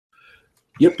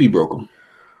Yep, he broke him.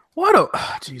 What a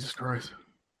Jesus Christ.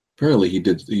 Apparently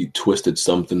he twisted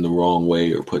something the wrong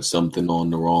way or put something on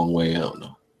the wrong way. I don't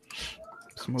know.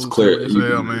 Smooth It's clear. as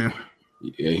hell, man.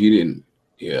 Yeah, he didn't.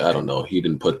 Yeah, I don't know. He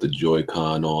didn't put the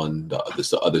Joy-Con on the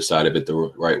other side of it the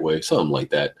right way. Something like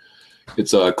that.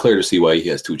 It's clear to see why he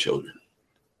has two children.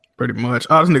 Pretty much.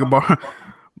 Oh, this nigga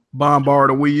Bond borrowed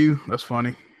a Wii U. That's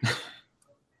funny.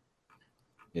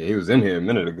 Yeah, he was in here a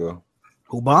minute ago.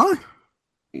 Who, Bond?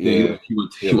 Yeah, he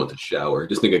went to shower.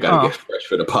 This nigga got to get fresh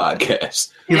for the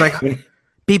podcast. He's like,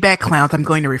 be back, clowns. I'm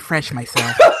going to refresh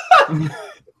myself.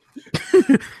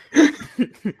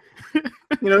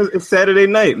 It's Saturday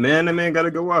night, man. That man got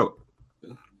to go out.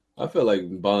 I feel like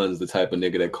Bond's the type of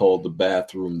nigga that called the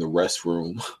bathroom the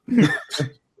restroom.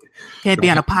 Can't be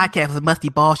on a podcast with musty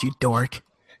balls, you dork.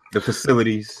 The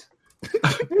facilities.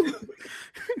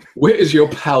 Where is your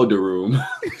powder room?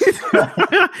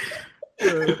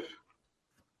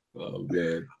 Oh,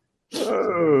 man.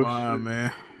 Oh,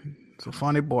 man. It's a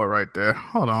funny boy right there.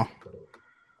 Hold on.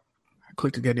 I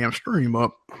clicked the goddamn stream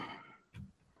up.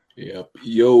 Yep.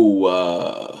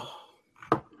 Yo,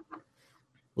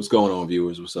 what's going on,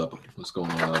 viewers? What's up? What's going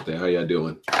on out there? How y'all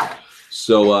doing?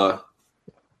 So,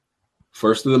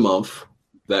 first of the month,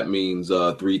 that means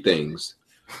three things.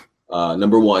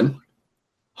 Number one,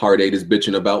 Hard 8 is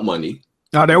bitching about money.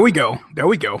 Oh, there we go.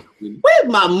 Where's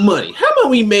my money? How much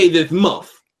we made this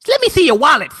month? Let me see your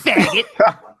wallet, faggot.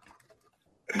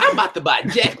 I'm about to buy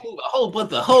Jack Move a whole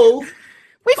bunch of hoes.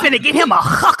 We finna get him a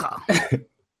hooker.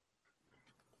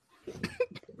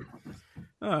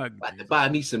 About to buy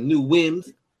me some new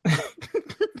whims.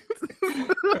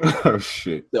 Oh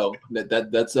shit! So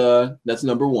that's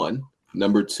number one.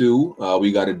 Number two,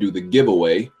 we got to do the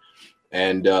giveaway,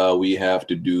 and we have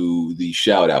to do the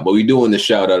shout out. But we're doing the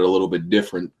shout out a little bit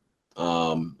different,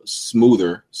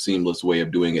 smoother, seamless way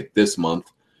of doing it this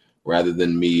month, rather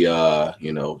than me,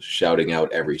 shouting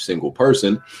out every single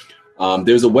person.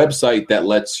 There's a website that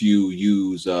lets you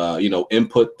use,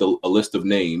 input a list of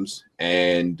names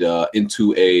and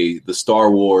into the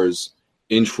Star Wars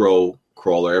intro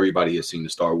crawler. Everybody has seen the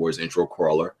Star Wars intro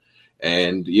crawler.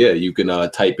 And yeah, you can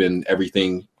type in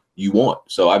everything you want.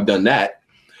 So I've done that.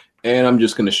 And I'm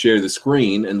just going to share the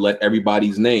screen and let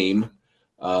everybody's name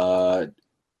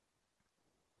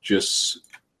just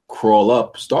crawl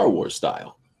up Star Wars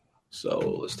style.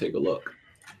 So let's take a look.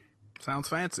 Sounds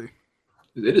fancy.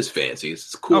 It is fancy.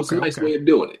 It's cool. It's a nice way of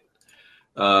doing it.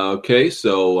 Okay,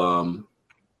 so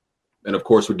and of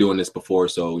course we're doing this before,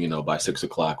 so by 6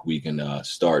 o'clock we can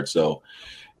start. So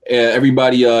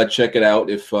everybody, check it out.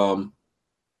 If for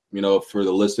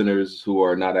the listeners who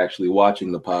are not actually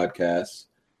watching the podcast,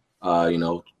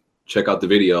 check out the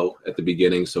video at the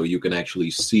beginning so you can actually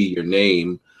see your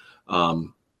name,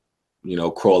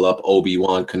 crawl up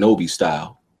Obi-Wan Kenobi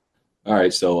style. All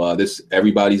right, so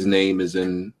everybody's name is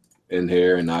in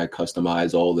here, and I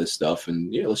customize all this stuff,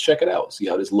 and let's check it out. See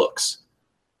how this looks.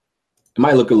 It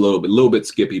might look a little bit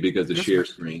skippy because of share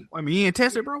screen. I mean, you ain't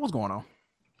tested, bro. What's going on?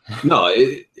 No,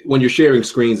 when you're sharing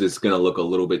screens, it's gonna look a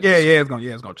little bit. Yeah, it's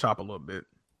gonna chop a little bit.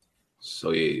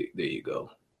 So yeah, there you go.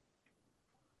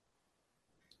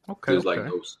 Okay. There's like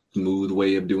no smooth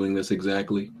way of doing this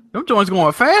exactly. Them joints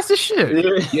going fast as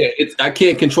shit. Yeah, I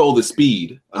can't control the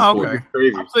speed. Okay,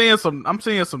 I'm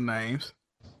seeing some names.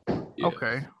 Yeah.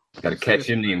 Okay. Gotta catch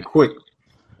your name quick.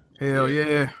 Hell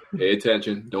yeah. Pay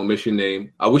attention. Don't miss your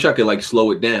name. I wish I could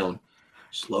slow it down.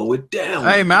 Slow it down.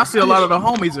 Hey man, I see a lot of the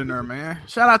homies in there, man.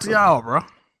 Shout out to y'all, bro.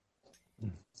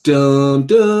 Dum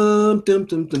dum dum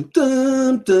dum dum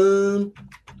dum dum.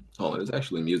 Oh, there's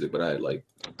actually music, but I like.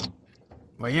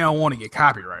 Well, you don't want to get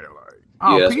copyrighted, like.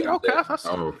 Oh, yeah, Pete, okay.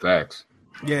 Facts.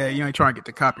 Yeah, you ain't trying to get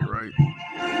the copyright.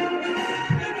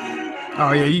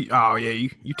 Oh yeah,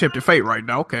 you tipped your fate right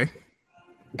now. Okay.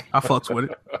 I fucks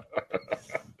with it.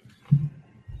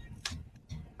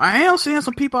 I am seeing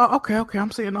some people. Okay. I'm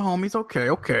seeing the homies.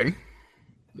 Okay.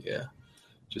 Yeah.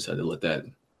 Just had to let that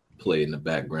play in the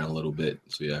background a little bit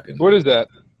so I can. What is that?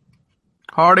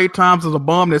 Hard 8 times is a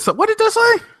bum. What did that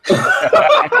say?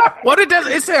 What did that?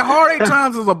 It said hard 8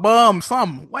 times is a bum.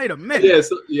 Something. Wait a minute.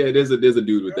 Yeah. There's a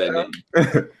dude with that name.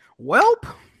 Welp.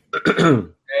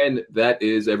 And that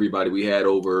is everybody. We had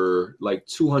over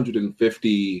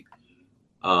 250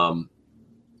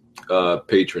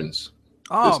 patrons.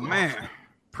 Oh man,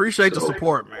 appreciate the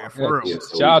support, man. For real. Yeah,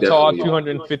 so shout out to all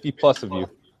 250 plus of you.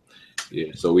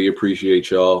 Yeah, so we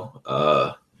appreciate y'all.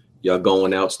 Y'all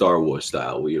going out Star Wars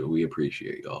style. We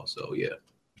appreciate y'all. So yeah,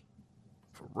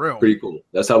 for real, pretty cool.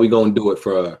 That's how we gonna do it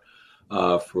for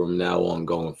from now on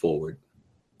going forward.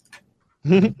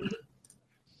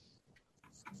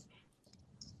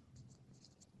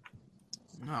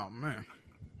 Oh man.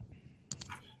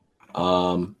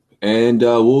 And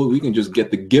we can just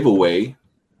get the giveaway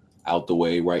out the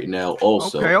way right now.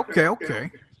 Also,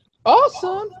 Okay.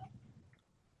 Awesome.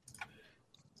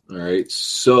 All right.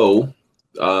 So,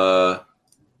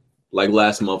 like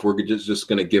last month, we're just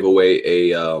gonna give away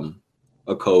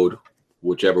a code,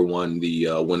 whichever one the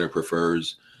winner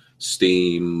prefers: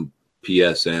 Steam,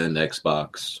 PSN,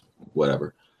 Xbox,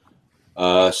 whatever.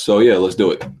 So yeah, let's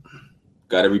do it.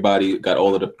 Got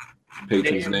all of the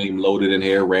patrons' name loaded in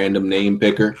here. Random name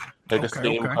picker. Take a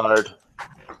Steam card.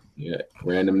 Yeah,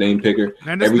 random name picker.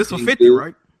 And this for 50,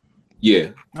 right? Yeah.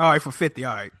 All right, for 50.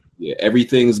 All right. Yeah,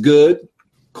 everything's good.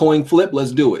 Coin flip.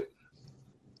 Let's do it.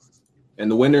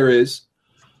 And the winner is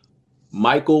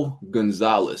Michael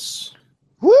Gonzalez.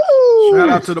 Woo! Shout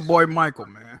out to the boy Michael,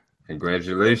 man.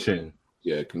 Congratulations.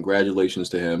 Yeah, congratulations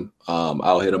to him.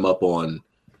 I'll hit him up on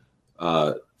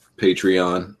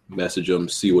Patreon, message him,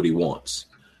 see what he wants.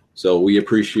 So we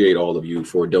appreciate all of you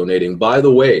for donating. By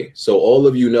the way, so all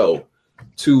of you know,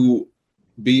 to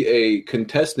be a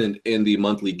contestant in the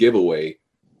monthly giveaway,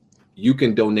 you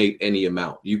can donate any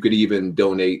amount. You could even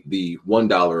donate the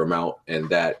 $1 amount, and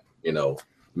that,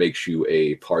 makes you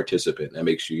a participant. That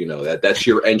makes you, that's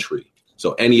your entry.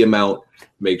 So any amount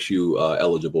makes you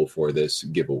eligible for this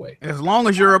giveaway. As long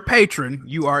as you're a patron,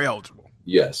 you are eligible.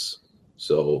 Yes.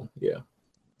 So, yeah.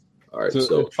 All right.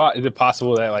 So is it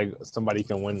possible that like somebody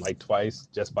can win like twice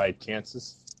just by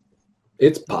chances?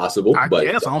 It's possible, I but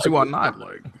guess I don't see why not.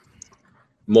 Like,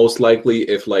 most likely,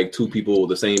 if like two people,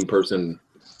 the same person,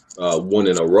 won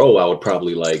in a row, I would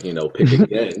probably pick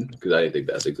again because I didn't think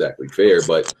that's exactly fair.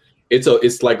 But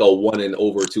it's like a 1 in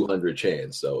over 200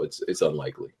 chance, so it's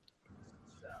unlikely.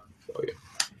 So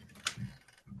yeah.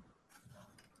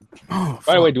 oh,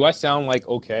 By the way, do I sound like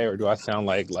okay, or do I sound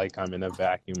like I'm in a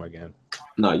vacuum again?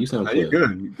 No, you sound You're clear.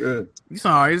 good. You're good. you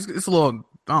sorry, it's a little,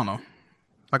 I don't know,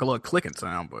 like a little clicking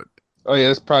sound, but Oh yeah,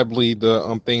 it's probably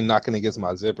the thing knocking against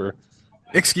my zipper.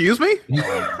 excuse me?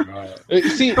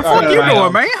 See, The fuck you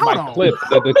doing, man? Hold my on. clip,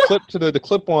 the clip to the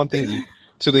clip on thingy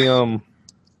to the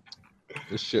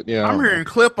shit. Yeah, I'm hearing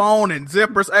clip on and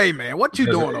zippers. Hey man, what you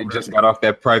doing over Just there? got off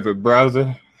that private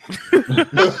browser.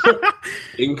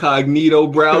 Incognito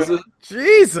browser.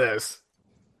 Jesus.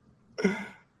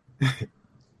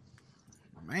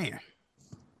 Man.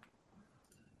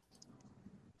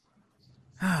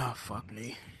 Oh, fuck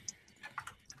me.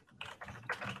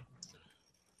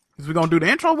 Is we gonna do the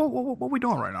intro? What we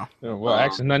doing right now? Yeah, well,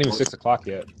 actually, not even 6 o'clock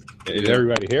yet. Is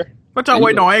everybody here? What y'all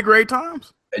waiting on 8 grade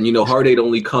times? And Heart 8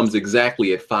 only comes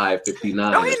exactly at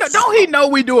 5:59. Don't he know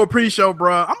we do a pre-show,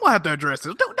 bro? I'm gonna have to address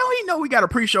this. Don't he know we got a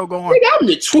pre-show going? Nigga, I'm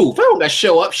the truth. I don't gotta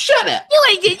show up. Shut up.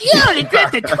 You don't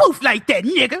address the truth like that,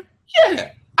 nigga.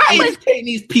 Yeah. I entertain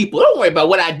these people. Don't worry about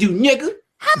what I do, nigga.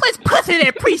 How much pussy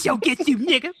that pre-show gets you,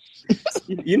 nigga?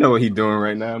 You know what he's doing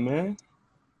right now, man.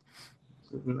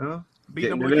 Beating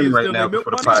Getting up it on in kids, right stealing now their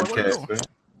for the milk money? What you podcast, doing? man.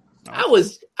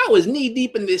 I was knee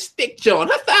deep in this thick John.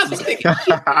 Her thighs was thick as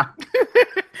shit.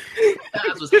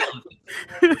 Thighs was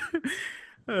healthy.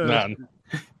 Nah,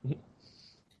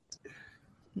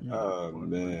 Oh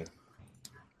man.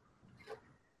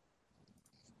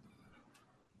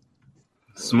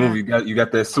 Smooth, you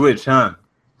got that switch, huh?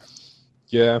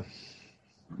 yeah,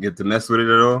 Get to mess with it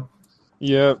at all?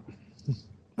 yeah,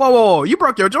 Whoa! You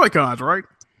broke your Joy-Cons, right?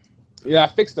 yeah. I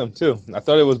fixed them too. I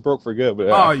thought it was broke for good, but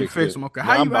Oh, I you fixed it. them. Okay. Yeah,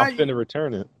 How I'm you finna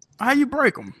return it. how you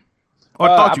break them? Or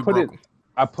I thought you put broke it. them?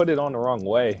 I put it on the wrong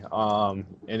way.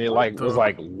 And it was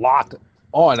locked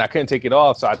on. I couldn't take it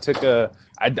off, so I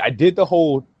did the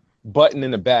whole button in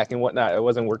the back and whatnot. It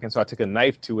wasn't working, so I took a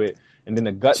knife to it, and then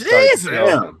the gut Jesus!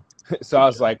 started. So I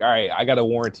was like, all right, I got a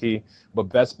warranty. But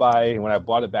Best Buy, when I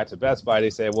bought it back to Best Buy, they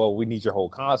said, well, we need your whole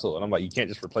console. And I'm like, you can't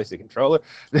just replace the controller?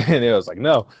 And it was like,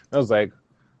 no. I was like,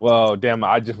 well, damn,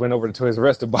 I just went over to Toys R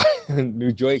Us to buy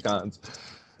new Joy-Cons.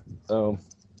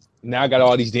 Now I got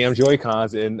all these damn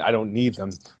Joy-Cons, and I don't need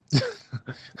them.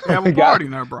 Have a party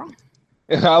now, bro.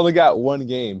 I only got one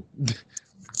game.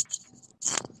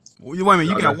 Wait a minute,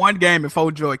 you got one game and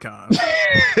 4 Joy-Cons.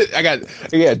 I got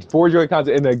 4 Joy-Cons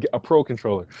and a Pro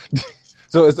controller.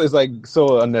 So it's like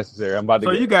so unnecessary. I'm about to.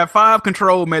 So you got 5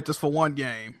 control methods for one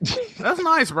game. That's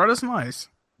nice, bro. That's nice.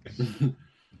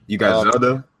 You got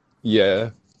Zelda?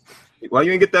 Yeah. Why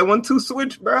you ain't get that 1-2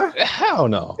 switch, bro? Hell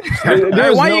no. Hey,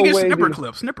 There's why no you get way snipper he-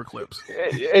 clips? Snipper clips.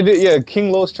 Yeah,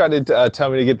 King Los tried to tell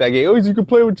me to get that game. Oh, you can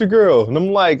play with your girl, and I'm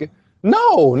like,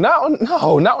 no, not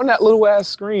on that little ass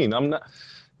screen. I'm not.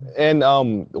 And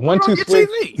 1-2 Your switch.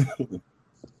 TV.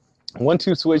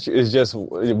 1-2 switch is just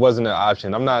it wasn't an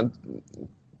option. I'm not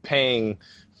paying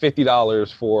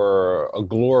 $50 for a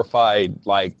glorified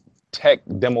like tech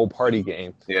demo party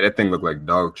game. Yeah, that thing looked like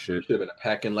dog shit. Should have been a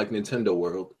pack-in like Nintendo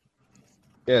World.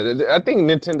 Yeah, I think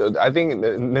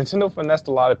Nintendo finessed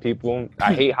a lot of people.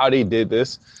 I hate how they did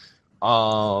this.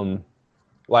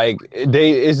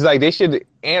 It's like they should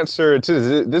answer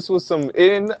to this. Was some,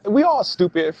 and we all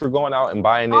stupid for going out and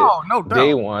buying it no doubt.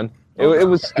 day one. It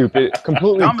was stupid,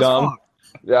 completely Dumb as dumb. fuck.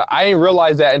 Yeah, I didn't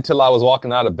realize that until I was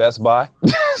walking out of Best Buy.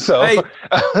 So, Hey.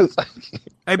 I was like,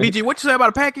 Hey, BG, what you say about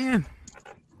a pack-in?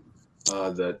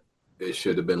 That it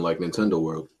should have been like Nintendo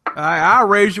World. I'll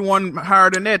raise you one higher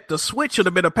than that. The Switch should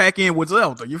have been a pack-in with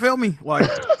Zelda. You feel me? Like,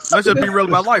 let's just be real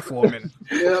about life for a minute.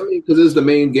 Yeah, I mean, because it's the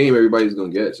main game everybody's gonna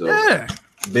get. So Yeah.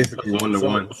 Basically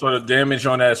 1-to-1. So the damage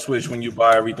on that Switch when you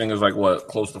buy everything is like what,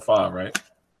 close to 5, right?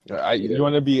 you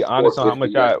want to be honest on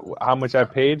how much I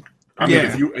paid? I mean,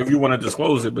 Yeah. if you want to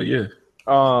disclose it, but yeah.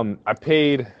 I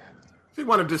paid. If you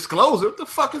want to disclose it, what the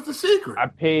fuck is the secret? I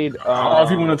paid. I don't know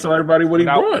if you want to tell everybody what he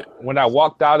brought. When I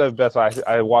walked out of Best Buy,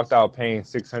 I walked out paying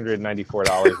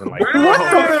 $694 and like. What the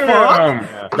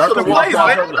fuck? That's the Play walk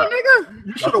Zelda, out. nigga.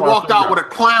 You should have walked out with a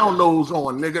clown nose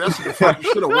on, nigga. That's what the fuck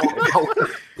you should have walked out.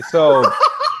 So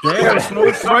Damn,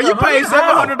 Snoop, Bro, you paid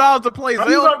 $700 to play How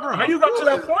Zelda? you got to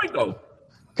that point though?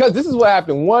 because this is what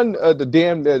happened. One,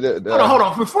 the Hold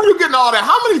on. Before you get into all that,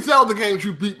 how many Zelda games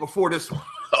you beat before this one?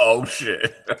 Oh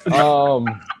shit!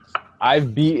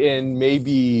 I've beaten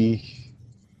maybe.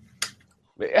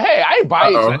 Hey, I ain't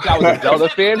buying it since I was a Zelda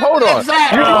fan. Hold on.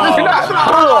 Exactly.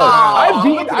 Hold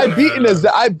on.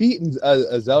 I've beaten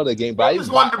a Zelda game, but I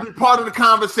just wanted to be part of the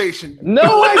conversation.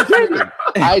 No, I didn't.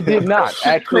 I did not.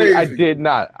 Actually, I Crazy. did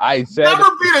not. I said Never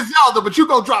beat a Zelda, but you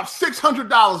gonna drop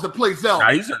 $600 to play Zelda.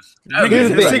 Nah, he said Nigga, Here's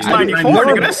the thing. $694,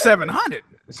 nigga, that's $700.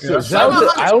 Zelda.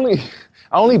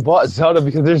 I only bought Zelda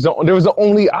because there was the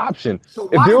only option. So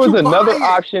If why there did was you another buy it?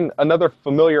 option, another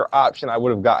familiar option, I would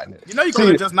have gotten it. You know you could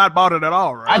have just not bought it at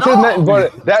all, right? I just not bought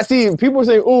it. People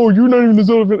say, "Oh, you're not even a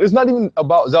Zelda fan." It's not even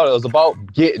about Zelda. It was about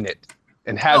getting it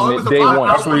and having it day one.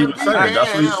 That's what he was saying.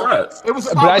 That's what he said. It was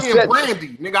But I about being said- brandy,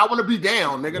 nigga. I want to be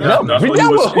down, nigga. No, That's be what he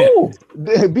down was with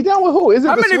who? Be down with who? Isn't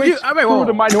How the many of Switch you- I mean, for whoa.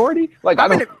 the minority? Like I How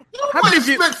don't. many, You how many of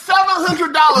you? spent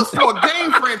 $700 for a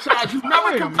game franchise you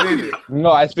never completed. No,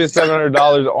 I spent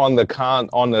 $700 on the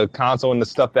console and the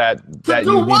stuff that do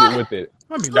you what? needed with it.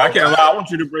 Let me I look. can't lie. I want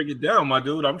you to break it down, my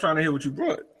dude. I'm trying to hear what you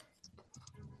brought.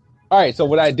 All right, so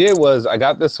what I did was I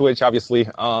got the Switch, obviously.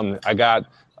 I got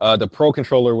the Pro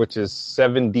controller, which is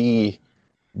 $70,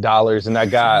 and I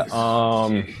got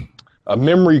a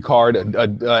memory card, a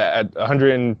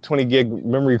 120 gig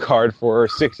memory card for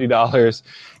 $60,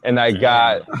 and I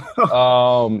got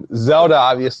Zelda,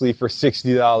 obviously, for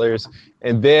 $60,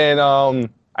 and then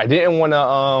I didn't want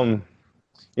to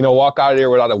walk out of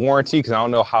there without a warranty because I don't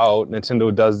know how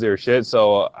Nintendo does their shit.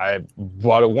 So I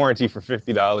bought a warranty for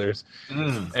 $50,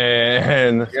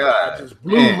 and God, Just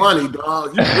blew money,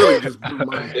 dog. You really just blew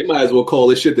money. they might as well call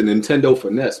this shit the Nintendo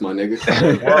finesse, my nigga.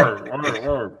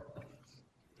 Word.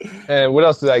 and what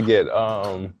else did I get?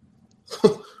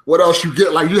 What else you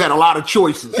get? Like you had a lot of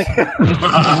choices.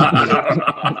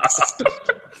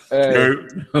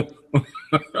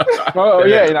 Oh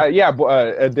yeah,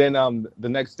 and then the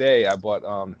next day I bought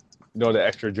the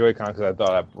extra Joy-Con because I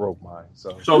thought I broke mine.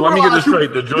 So So let me get this realize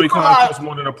straight. The you Joy-Con realize- costs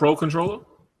more than a Pro controller?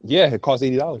 yeah, it cost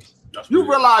 $80. That's You weird.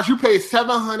 realize you paid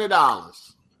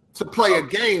 $700 to play a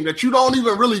game that you don't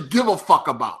even really give a fuck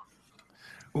about.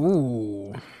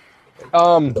 Ooh.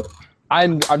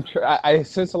 I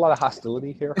sense a lot of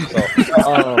hostility here.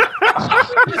 So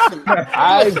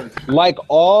I like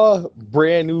all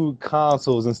brand new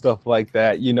consoles and stuff like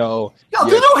that. Yo,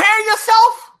 did you hear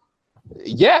yourself?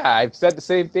 Yeah, I've said the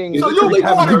same thing. So it you too late?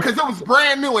 bought it because it was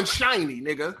brand new and shiny,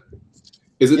 nigga.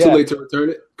 Is it Yeah. too late to return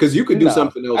it? Because you could do No,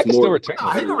 something else I can more. still return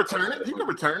Nah, he it. can return it. He can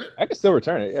return it. I can still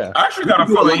return it. Yeah. I actually got a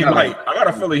feeling he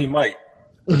might.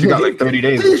 but you got like 30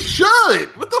 days. He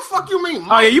should. What the fuck you mean?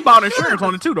 Oh, yeah, you bought insurance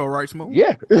on it too, though, right, Smooth?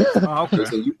 Yeah. Oh, okay.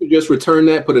 Listen, you could just return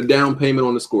that, put a down payment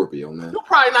on the Scorpio, man. You're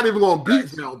probably not even gonna beat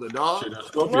Zelda, dog.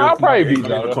 I'll probably beat It don't even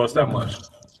Zelda. cost that much.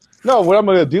 No, what I'm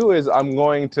gonna do is I'm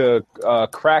going to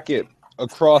crack it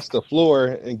across the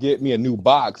floor and get me a new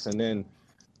box, and then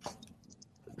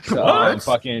What?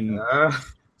 fucking.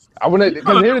 I want to.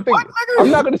 Because here's the thing,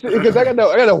 I'm not gonna say because I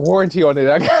got a warranty on it.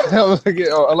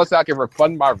 Unless I can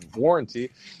refund my warranty,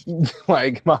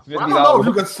 like my $50. I don't know if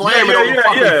you can slam it on the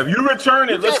fucking. Yeah. If you return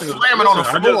it, You can't listen. slam it on the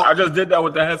floor. I just did that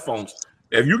with the headphones.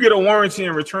 If you get a warranty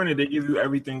and return it, they give you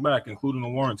everything back, including the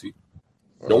warranty.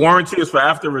 The warranty is for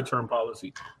after return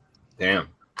policy. Damn.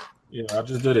 Yeah, I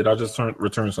just did it. I just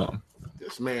returned something.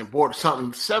 This man bought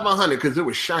something $700 because it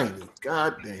was shiny.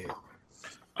 God damn.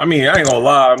 I mean, I ain't gonna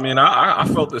lie. I mean, I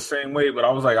felt the same way, but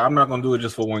I was like, I'm not gonna do it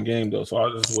just for one game though. So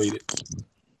I just waited. I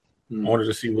wanted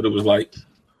to see what it was like.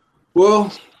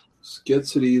 Well, let's get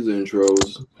to these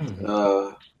intros.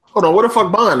 Hold on, where the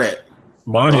fuck Bond at?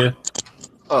 Bond here.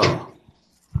 Oh,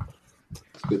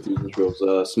 Let's get these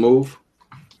intros. Smooth.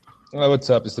 What's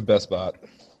up? It's the best spot.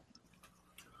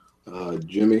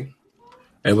 Jimmy.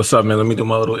 Hey, what's up, man? Let me do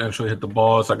my little intro. Hit the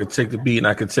balls. I can take the beat and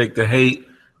I can take the hate.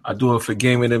 I do it for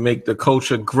gaming and make the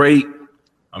culture great.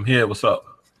 I'm here. What's up?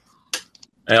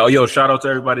 And shout out to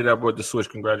everybody that brought the Switch.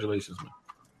 Congratulations, man.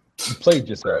 You played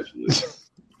just that.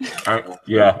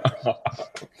 Yeah.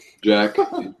 Jack.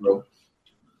 Bro.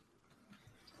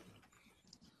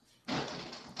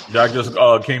 Jack just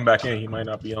came back in. He might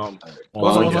not be on.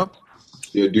 What's up?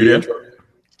 Yeah, do You your there? intro.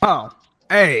 Oh,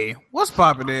 hey, what's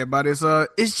poppin' there, everybody?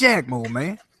 It's Jack Moon,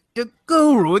 man. The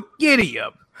guru of Giddy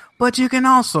Up. But you can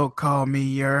also call me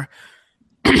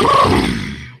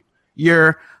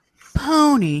your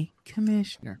pony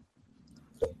commissioner.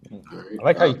 I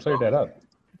like how you cleared that up.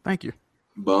 Thank you.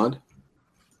 Bond.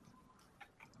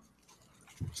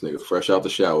 This nigga fresh out the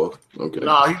shower. Okay.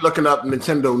 nah, he's looking up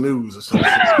Nintendo news or something.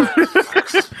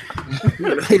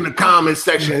 In the comments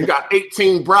section, he got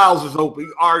 18 browsers open.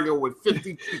 He arguing with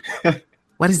 50 people.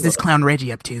 What is this clown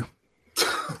Reggie up to?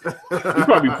 He's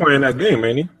probably playing that game,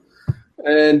 ain't he?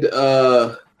 And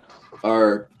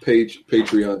our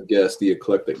Patreon guest, the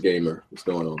Eclectic Gamer. What's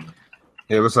going on, man?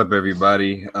 Hey, what's up,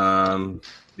 everybody? The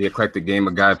Eclectic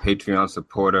Gamer Guy, Patreon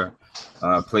supporter.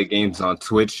 Play games on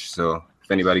Twitch, so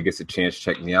if anybody gets a chance,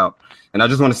 check me out. And I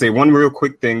just want to say one real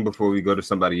quick thing before we go to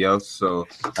somebody else. So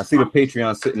I see the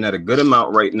Patreon sitting at a good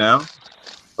amount right now,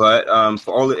 but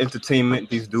for all the entertainment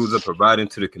these dudes are providing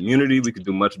to the community, we could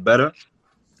do much better.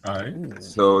 All right.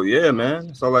 So yeah, man,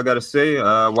 that's all I gotta say.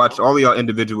 Watch all of y'all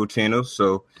individual channels.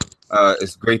 So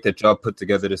it's great that y'all put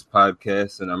together this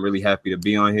podcast, and I'm really happy to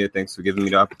be on here. Thanks for giving me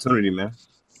the opportunity, man.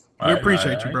 We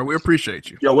appreciate you, bro. We appreciate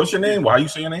you. Yo, what's your name? Why you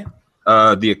say your name?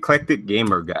 The Eclectic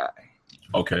Gamer Guy.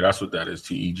 Okay, that's what that is.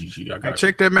 TEGG. I Hey, got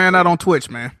check that man out on Twitch,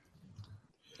 man.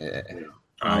 Yeah.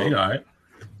 All right.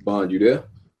 Bond, you there?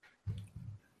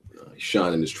 He's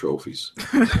shining his trophies.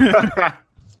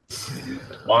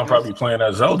 Well, I'm probably playing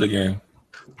that Zelda game.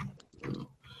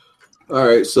 All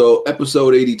right, so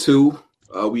episode 82.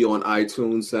 We on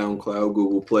iTunes, SoundCloud,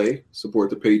 Google Play. Support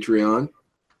the Patreon.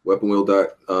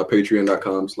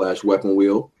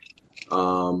 Patreon.com/weaponwheel.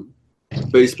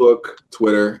 Facebook,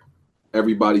 Twitter.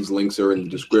 Everybody's links are in the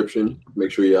description.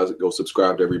 Make sure you guys go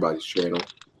subscribe to everybody's channel.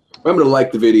 Remember to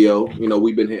like the video. You know,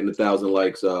 we've been hitting 1,000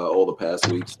 likes all the past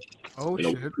weeks. Oh, We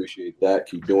shit. appreciate that.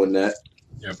 Keep doing that.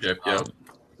 Yep.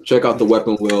 Check out the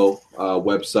Weapon Wheel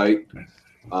website.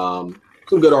 Some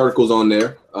good articles on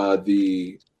there.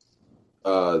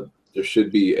 There should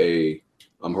be a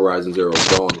Horizon Zero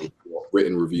Dawn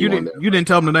written review on there. You didn't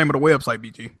tell them the name of the website,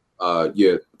 BG.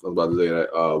 Yeah, I was about to say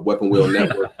that. Weapon Wheel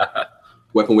Network.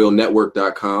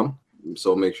 weaponwheelnetwork.com.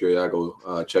 So make sure y'all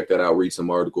go check that out, read some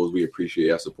articles. We appreciate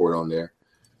your support on there.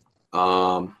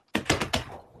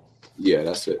 Yeah,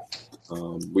 that's it.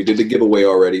 We did the giveaway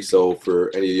already, so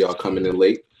for any of y'all coming in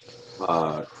late,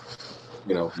 y'all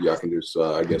can just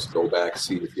I guess go back,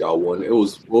 see if y'all won. It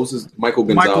was, what was his, Michael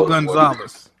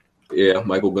Gonzalez. Yeah,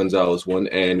 Michael Gonzalez won,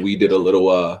 and we did a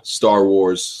little Star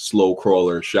Wars slow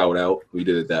crawler shout out. We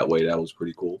did it that way. That was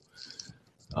pretty cool.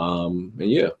 And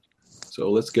yeah,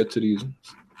 so let's get to these.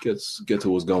 Get to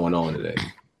what's going on today.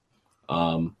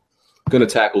 Gonna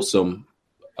tackle some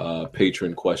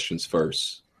patron questions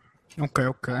first. Okay.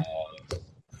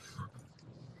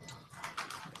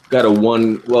 Got a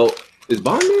one. Well, is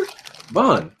Bond there?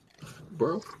 Bond,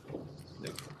 bro.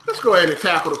 Let's go ahead and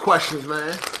tackle the questions,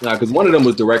 man. Nah, because one of them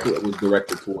was directed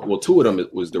to. Well, two of them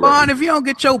was directed. Bond, if you don't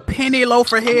get your penny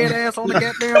loafer head ass on the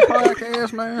goddamn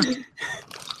podcast, man.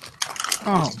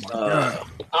 Oh my god.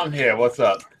 I'm here. What's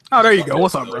up? Oh, there you go.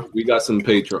 What's up, bro? We got some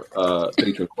patron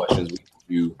questions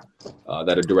that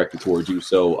are directed towards you.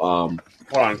 So Hold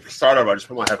on. Start over. I just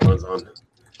put my headphones on.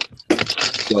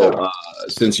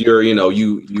 Since you're you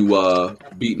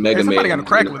beat Mega Hey, somebody Man, got a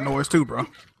crackling noise too, bro.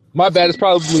 My bad. It's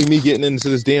probably me getting into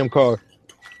this damn car.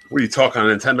 What are you talking on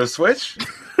Nintendo Switch?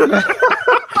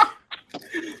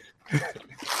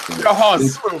 Yo, hold on,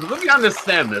 Smooth, let me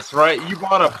understand this, right? You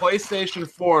bought a PlayStation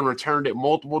 4 and returned it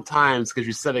multiple times because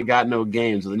you said it got no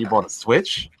games, and then you bought a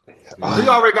Switch? He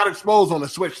already got exposed on the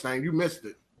Switch thing. You missed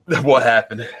it. What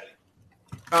happened?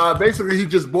 Basically, he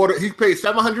just bought it. He paid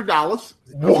 $700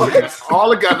 What?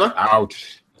 all together.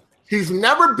 Ouch. He's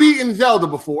never beaten Zelda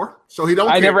before, so he don't.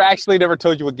 I care. never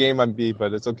told you what game I'm beat,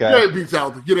 but it's You okay. didn't beat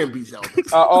Zelda. You didn't beat Zelda.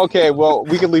 Okay, well,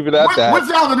 we can leave it at that. What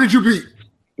Zelda did you beat?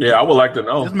 Yeah, I would like to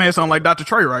know. This man sound like Dr.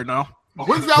 Trey right now.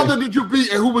 What Zelda did you beat,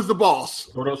 and who was the boss?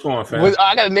 What else on, fam?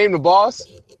 I gotta name the boss.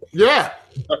 Yeah,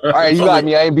 All right, you got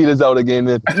me. I ain't beat a Zelda game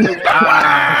then.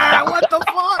 What the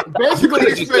fuck?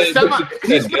 basically he spent No,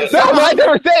 I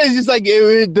never said it. It's just like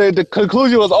the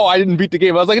conclusion was, I didn't beat the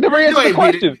game. I was like, I never answered the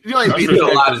question. You ain't That's beat just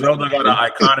it. a lot. Zelda got an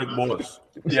iconic voice.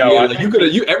 Yeah, like you could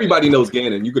have. Everybody knows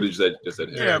Ganon. You could have just said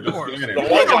it. Yeah, of course. He don't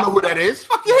know who that is.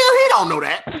 Fuck the hell, he don't know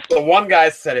that. The one guy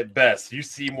said it best. You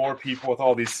see more people with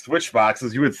all these Switch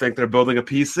boxes, you would think they're building a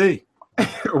PC.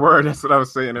 Word, that's what I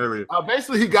was saying earlier.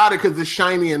 Basically, he got it because it's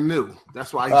shiny and new.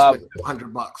 That's why he spent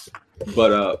 $100.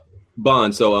 But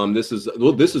Bond. So this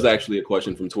is actually a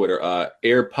question from Twitter.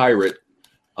 Air Pirate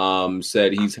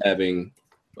said he's having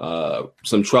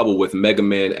some trouble with Mega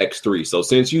Man X3. So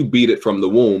since you beat it from the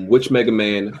womb, which Mega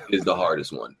Man is the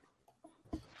hardest one?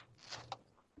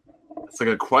 That's a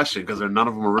good question because none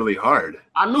of them are really hard.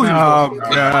 I knew he Oh was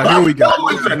God, here we go.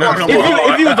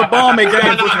 If you was a bomb game,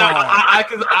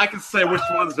 I can say which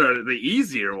ones are the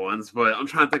easier ones, but I'm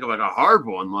trying to think of like a hard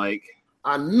one. Like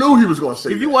I knew he was going to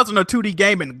say if you that. wasn't a 2D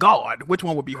game in God, which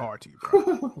one would be hard to you,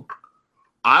 bro?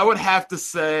 I would have to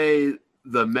say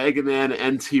the Mega Man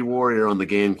NT Warrior on the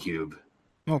GameCube,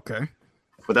 Okay.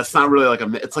 but that's not really like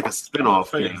it's like a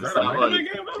spin-off Wait, game. is It's that a not Mega like- Man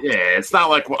game, though? yeah, it's not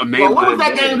like a main. Well, what was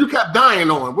that game you kept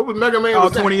dying on? What was Mega Man? Oh,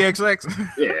 was that?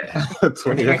 20XX. Yeah.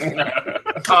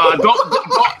 20X.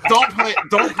 Don't play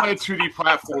 2D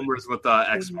platformers with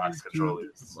Xbox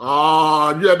controllers.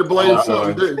 Oh, you had to blame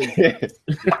something, didn't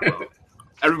you?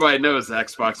 Everybody knows the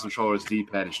Xbox controller's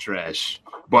D-pad is trash.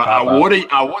 But I would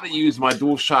have used my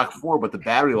DualShock 4, but the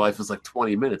battery life is like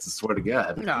 20 minutes. I swear to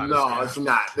God. No, it's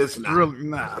not. It's not. Really,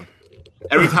 nah.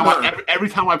 Every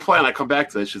time I play and I come back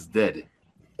to it, it's just dead.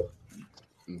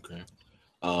 Okay.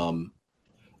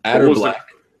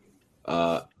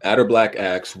 Adder Black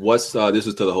asks, "What's this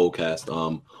is to the whole cast?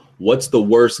 What's the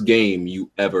worst game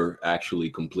you ever actually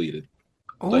completed?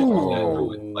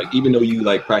 Like even though you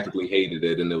like practically hated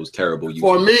it and it was terrible.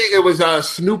 For me, it was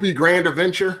Snoopy Grand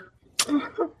Adventure.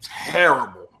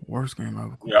 Terrible. Worst game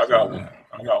ever. Yeah, I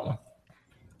got one.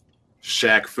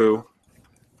 Shaq Fu.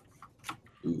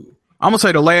 Ooh. I'm gonna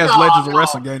say the last Legends of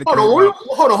Wrestling game. that came out.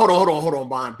 Hold on,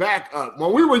 Bond. Back up.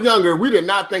 When we were younger, we did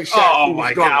not think Shaq Oh Fu was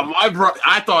my God, garbage.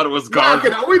 I thought it was Back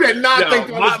garbage. it up. We did not think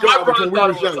that my was garbage brother when we thought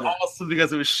was it was younger. awesome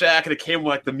because it was Shaq and it came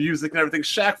with like the music and everything.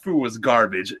 Shaq Fu was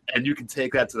garbage, and you can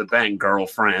take that to the bank,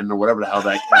 girlfriend, or whatever the hell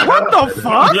that. What the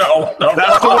fuck? Yo,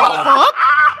 That's what Fuck?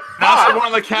 that's what one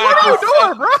of the characters. What are you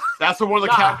doing, bro? That's what one of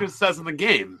the characters says in the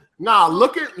game. Nah,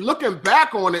 looking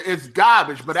back on it, it's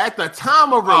garbage. But at the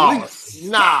time of release,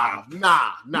 nah. We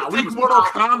think Mortal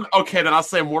Kombat. Okay, then I'll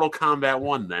say Mortal Kombat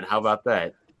 1. Then how about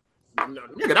that?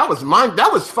 Nigga,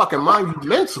 that was fucking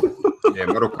monumental. Yeah,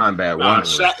 Mortal Kombat 1.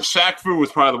 Shaq Fu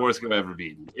was probably the worst game I've ever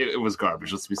beaten. It was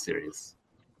garbage. Let's be serious.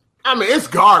 I mean, it's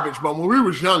garbage, but when we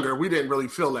was younger, we didn't really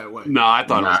feel that way. No, I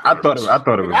thought it was I garbage.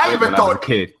 thought it was I good even when I was a thought-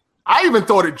 kid. I even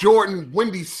thought that Jordan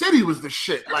Windy City was the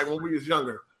shit, like when we was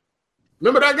younger.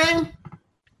 Remember that game?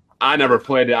 I never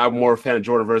played it. I'm more a fan of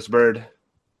Jordan vs. Bird.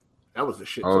 That was the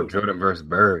shit. Oh, too. Jordan versus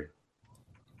Bird.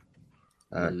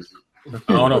 I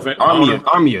don't know if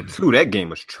Army of Two. That game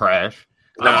was trash.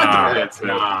 Nah,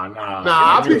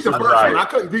 I beat the first one. I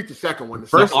couldn't beat the second one. The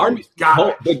First second one Army. was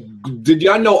garbage. But did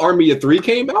y'all know Army of 3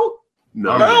 came out?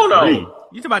 No, Hell no.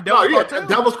 You talking about Oh Devil's yeah, Cartel?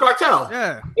 Devil's Cartel.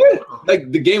 Yeah.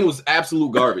 Like the game was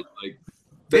absolute garbage. Like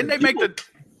Didn't they make the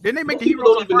people Heroes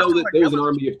don't even know that there was an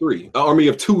Army of 3, Army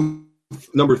of 2,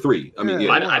 number 3. I mean, Yeah.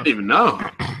 yeah, I didn't even know.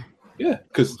 yeah,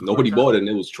 because nobody bought it and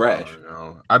it was trash.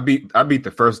 No. I beat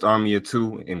the first Army of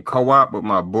Two in co-op with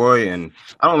my boy, and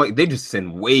I don't like. They just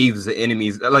send waves of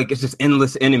enemies. Like it's just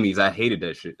endless enemies. I hated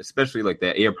that shit, especially like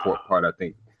that airport part. I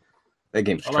think that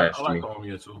game's trash I to me. like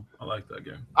Army too. I like that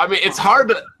game. I mean, it's hard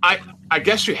to. I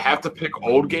guess you have to pick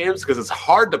old games because it's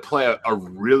hard to play a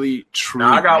really true.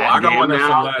 Now, I got bad one game that's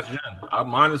now. from last gen.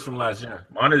 Mine is from last gen.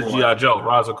 Mine is G.I. Joe,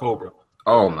 Rise of Cobra.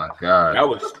 Oh my god. That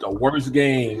was the worst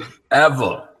game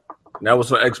ever. And that was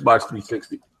for Xbox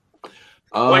 360.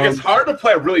 Like it's hard to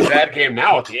play a really bad game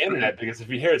now with the internet because if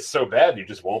you hear it's so bad, you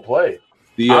just won't play.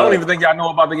 I don't even think y'all know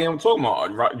about the game I'm talking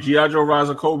about. G.I. Joe, Rise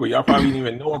of Cobra. Y'all probably didn't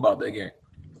even know about that game.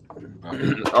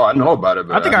 Oh, I know about it.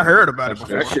 But I think I heard about it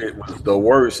before. That shit was the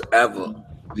worst ever.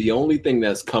 The only thing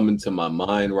that's coming to my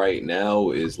mind right now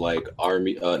is like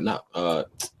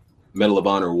Medal of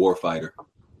Honor Warfighter.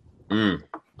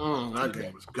 That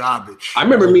game was garbage. I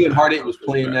remember me and Hardate was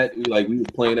playing that. We were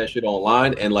playing that shit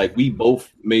online, and like we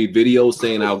both made videos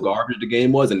saying how garbage the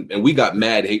game was, and we got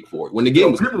mad hate for it when the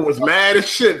game was. People was mad as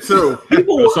shit too.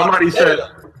 People were Somebody upset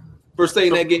said for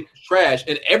saying that game was trash,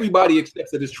 and everybody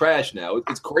accepts that it's trash now.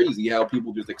 It's crazy how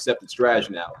people just accept it's trash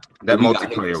now. That We got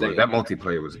hate for saying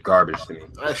multiplayer was garbage to me.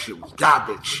 That shit was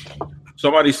garbage.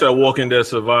 Somebody said Walking Dead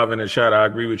Survive in the chat. I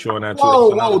agree with you on that too.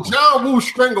 Whoa, John Woo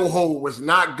Stranglehold was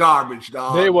not garbage,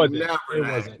 dog. It wasn't. Never It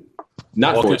that. wasn't.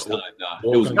 Not Walking- for its time, nah. It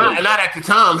was Walking good. Not at the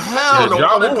time. Hell no. Yeah,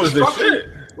 All John that Woo was the destruction-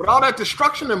 shit. With all that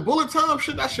destruction and bullet time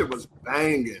shit, that shit was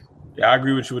banging. Yeah, I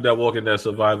agree with you with that Walking Dead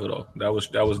Survivor though. That was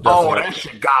Oh, definitely that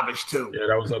shit garbage too. yeah,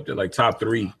 that was up there like top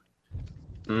 3.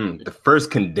 The first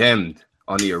Condemned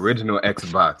on the original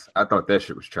Xbox. I thought that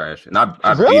shit was trash, and I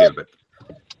Really? beat it, but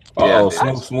Oh,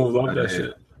 Yeah, smooth love that I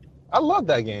shit. I love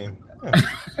that game.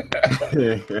 Oh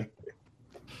man.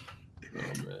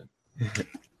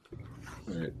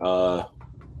 All right.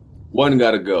 One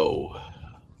gotta go.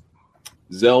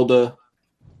 Zelda,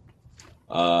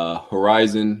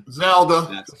 Horizon, Zelda.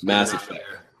 that's Mass Effect.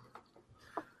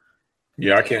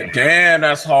 Yeah, I can't. Damn,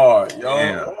 that's hard, yo.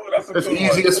 Yeah. Oh, that's a It's good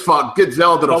easy one. as fuck. Get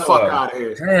Zelda the Come fuck on. out of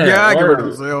here. Damn, Yeah, I get rid word.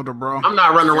 of Zelda, bro. I'm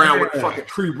not running around with a fucking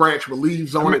tree branch with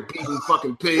leaves on it, beating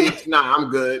fucking pigs. Nah, I'm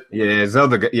good. yeah,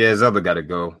 Zelda got to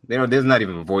go. You know, there's not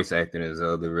even voice acting in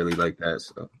Zelda really like that.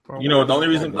 So You know, the only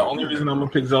reason I'm gonna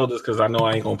pick Zelda is because I know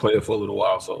I ain't gonna play it for a little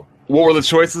while. So What were the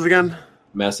choices again?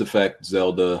 Mass Effect,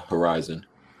 Zelda, Horizon.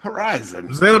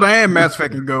 Horizon. Zelda and Mass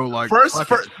Effect can go like First,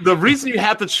 fuck it. the reason you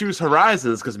have to choose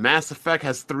Horizon is because Mass Effect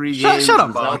has 3 Shut games up,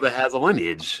 and Bob. Zelda has a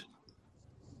lineage.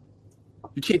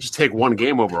 You can't just take one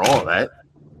game over all of that.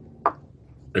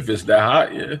 if it's that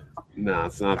hot, yeah. No,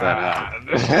 it's not that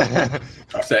hot.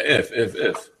 I said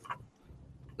if.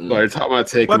 But you're talking about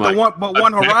taking But like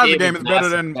one a Horizon decade game of is better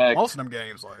Mass than Effect. most of them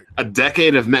games. Like a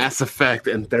decade of Mass Effect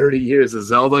and 30 years of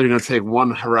Zelda. You're gonna take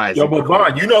one Horizon. Yo, but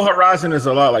Bond, you know Horizon is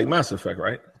a lot like Mass Effect,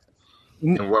 right?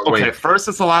 in what Okay, way? first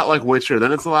it's a lot like Witcher,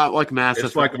 then it's a lot like Mass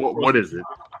It's Effect. like- What is it?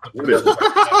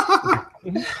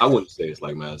 I wouldn't say it's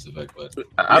like Mass Effect, but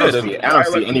I don't Yeah,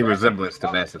 see any resemblance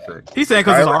to Mass Effect. he's saying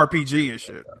because it's an RPG and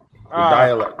shit. The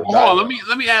dialect. the Hold on, dialect.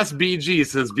 let me ask BG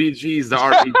since BG is the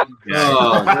RPG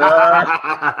Oh,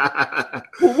 guy.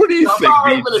 Well, what do you I've think,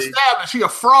 already been BG? established. He a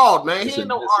fraud, man. He listen, ain't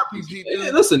no listen, RPG hey,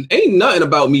 dude. listen, ain't nothing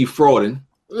about me frauding.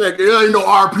 Like, he ain't no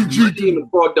RPG Team dude. and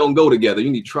fraud don't go together. You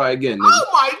need to try again. Nigga. Oh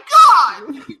my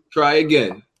god! Try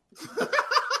again.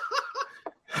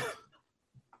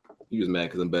 You was mad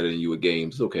because I'm better than you at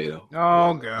games. It's okay though.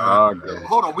 Oh god. Oh, God.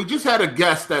 Hold on, we just had a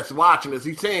guest that's watching us.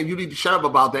 He's saying you need to shut up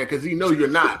about that because he know you're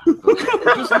not.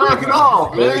 Just knock it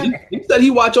off, man. He said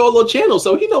he watch all the channels,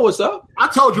 so he know what's up. I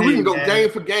told you we can go man. game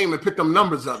for game and pick them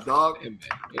numbers up, dog.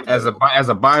 As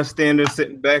a bystander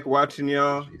sitting back watching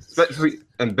y'all, especially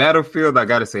in Battlefield, I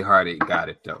gotta say Hardy got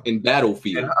it though. In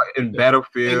Battlefield, In And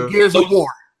Battlefield, Gears of War.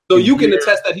 so you can Yeah.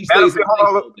 attest that he stays.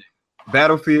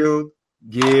 Battlefield,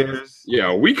 Gears.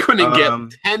 Yeah, we couldn't Um,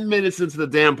 get 10 minutes into the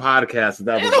damn podcast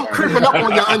without And I'm creeping up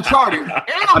on your Uncharted. And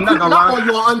I'm I'm not creeping gonna up lie. on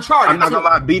your Uncharted. I'm not too. gonna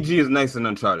lie, BG is nice and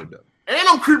Uncharted though. And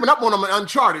I'm creeping up on him in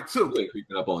Uncharted too. You ain't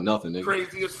creeping up on nothing, nigga.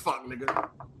 Crazy as fuck, nigga.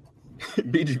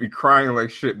 BG be crying like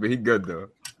shit, but he good though.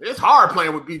 It's hard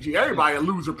playing with BG. Everybody a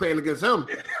loser playing against him.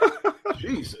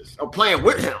 Jesus. Or playing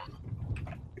with him.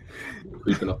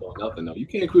 Creeping up on nothing though. You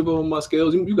can't creep up on my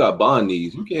skills. You got bond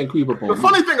knees. You can't creep up on The me.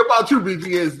 funny thing about you, BG,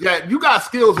 is that you got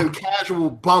skills in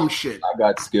casual bum shit. I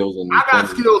got skills and I got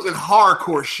skills in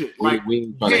hardcore shit. Like we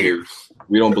ain't trying to hear. years.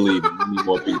 We don't believe it. We need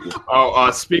more people. Oh,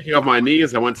 speaking of my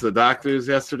knees, I went to the doctors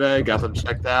yesterday, got them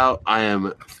checked out. I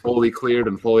am fully cleared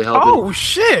and fully healthy. Oh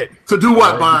shit! To do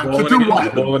what, Bond? To do what?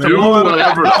 To do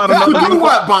whatever, To do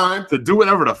what, Bond? to do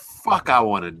whatever the fuck I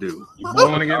want to do. You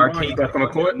bowling again? Arcade. Bond? You back on the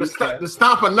court? To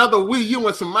stomp another Wii U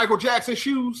in some Michael Jackson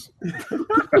shoes? Hey,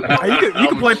 you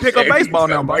can play pickup baseball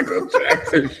now, bro. Michael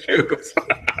Jackson shoes.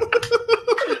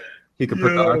 He could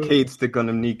put the arcade stick on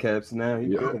them kneecaps now. He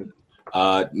good.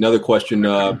 Another question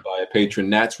by a patron,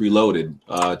 Nats Reloaded,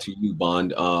 to you,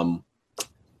 Bond.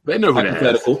 They know who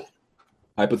that is.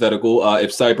 Hypothetical.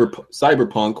 If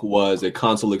Cyberpunk was a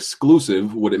console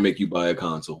exclusive, would it make you buy a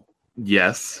console?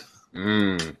 Yes.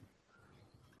 Mm.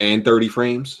 And 30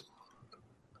 frames?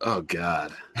 Oh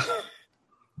God.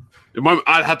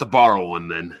 I'd have to borrow one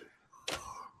then,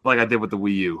 like I did with the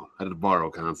Wii U. I had to borrow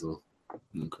a console.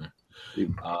 Okay.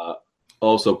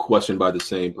 Also, question by the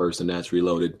same person, Nats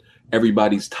Reloaded.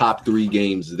 Everybody's top 3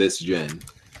 games this gen.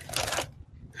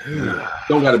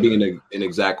 Don't got to be in an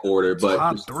exact order, but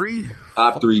Top just 3.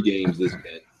 top 3 games this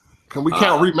gen. Can we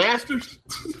count remasters?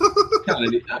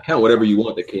 Count whatever you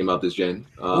want that came out this gen.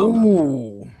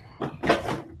 Ooh.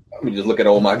 Let me just look at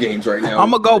all my games right now.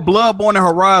 I'm gonna go Bloodborne and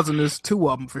Horizon. There's 2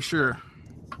 of them for sure.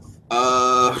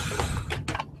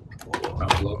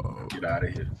 Get out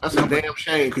of here. That's a damn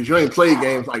shame because you ain't played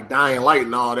games like Dying Light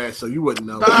and all that, so you wouldn't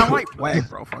know. Dying Light, whack,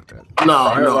 bro. Fuck that.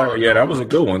 No. Yeah, that was a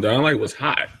good one. Dying Light was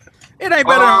hot. It ain't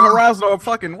better than Horizon or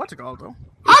fucking what's it called though.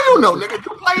 How you know, nigga?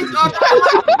 You played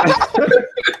Dying Light.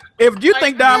 If you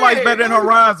think Dying Light's better than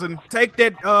Horizon, take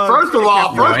that. First of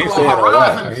all, Horizon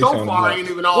so far ain't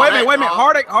even all wait that. a minute,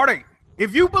 Heartache.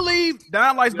 If you believe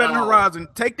Dying Light's better than Horizon,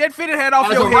 take that fitted head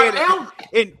off As your of right head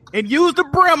and use the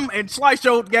brim and slice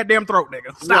your goddamn throat,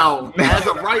 nigga. Stop. No, as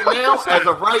of right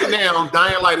now,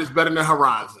 Dying Light is better than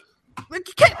Horizon. You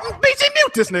can't BG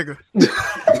mute this nigga. What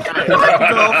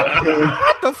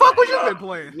the fuck was you been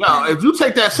playing? No, if you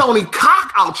take that Sony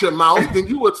cock out your mouth, then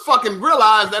you would fucking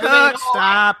realize that it ain't all.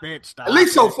 Stop it. At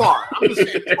least so far. I'm just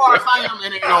saying, as far as I am,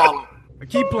 it ain't all.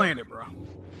 Keep playing it, bro.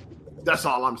 That's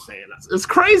all I'm saying. It's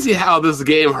crazy how this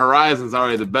game Horizon's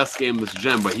already the best game this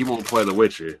gen, but he won't play The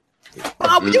Witcher.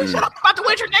 Oh, will you shut up about The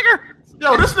Witcher, nigga?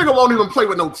 Yo, this nigga won't even play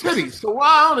with no titties, so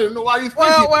I don't even know why you think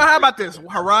Well, how about this?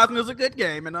 Horizon is a good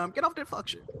game, and get off that fuck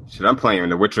shit. Shit, I'm playing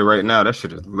The Witcher right now. That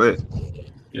shit is lit.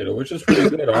 Yeah, The Witcher's pretty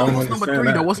good. I don't What's number understand three,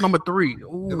 that. though? What's number 3?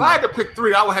 Ooh. If I had to pick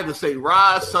 3, I would have to say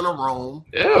Rise, Son of Rome.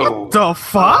 Ew. The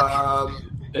fuck?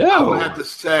 I would have to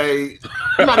say,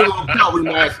 I'm not even gonna count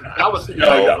remasters. I would say,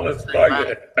 I like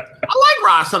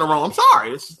Rise, Son of Rome. I'm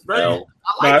sorry, it's very. No,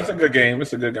 I like it's a good game.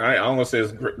 It's a good game. I don't want to say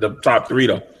it's the top 3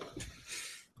 though.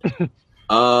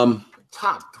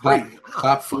 Top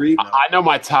 3. I know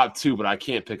my top 2, but I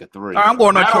can't pick a 3. I'm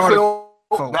going Uncharted.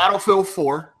 Battlefield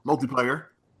 4 multiplayer.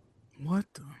 What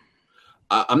the?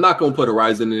 I'm not gonna put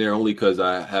Horizon in there only because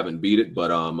I haven't beat it, but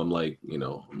I'm like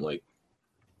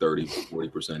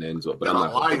 30-40% in. So, but I'm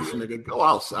not nigga. Go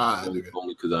outside, only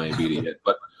because I ain't beat it yet.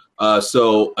 But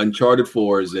so Uncharted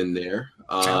 4 is in there.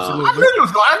 Absolutely. I knew you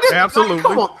was going. Absolutely.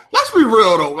 Come on, let's be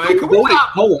real though, man. Can we stop?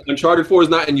 Hold on. Uncharted 4 is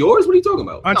not in yours? What are you talking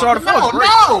about? Uncharted 4 is great.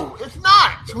 No, it's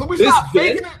not. Can we stop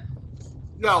faking it?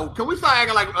 Yo, can we start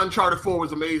acting like Uncharted 4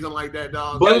 was amazing like that,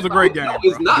 dog? But it was a great game. No,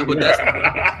 it's not. But that's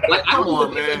like Come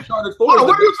on, man. Uncharted 4. Hold on,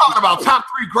 what are you talking about? Top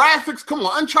 3 graphics? Come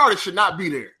on, Uncharted should not be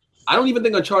there. I don't even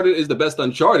think Uncharted is the best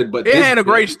Uncharted, but It had a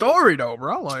great story though,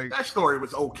 bro. Like That story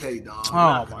was okay, dog.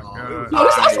 Oh my god. No,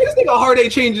 this nigga Hard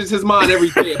changes his mind every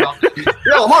day about this.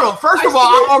 Yo, hold on. First of all,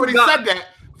 I already said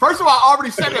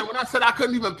that. When I said I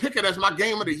couldn't even pick it as my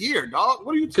game of the year, dog.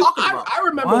 What are you talking about? I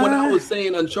remember when I was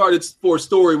saying Uncharted 4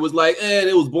 story was like, and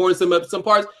it was boring some parts.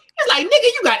 It's like, nigga,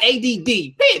 you got ADD.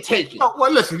 Pay attention. No,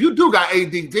 well, listen, you do got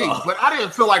ADD, but I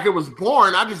didn't feel like it was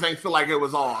boring. I just didn't feel like it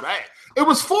was all that. It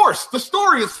was forced. The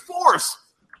story is forced.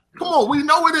 Come on, we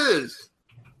know it is.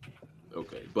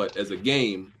 Okay, but as a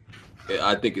game,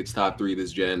 I think it's top 3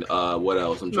 this gen. What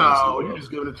else? I'm trying to see. No, what you else.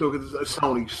 just giving it to it because it's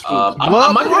Sony. I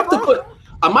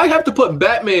might have to put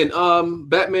Batman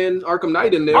Arkham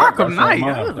Knight in there. Arkham Knight.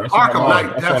 Arkham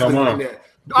Knight definitely in there.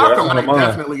 Arkham Knight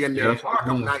definitely in there. Yeah.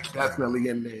 Arkham Knight definitely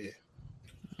in there.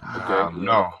 Okay.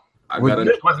 No. I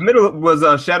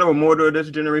Was Shadow of Mordor this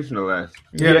generation or last?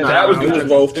 Yeah, That was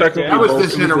both. Technically, That was both.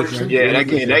 this generation. Yeah,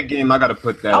 that game I gotta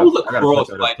put that. I was up. I gotta across,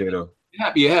 put that like- up there though.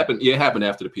 It happened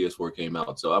after the PS4 came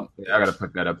out. So I'm. Yeah, I gotta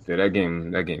put that up there. That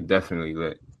game definitely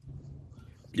lit.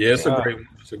 Yeah, it's a great one.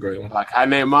 It's a great one. Like I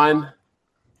name mine.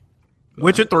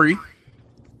 Witcher 3.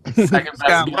 Second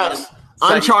best. Yes.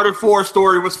 Uncharted 4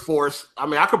 story was forced. I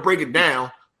mean, I could break it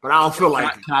down, but I don't feel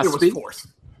like Can I it was speak? forced.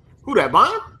 Who that,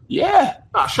 Bond? Yeah.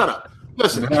 Nah, shut up.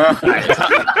 Listen.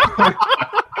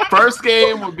 First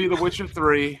game will be The Witcher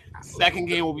 3. Second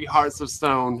game will be Hearts of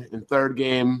Stone. And third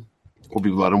game will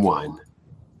be Blood and Wine.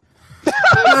 First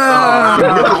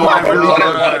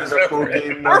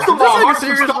of all, Hearts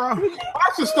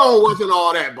of Stone wasn't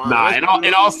all that, Bond. Nah, in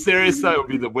all seriousness, it would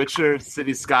be The Witcher,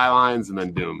 City Skylines, and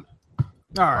then Doom.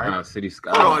 All right. City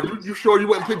Sky. Hold on, you sure you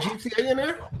wouldn't put GTA in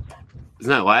there? Isn't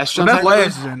that last gen? That's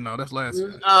last gen, though. That's last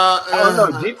gen.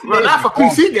 GTA well, not for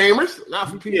PC gamers.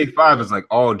 Not for PC. GTA 5 is like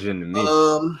all gen to me.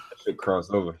 That shit cross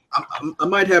over. I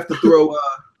might have to throw.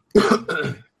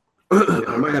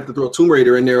 I might have to throw Tomb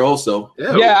Raider in there also.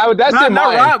 Yeah, that's in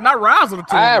mine. Not Rise of the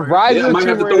Tomb I have Raider. Rise Yeah, I of the might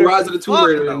have Tomb to throw Raider. Rise of the Tomb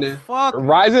Raider in there. Fuck.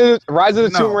 Rise of the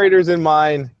No. Tomb Raider's in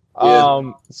mine.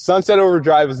 Yeah. Sunset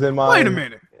Overdrive is in mine. Wait a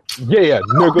minute. Yeah.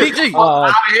 Nigga. BG.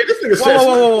 This nigga says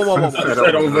Whoa.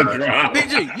 Set Overdrive.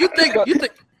 BG,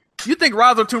 you think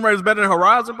Rise of the Tomb Raider is better than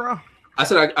Horizon, bro? I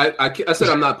said I said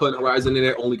I'm not putting Horizon in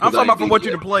there only I'm because talking about from what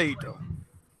you played, though.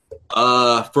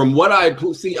 From what I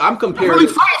see, I'm you're comparing. really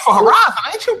fighting for Horizon,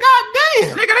 ain't you?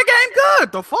 Goddamn. Nigga, that game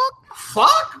good. The fuck?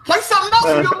 Fuck. Play something else.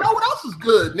 You don't know what else is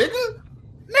good, nigga.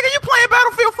 Nigga, you playing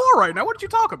Battlefield 4 right now. What did you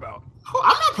talk about? I'm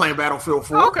not playing Battlefield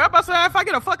 4. Okay, I'm about to say, if I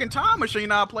get a fucking time machine,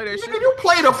 I'll play that shit. Nigga, you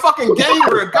played a fucking game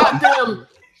where a goddamn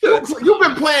You've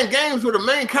been playing games with the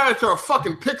main character a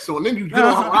fucking pixel, and then you get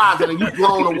on Horizon and you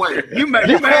blown away. You mad,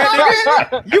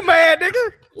 nigga? You mad,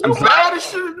 nigga? You mad as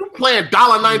shit? You playing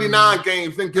 $1.99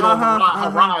 games, then get on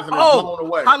Horizon and blown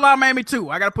away. Hotline Miami 2.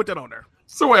 I gotta put that on there.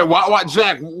 So wait, what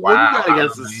Jack? What do you got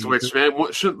against the Switch, man?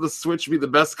 Shouldn't the Switch be the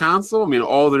best console? I mean,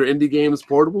 all their indie games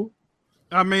portable.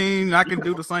 I mean, I can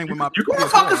do the same with my. Where the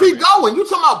fuck is he going? You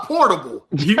talking about portable?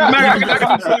 I can do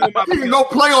the same with my You can go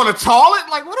play on a toilet?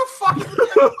 Like, what the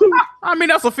fuck? I mean,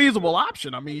 that's a feasible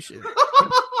option. I mean, shit.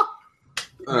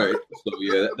 All right, so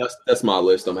yeah, that's my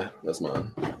list. That's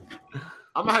mine.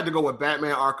 I'm gonna have to go with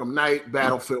Batman: Arkham Knight,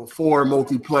 Battlefield 4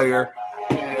 multiplayer,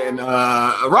 and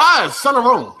Rise: Son of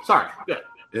Rome. Sorry, yeah.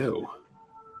 Ew.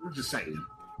 I'm just saying.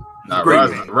 Nah, Great Rise,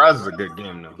 game. Rise is a good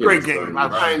game, though. Great game.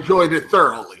 I enjoyed it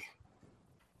thoroughly.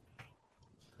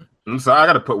 I'm sorry, I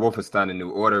got to put Wolfenstein in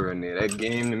New Order in there. That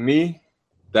game to me,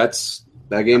 That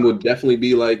game would definitely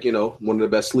be like, one of the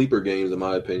best sleeper games in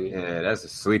my opinion. yeah, that's a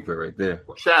sleeper right there.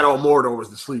 Shadow of Mordor was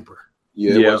the sleeper.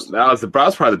 Yeah, Yeah, it that was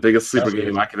probably the biggest sleeper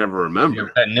game I can ever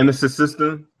remember. That Nemesis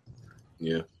system,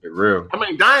 yeah. it's real. I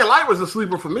mean, Dying Light was a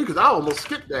sleeper for me because I almost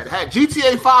skipped that. Had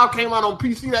GTA 5 came out on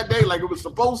PC that day like it was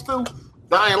supposed to,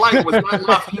 Dying Light was not in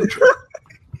my future.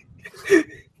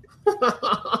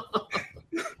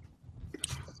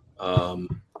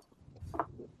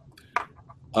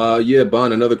 Yeah,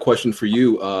 Bon, another question for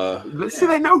you. See,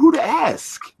 they know who to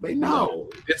ask. They know. No,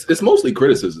 it's mostly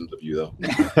criticisms of you though.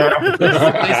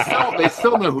 they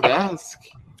still know who to ask.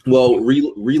 Well,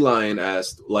 Relion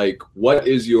asked, like, what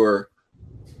is your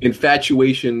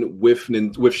infatuation with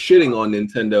shitting on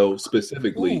Nintendo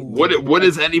specifically? What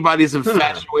is anybody's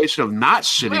infatuation of not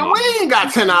shitting Man, on? we ain't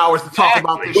got 10 hours to talk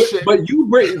about this shit. But you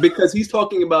bring, because he's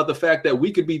talking about the fact that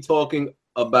we could be talking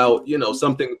about,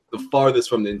 something the farthest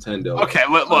from Nintendo. Okay,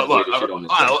 look.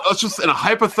 Let's just, in a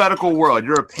hypothetical world,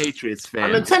 you're a Patriots A fan.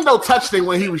 Nintendo touched him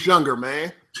when he was younger,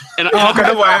 man. In a That's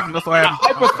what happened.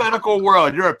 hypothetical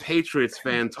world, you're a Patriots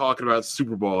fan talking about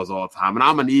Super Bowls all the time, and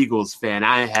I'm an Eagles fan.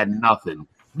 I ain't had nothing.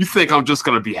 You think I'm just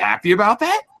going to be happy about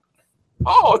that?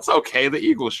 Oh, it's okay. The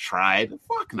Eagles tried.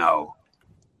 Fuck no.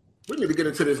 We need to get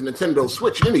into this Nintendo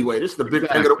Switch anyway. This is the big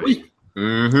thing of the week.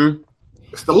 Mm-hmm.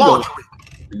 It's the launch week.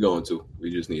 We're going to.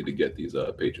 We just need to get these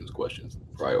patrons' questions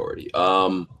priority.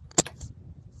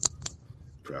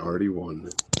 Priority one.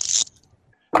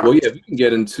 Well, yeah, we can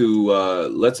get into.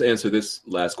 Let's answer this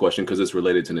last question because it's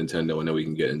related to Nintendo, and then we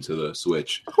can get into the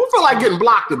Switch. Who feel like getting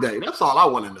blocked today? That's all I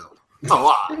want to know.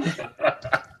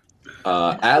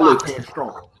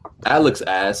 Alex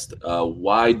asked,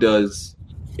 why does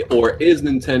or is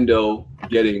Nintendo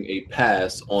getting a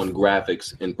pass on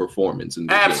graphics and performance in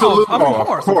the game? Absolutely.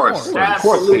 Of course.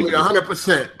 Absolutely,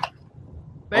 100%.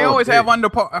 They always have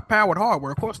underpowered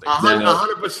hardware. Of course they do.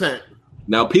 100%.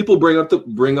 Now, people bring up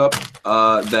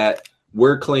that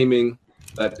we're claiming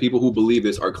that people who believe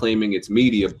this are claiming it's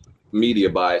media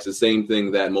bias, the same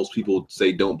thing that most people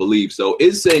say don't believe. So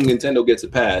is saying Nintendo gets a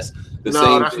pass the same?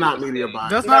 No, that's thing? not media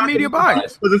bias. That's not media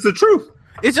bice. Because it's the truth.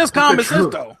 It's just common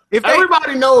sense, though. If they,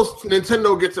 Everybody knows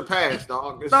Nintendo gets a pass,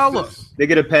 dog. It's No, look. just They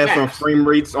get a pass on Facts. frame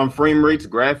rates,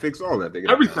 graphics, all that. They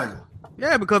get a everything.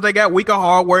 yeah, because they got weaker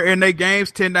hardware and their games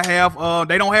tend to have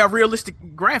they don't have realistic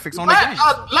graphics on their games.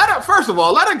 First of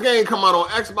all, let a game come out on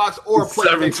Xbox or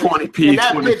PlayStation. 720p, and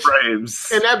that 20 bitch- frames.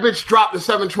 And that bitch dropped to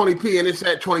 720p and it's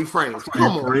at 20 frames.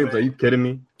 Come on, frames. Are man. you kidding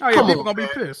me? Oh yeah, Come people on, gonna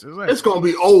be man. pissed. Exactly. It's gonna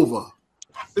be over.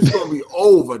 It's gonna be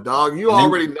over, dog. You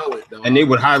already know it, dog. And they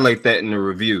would highlight that in the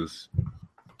reviews.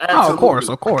 Oh, of course.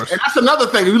 And that's another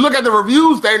thing. If you look at the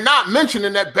reviews, they're not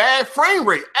mentioning that bad frame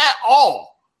rate at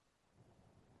all.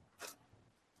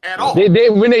 At all.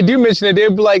 They when they do mention it,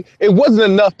 they'll be like, "It wasn't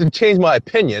enough to change my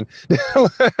opinion."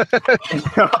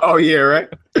 Oh yeah, right.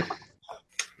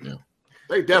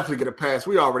 They definitely get a pass.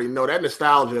 We already know that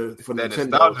nostalgia for That Nintendo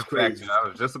nostalgia is crazy. factor. I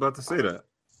was just about to say that.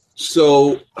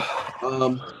 So,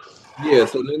 so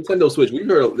Nintendo Switch. We've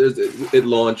heard it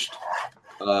launched.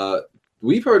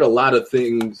 We've heard a lot of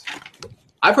things.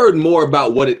 I've heard more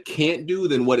about what it can't do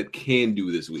than what it can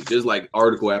do this week. There's like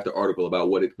article after article about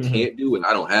what it can't do, and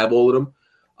I don't have all of them.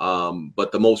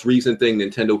 But the most recent thing,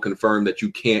 Nintendo confirmed that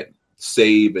you can't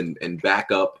save and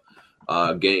back up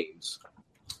games.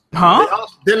 Huh?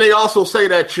 Then they also say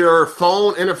that your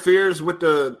phone interferes with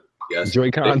the. Yes.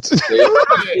 Joy-Cons.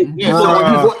 Yeah,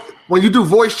 so when you do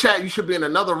voice chat, you should be in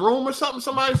another room or something.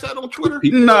 Somebody said on Twitter.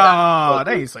 Nah,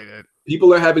 they ain't say that.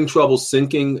 People are having trouble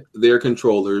syncing their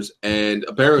controllers, and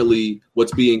apparently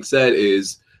what's being said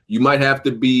is you might have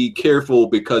to be careful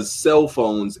because cell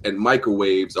phones and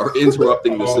microwaves are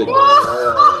interrupting the signal.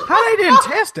 How they didn't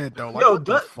test that though? Like, Yo, what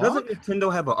the doesn't fuck?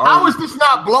 Nintendo have an How is this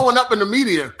not blowing up in the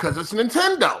media? Because it's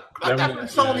Nintendo. Like, That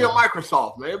that's mean- Sony or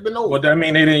Microsoft, man. It's been over. Well, that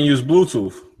mean they didn't use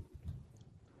Bluetooth.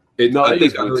 No, I it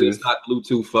think is I heard it's not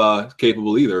Bluetooth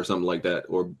capable either, or something like that,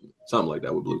 or something like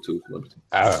that with Bluetooth.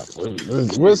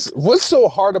 What's so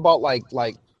hard about like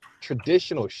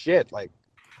traditional shit? Like,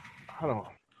 I don't know.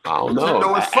 I don't Nintendo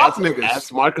know. is fuck Ask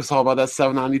niggas. Microsoft about that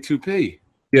 792p.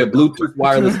 Yeah, Bluetooth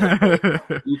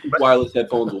wireless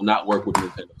headphones will not work with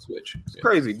Nintendo Switch. It's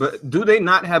crazy, but do they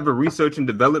not have a research and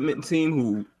development team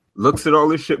who looks at all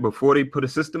this shit before they put a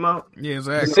system out? Yeah, The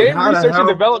exactly. same How the research hell- and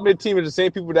development team are the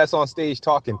same people that's on stage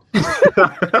talking.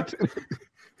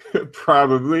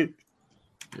 Probably.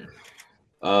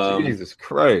 Um, Jesus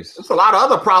Christ. There's a lot of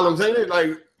other problems, ain't it?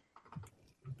 Like,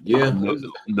 yeah,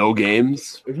 No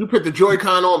games. if you put the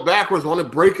Joy-Con on backwards, won't it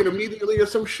break it immediately or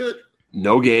some shit?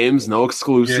 No games. No Yeah,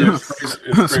 exclusives.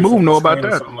 Smooth know about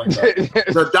that. Something like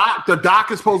that. The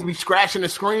dock is supposed to be scratching the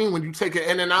screen when you take it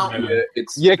in and out. Yeah.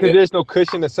 it's because there's no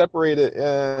cushion to separate it.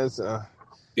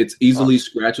 it's easily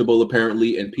scratchable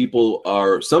apparently, and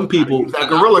some people Use that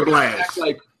Gorilla act Glass.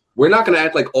 like we're not going to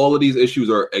act like all of these issues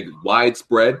are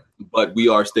widespread, but we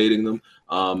are stating them.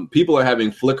 People are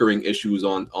having flickering issues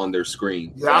on their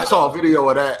screen. Yeah, I saw a video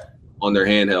of that. on their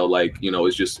handheld. Like, you know,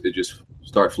 it just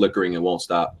start flickering and won't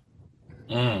stop.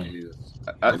 Fuck?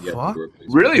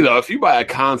 Really though, if you buy a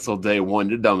console day one,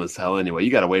 you're dumb as hell anyway. You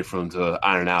gotta wait for them to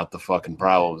iron out the fucking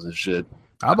problems and shit.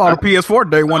 I bought a PS4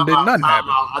 day one, did nothing happen.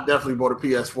 I definitely bought a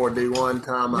PS4 day one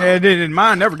time. Yeah, it didn't.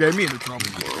 Mine never gave me any trouble.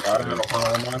 I don't have a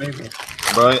problem with mine either.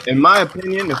 But in my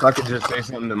opinion, if I could just say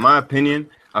something, in my opinion,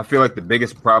 I feel like the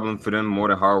biggest problem for them more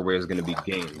than hardware is going to be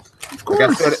games.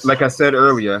 Like I said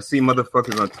earlier, I see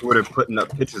motherfuckers on Twitter putting up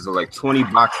pictures of like 20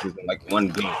 boxes in like one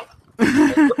game.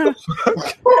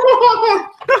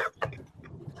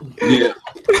 Yeah.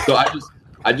 So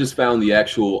I just found the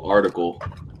actual article.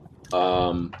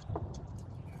 Whoa.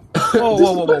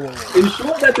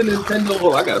 Ensure that the Nintendo.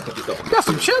 Oh, I gotta put this up. You got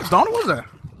some chips, don't it? What's that?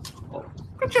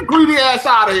 Get your greedy ass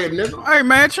out of here, nigga. Hey,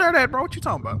 man, share that, bro. What you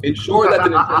talking about? Ensure that the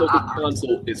Nintendo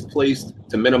console is placed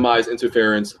to minimize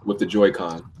interference with the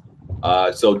Joy-Con.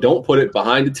 So don't put it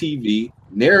behind the TV,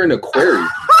 near an aquarium.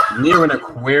 Near an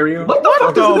aquarium? What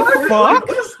the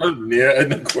fuck? Near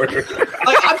an aquarium.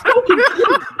 Like, I'm so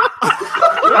confused.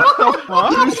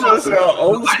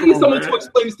 I need someone to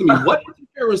explain this to me. What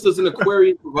interference does an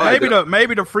aquarium provide?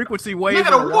 Maybe the frequency wave.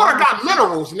 Nigga, the water got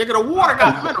minerals. Nigga, the water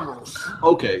got minerals.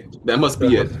 Okay, that must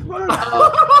be it.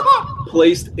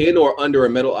 Placed in or under a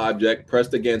metal object,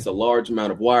 pressed against a large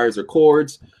amount of wires or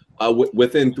cords,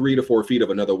 within 3 to 4 feet of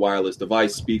another wireless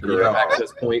device, speaker, or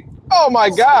access point. Oh my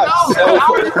god! No,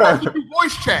 how are you supposed to do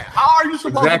voice chat? How are you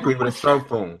supposed Exactly, to with a cell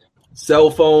phone.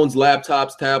 Cell phones,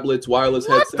 laptops, tablets, wireless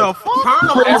What headsets, the fuck? turn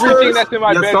them Everything on? that's in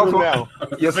my Your cell bedroom phone-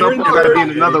 now. Your cell phone gotta be in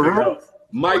another room. You gotta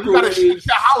microwaves, shut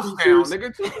your house down,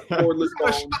 nigga. You cordless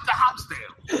gotta phones, shut the house down.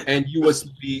 and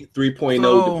USB 3.0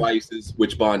 So- devices,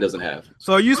 which Bond doesn't have.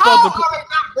 So you How supposed are to they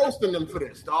not roasting them for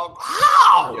this, dog?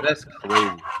 How? Yeah, that's crazy.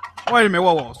 wait a minute,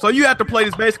 whoa. So you have to play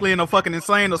this basically in a fucking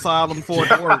insane asylum for it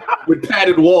to work. With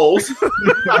padded walls.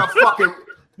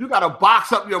 You gotta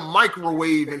box up your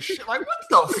microwave and shit. Like,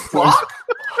 what the fuck?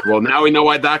 Well, now we know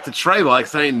why Dr. Trey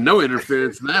likes ain't no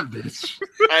interference in that bitch.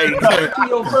 Hey,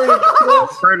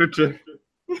 Furniture.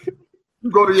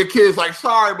 you go to your kids like,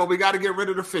 sorry, but we got to get rid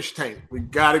of the fish tank. We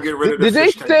got to get rid of the Did they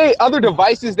fish tank. say other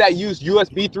devices that use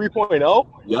USB 3.0?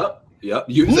 Yep.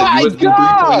 You said My USB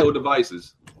God! 3.0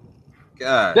 devices.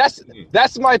 God.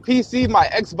 That's my PC, my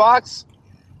Xbox,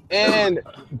 and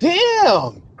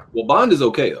damn. Well, Bond is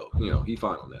okay though. You know, he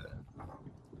fine on that.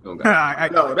 Okay.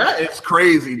 No, that is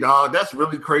crazy, dog. That's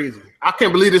really crazy. I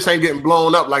can't believe this ain't getting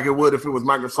blown up like it would if it was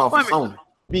Microsoft or Sony.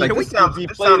 Like, Can this sounds, be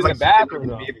this played sounds in the like bathroom something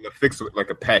though? be able to fix it with like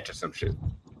a patch or some shit.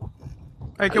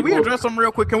 Hey, can we address something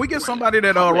real quick? Can we get somebody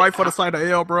that write for the site of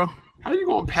L, bro? How are you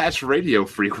gonna patch radio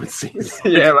frequencies?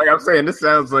 Yeah, like I'm saying, this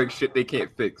sounds like shit they can't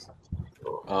fix.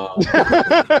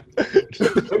 It'd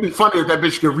be funny if that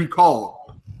bitch could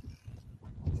recall.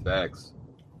 Facts.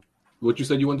 What you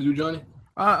said you wanted to do, Johnny?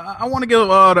 I want to give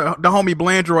the homie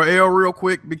Blandrew a L real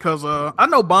quick because I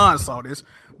know Bond saw this.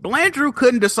 Blandrew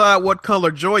couldn't decide what color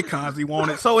Joy-Cons he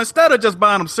wanted, so instead of just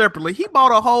buying them separately, he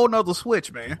bought a whole nother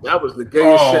Switch, man. That was the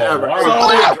gayest shit ever.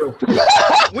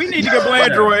 We need to get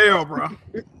Blandrew a L, bro.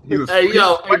 Hey,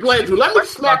 yo, hey, Blandrew, let me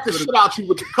smack the shit out you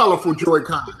with the colorful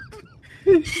Joy-Con.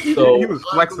 So He was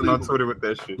flexing on Twitter with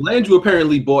that shit. Landrew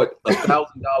apparently bought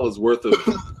 $1,000 worth of.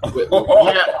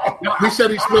 Yeah, he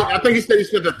said he spent. I think he said he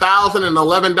spent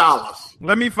 $1,011.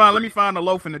 Let me find the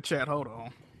loaf in the chat. Hold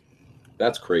on.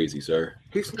 That's crazy, sir.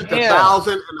 He spent Damn.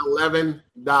 $1,011.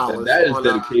 That is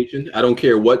dedication. I don't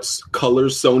care what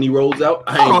colors Sony rolls out.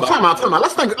 I Hold ain't on, time out.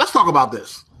 Let's talk about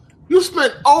this. You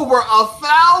spent over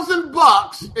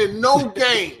 $1,000 in no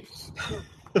games.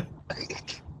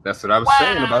 That's what I was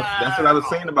saying about. That's what I was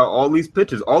saying about all these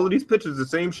pitches. All of these pitches, the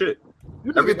same shit.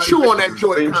 You nigga chew on that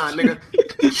Joy-Con, nigga.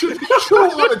 chew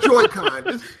on the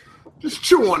Joy-Con. Just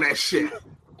chew on that shit.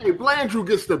 Hey, Blandrew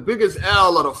gets the biggest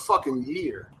L of the fucking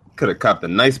year. Could have copped a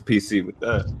nice PC with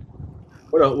that.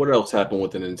 What else happened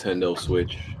with the Nintendo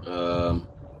Switch?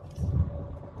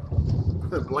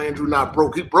 Blandrew not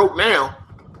broke. He broke now.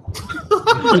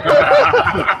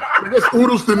 I guess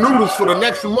oodles to noodles for the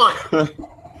next month.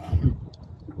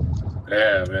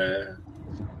 Yeah, man.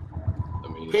 I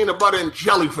mean, Peanut butter and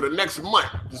jelly for the next month.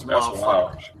 This That's motherfucker.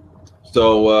 wild.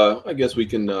 so I guess we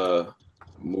can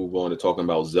move on to talking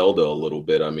about Zelda a little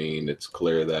bit. I mean, it's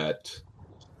clear that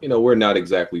we're not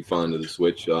exactly fond of the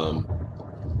Switch.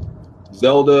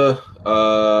 Zelda,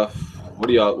 what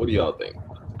do y'all think?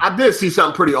 I did see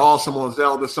something pretty awesome on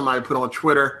Zelda. Somebody put on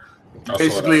Twitter.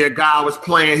 Basically, a guy was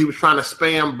playing. He was trying to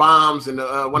spam bombs, and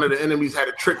one of the enemies had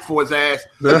a trick for his ass.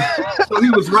 So he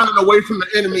was running away from the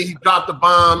enemy. He dropped the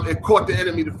bomb. It caught the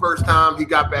enemy the first time. He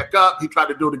got back up. He tried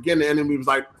to do it again. The enemy was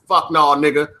like, "Fuck no,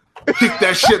 nigga." Kicked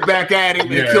that shit back at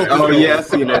him and killed him. Oh yeah, I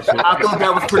seen that shit. I thought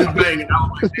that was pretty banging. I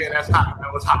was like, "Damn, that's hot.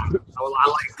 That was hot." I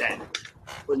like that.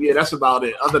 But yeah, that's about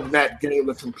it. Other than that, game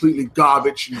is completely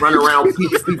garbage. You run around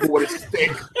beating people with a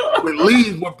stick, with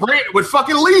leaves, with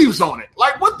fucking leaves on it.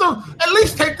 Like, what the? At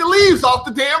least take the leaves off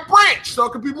the damn branch so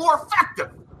it could be more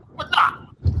effective. But nah.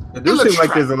 It does seem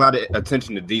like there's a lot of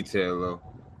attention to detail though.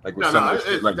 Like with some of the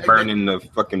shit, like burning the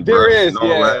fucking There brush is, and all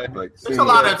yeah. that. Like, There's a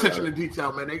lot of attention to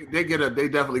detail, man. They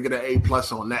definitely get an A+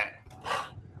 on that.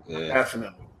 Yeah.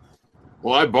 Definitely.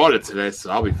 Well, I bought it today,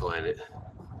 so I'll be playing it.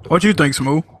 What you think,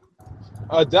 Smooth?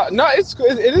 No,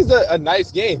 it is a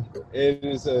nice game.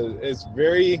 It's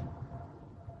very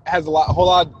has a whole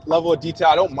lot level of detail.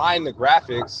 I don't mind the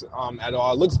graphics at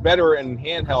all. It looks better in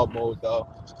handheld mode though.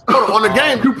 On the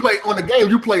game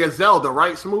you play as Zelda,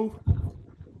 right, Smooth?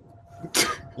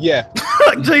 Yeah.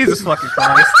 Jesus fucking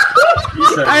Christ. He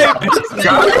said, Hey,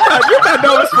 you got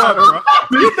dumb as fuck, bro.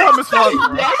 You dumb as fuck,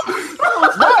 bro.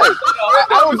 What?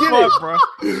 I don't get it. Fuck, bro.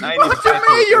 What you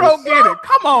mean you don't get it?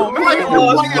 Come on, man.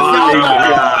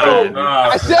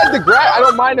 I said I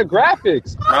don't mind the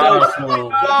graphics. Nah,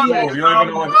 Smooth. You don't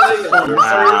even know what.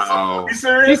 Wow. You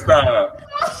serious? Nah.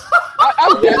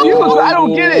 I'm confused. I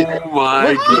don't get it. Oh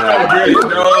my god. No,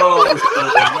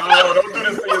 don't do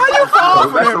this to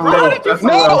yourself. That's a real.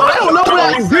 No, I don't know what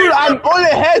happened. Dude, I'm on the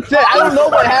headset. I don't know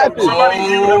what happened.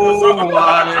 Oh my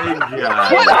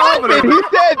god. What happened? He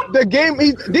said the game.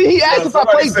 Did he ask if I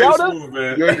played Zelda?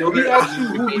 He asked you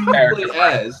who you play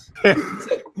as.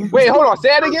 Wait, hold on. Say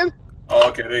that again. Oh,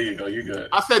 okay, there you go. You good.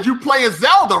 I said you play as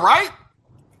Zelda, right?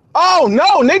 Oh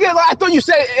no, nigga! I thought you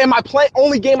said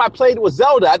only game I played was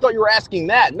Zelda. I thought you were asking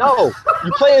that. No,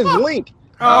 you play as Link.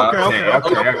 Oh, okay.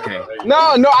 No,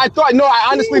 I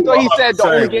honestly thought he said the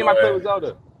only game I played was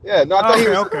Zelda. Yeah, no, I thought he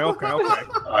was. Okay. All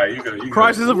right, you good.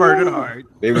 Crisis averted. All right.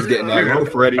 They was getting that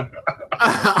loaf ready.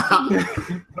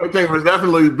 That thing was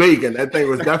definitely bacon. That thing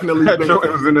was definitely It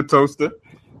bacon. was in the toaster.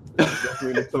 Definitely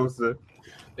in the toaster.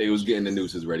 They was getting the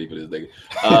nooses ready for this thing.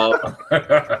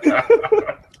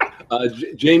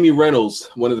 Jamie Reynolds,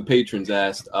 one of the patrons,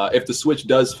 asked if the Switch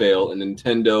does fail and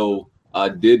Nintendo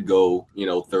did go,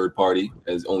 third party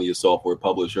as only a software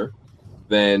publisher,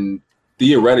 then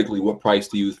theoretically, what price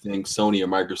do you think Sony or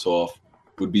Microsoft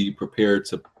would be prepared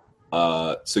to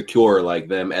secure like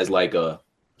them as like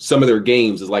some of their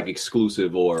games as like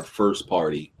exclusive or first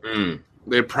party?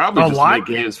 They probably just make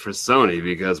games for Sony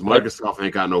because Microsoft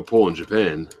ain't got no pull in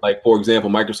Japan. Like, for example,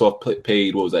 Microsoft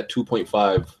paid, what was that,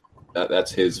 2.5?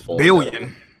 That's his phone.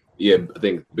 Billion. Yeah, I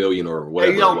think billion or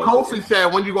whatever. Hey, yo, Kofi said,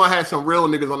 when you going to have some real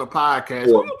niggas on the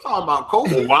podcast? What are you talking about,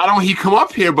 Kofi? Well, why don't he come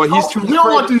up here? But he's too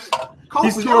afraid.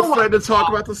 He's too afraid to talk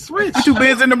about the Switch. You too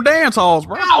busy in them dance halls,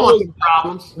 bro. I don't want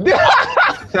some problems.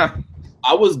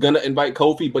 I was gonna invite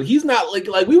Kofi, but he's not like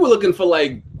we were looking for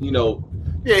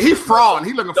Yeah, he fraud.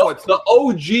 He looking for the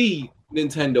OG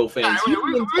Nintendo fans. we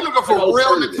looking for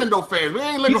real Nintendo fans. We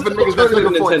ain't looking for niggas that's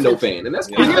looking for Nintendo attention. fan, and that's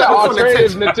He's an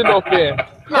alternative Nintendo fan.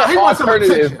 Nah, he wants some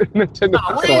Alternative attention. Nintendo.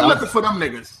 Nah, we ain't looking for them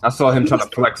niggas. I saw him trying to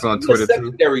flex on He's a Twitter too.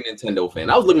 secondary Nintendo fan.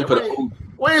 I was looking for the OG.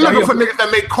 We ain't looking for niggas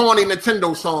that make corny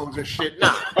Nintendo songs and shit.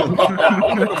 Nah, we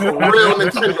looking for real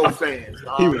Nintendo fans.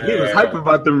 He was hype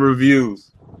about them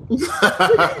reviews.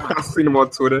 I seen him on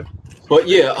Twitter. But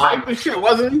yeah, Hype and shit,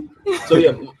 wasn't he? so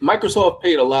yeah, Microsoft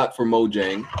paid a lot for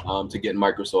Mojang to get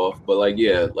Microsoft, but like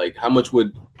yeah, like how much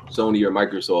would Sony or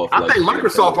Microsoft? I think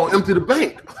Microsoft gonna empty the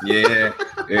bank. Yeah,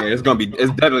 it's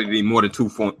definitely be more than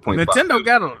 2.5. Nintendo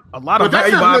got a lot of But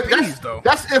valuable IPs though.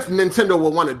 That's if Nintendo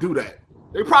would want to do that.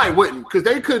 They probably wouldn't, because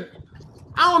they could.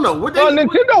 I don't know. Would they?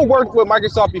 Nintendo worked with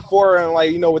Microsoft before, and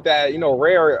like with that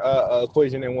Rare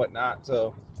equation and whatnot.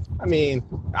 So, I mean,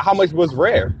 how much was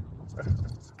Rare?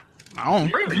 I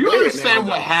don't. Do you understand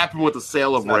what happened with the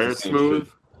sale of It's not Rare the same Smooth?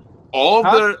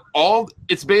 shit.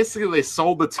 It's basically they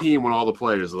sold the team when all the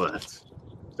players left.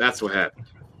 That's what happened.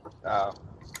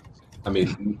 I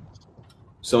mean,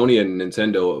 Sony and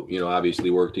Nintendo, obviously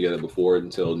worked together before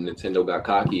until Nintendo got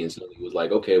cocky and Sony was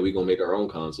like, okay, we're gonna make our own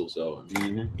console. So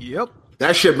Yep.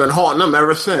 That shit been haunting them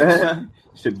ever since.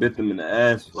 Shit bit them in the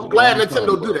ass. I'm glad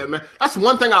Nintendo do that, man. That's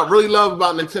one thing I really love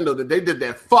about Nintendo, that they did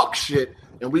that fuck shit,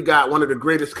 and we got one of the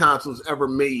greatest consoles ever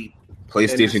made.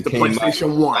 PlayStation and it's the came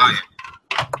PlayStation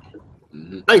out.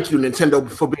 1. Thank you, Nintendo,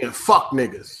 for being fuck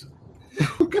niggas.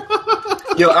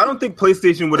 Yo, I don't think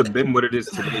PlayStation would have been what it is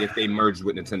today if they merged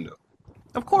with Nintendo.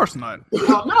 Of course not.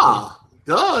 Well, nah.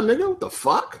 Duh, nigga. What the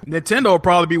fuck? Nintendo would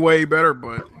probably be way better,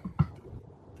 but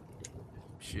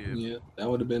shit. yeah, that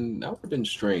would have been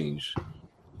strange.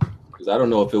 Because I don't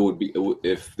know if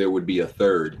there would be a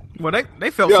third. Well, they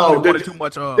felt Yo, Sony did- wanted too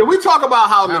much. Did we talk about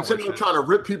how That was Nintendo shit. trying to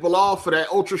rip people off for that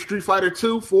Ultra Street Fighter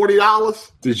 2,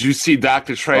 $40? Did you see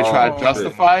Dr. Trey try to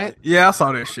justify it? Yeah, I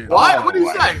saw that shit. What? What did he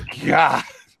say? God.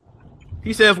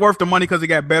 He says it's worth the money because he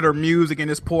got better music and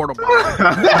it's portable.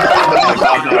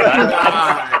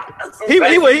 he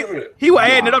was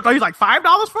adding it up. He's like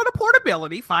 $5 for the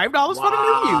portability, $5 for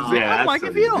the new music. Yeah, I'm like,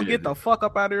 that's if you don't a- get the fuck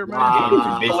up out of here, man.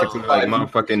 Wow. Basically, like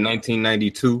motherfucking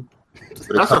 1992.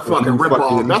 That's a fucking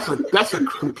ripoff. That's a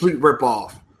complete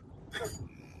ripoff.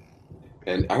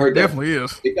 And I heard that Definitely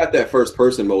is. it got that first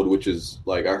person mode, which is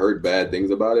like I heard bad things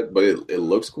about it, but it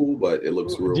looks cool, but it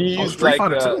looks real. Do you use Street like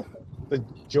Fighter 2. the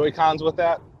Joy-Cons with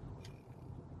that?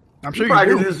 I'm sure You you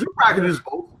probably do. can use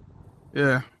both.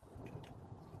 Yeah.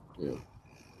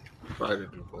 Probably can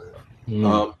do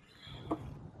both.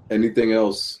 Anything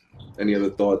else? Any other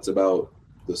thoughts about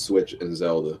the Switch and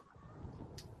Zelda?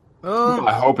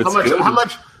 I hope it's good. How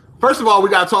much? First of all, we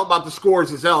got to talk about the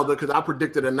scores of Zelda, because I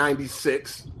predicted a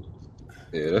 96.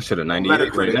 Yeah, that shit a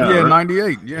 98 right Yeah, now. Yeah, right?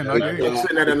 98. Yeah, 98. I'm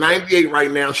sitting at a 98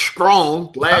 right now, strong.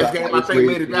 Last game I think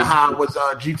made it that high was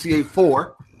GTA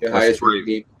 4. The highest rated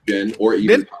game gen, or even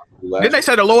Didn't- last. Didn't they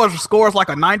say the lowest score is like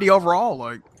a 90 overall?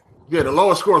 Like, Yeah, the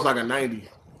lowest score is like a 90.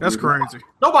 that's crazy.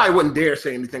 Nobody wouldn't dare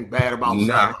say anything bad about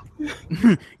Nah.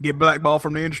 Zelda. Get blackballed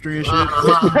from the industry and shit.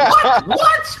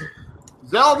 What?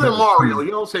 Zelda and Mario, you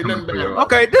don't say nothing bad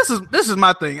about Okay, this is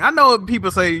my thing. I know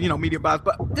people say, media bias,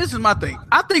 but this is my thing.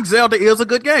 I think Zelda is a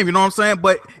good game, you know what I'm saying?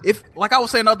 But if, like I was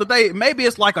saying the other day, maybe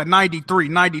it's like a 93,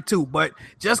 92, but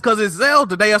just because it's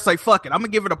Zelda, they say, fuck it, I'm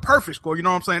going to give it a perfect score, you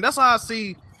know what I'm saying? That's how I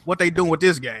see what they doing with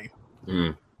this game.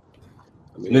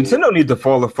 Nintendo needs to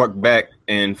fall the fuck back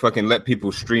and fucking let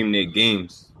people stream their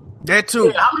games. That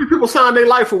too. Yeah, how many people signed their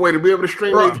life away to be able to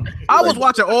stream Bro, their- I was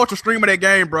watching Ultra stream of that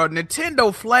game, bro.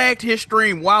 Nintendo flagged his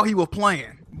stream while he was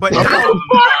playing. But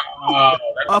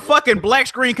a fucking black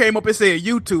screen came up and said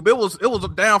YouTube. It was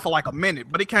down for like a minute,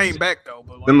 but it came back though.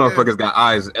 But like, Them motherfuckers got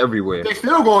eyes everywhere. They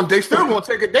still going to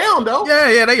take it down though.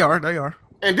 Yeah, they are.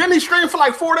 And then he streamed for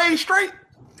like 4 days straight.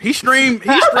 He streamed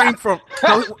from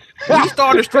when he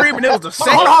started streaming. It was the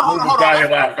second.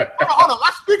 Hold on.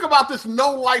 Let's speak about this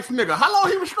no life nigga. How long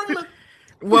he was streaming?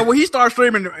 Well, when he started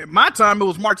streaming, my time it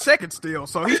was March 2nd still.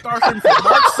 So he started streaming from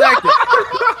March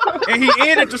 2nd, and he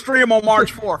ended the stream on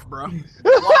March 4th, bro.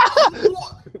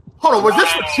 Hold on, was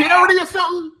this for charity or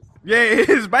something? Yeah,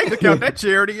 his bank account that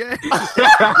charity. Yeah.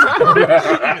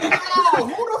 Oh,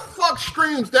 who the fuck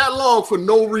streams that long for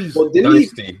no reason? Well, didn't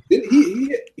Thirsty.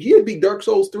 he had beat Dark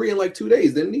Souls 3 in like 2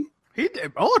 days, didn't he? He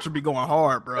Ultra be going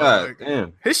hard, bro. God Like,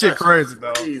 damn. his shit crazy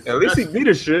though. Crazy. At least he beat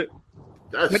a shit.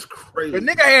 That's crazy. The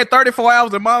nigga had 34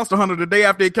 hours in Monster Hunter the day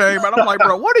after it came out. I'm like,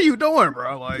 bro, what are you doing,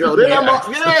 bro? Like, Yo,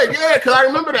 because I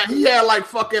remember that he had like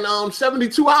fucking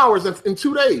 72 hours in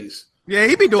 2 days. yeah,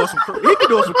 he be doing some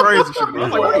crazy shit. I'm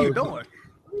like, what are you doing?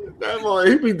 That boy,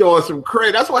 he be doing some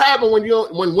crazy. That's what happened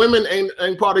when women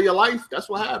ain't part of your life. That's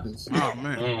what happens. Oh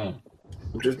man.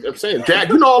 I'm saying, Jack,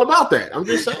 you know all about that. I'm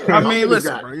just saying. I mean,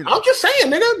 listen, bro, I'm just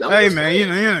saying, nigga. Hey man,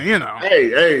 you know.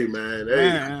 Hey, man.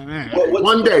 Hey. Man.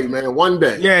 One day, man. One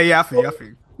day. Yeah, I feel.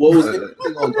 What was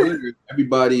interesting on Twitter,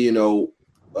 everybody,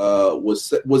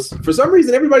 was for some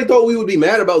reason everybody thought we would be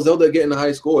mad about Zelda getting a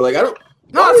high score. Like I don't.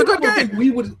 No, it's a good I don't game. think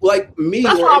we would like me.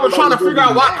 That's or why I was trying to everybody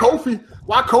figure out would be mad.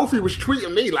 why Kofi was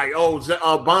tweeting me like, "Oh,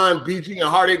 Bond, BG, and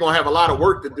Hardy gonna have a lot of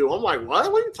work to do." I'm like, "What?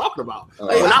 What are you talking about?"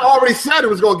 And I already said it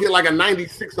was gonna get like a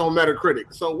 96 on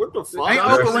Metacritic. So what the fuck? Ain't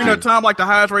Ocarina of Time like the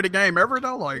highest rated game ever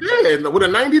though? Like, yeah, with a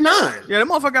 99. Yeah, that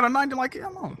motherfucker got a 90. Like,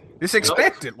 come on, it's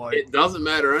expected. Like, it doesn't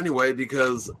matter anyway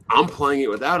because I'm playing it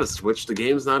without a Switch. The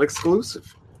game's not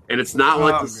exclusive. And it's not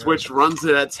like the Switch runs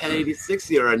it at 1080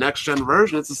 60 or a next gen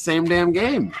version. It's the same damn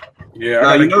game.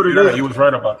 Yeah, you know what it is. You was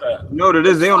right about that. You know what it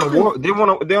is? They're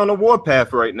on a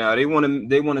warpath right now. They want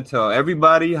to tell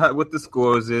everybody what the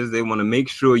scores is. They want to make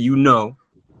sure you know.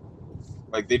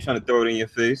 Like they trying to throw it in your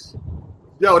face.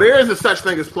 Yo, there is a such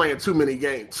thing as playing too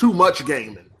much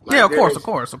gaming. Like, yeah, of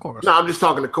course. No, I'm just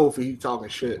talking to Kofi. He talking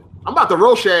shit. I'm about to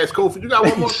roast your ass, Kofi. You got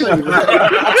one more thing, man.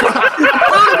 I'm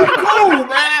trying to be cool,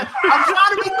 man. I'm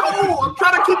trying to be cool. I'm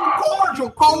trying to keep it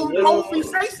cordial. Kofi,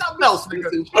 say something else, nigga.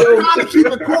 I'm trying to keep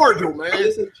it cordial, man.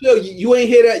 Listen, chill. You ain't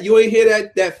hear that? You ain't hear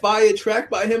that fire track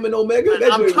by him and Omega?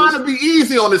 Man, I'm trying to be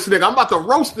easy on this nigga. I'm about to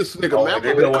roast this nigga, man.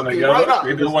 They do one together.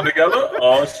 They do one together.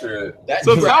 Oh shit!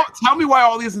 So tell me why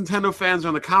all these Nintendo fans are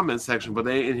in the comment section, but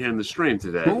they ain't in here in the stream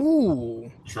today. Ooh.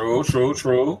 True.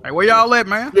 Hey, where y'all at,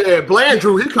 man? Yeah,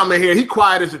 Blandrew, he come in here. He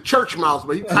quiet as a church mouse,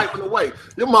 but he typing away.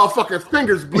 Your motherfucking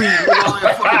fingers bleeding.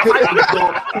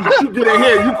 You get in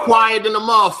here, you quiet than a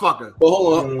motherfucker. Well,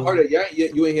 hold on. Hardy,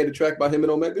 you ain't hear the track by him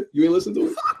and Omega? You ain't listen to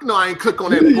it? Fuck no, I ain't click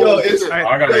on that.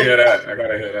 I gotta hear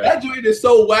that. That joint is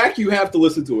so whack, you have to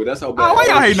listen to it. That's how bad. Oh, why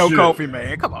y'all hate no Kofi,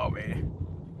 man? Come on, man.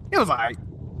 It was alright.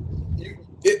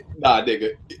 Nah,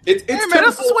 nigga. It's man,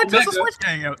 that's a Switch. That's a Switch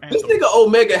game. This nigga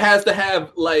Omega has to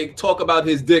have talk about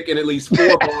his dick in at least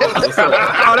 4 bars. Or something.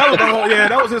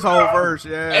 That was his whole verse.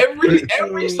 Yeah.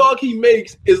 Every song he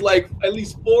makes is like at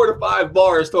least 4 to 5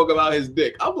 bars talk about his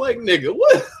dick. I'm like, nigga,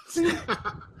 what?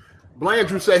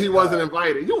 Blandrew said he wasn't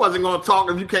invited. You wasn't gonna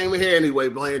talk if you came in here anyway,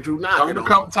 Blandrew.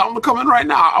 Tell him to come in right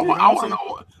now. I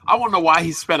want to know why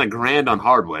he spent $1,000 on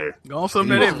hardware. Go on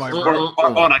something that invite,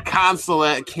 on a console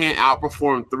that can't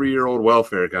outperform 3-year-old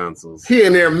welfare consoles. He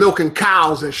in there milking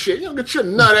cows and shit. You don't get your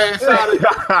nut ass out of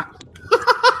here.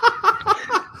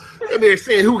 And they're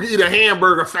saying who can eat a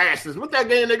hamburger fastest. What that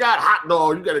game they got? Hot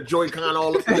dog. You got a Joy-Con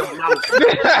all up in your mouth.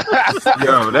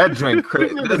 Yo, that drink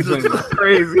crazy. This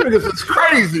is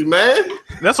crazy, man.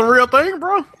 That's a real thing,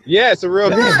 bro. Yeah, it's a real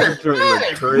thing. That drink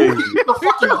is crazy.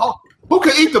 Who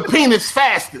can eat the penis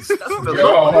fastest? What the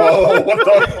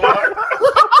fuck?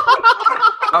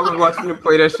 I was watching him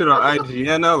play that shit on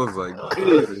IGN. I was like,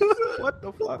 Jesus. What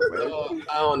the fuck, man?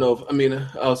 I don't know.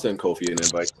 I'll send Kofi an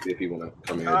invite if he want to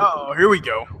come in. Oh, here we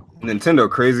go. Nintendo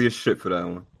crazy as shit for that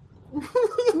one.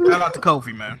 Shout out to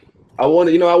Kofi, man. I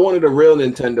wanted a real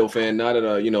Nintendo fan, not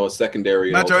a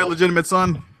secondary. Not your illegitimate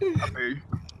son.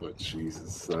 But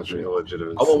Jesus, not your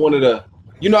illegitimate. I want one of the.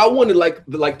 I wanted like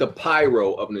the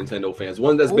pyro of Nintendo fans,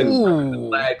 one that's been the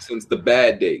flag since the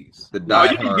bad days. You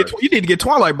need to get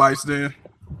Twilight Bites then.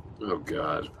 Oh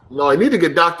God! No, I need to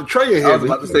get Dr. Trey in here. I was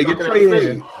about to say get Trey in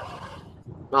here.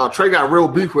 No, Trey got real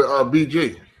beef with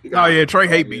BG. Oh yeah, Trey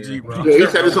hate BG, bro. Yeah, he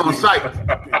said it's on site.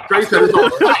 Trey said it's on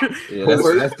site. Yeah,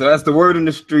 that's the word in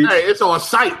the street. Hey, it's on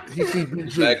site. He see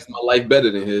BG. Makes my life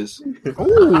better than his.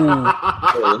 Ooh.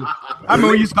 I mean,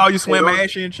 when you saw you swim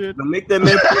ashy and shit. They'll make that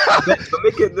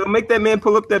man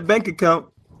pull up that bank account.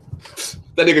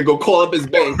 That nigga go call up his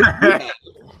bank. Hey,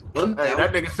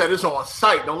 that nigga said it's on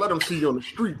site. Don't let him see you on the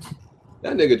streets.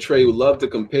 That nigga Trey would love to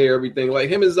compare everything. Like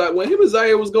when him and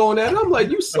Zaire was going at it, I'm like,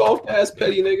 you soft ass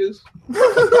petty niggas.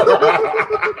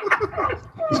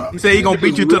 He said he gonna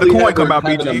beat you to the coin come out,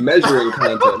 BG. A measuring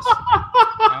contest.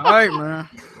 All right, man.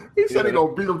 He said he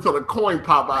gonna beat him till the coin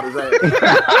pop out his ass.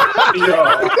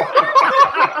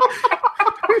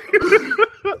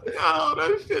 Oh,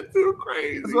 that shit too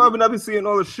crazy. That's why I've been seeing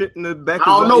all the shit in the back. I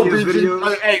don't know,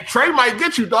 BG. Hey, Trey might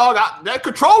get you, dog. That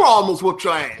controller almost whooped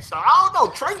your ass. So I don't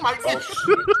know. Trey might get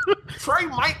you. Trey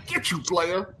might get you,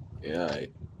 player. Yeah.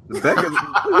 Right. If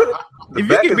you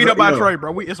get beat up by Trey,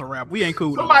 bro, it's a wrap. We ain't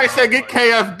cool. Somebody said get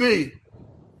KFD.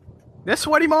 That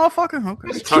sweaty motherfucker. Okay.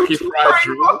 Kentucky Fried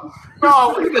Drew.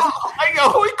 No,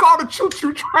 who he called a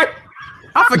choo-choo Trey?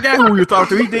 I forgot who you talked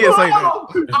to. He did say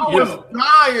that. I was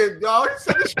dying, dog. He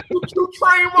said this choo-choo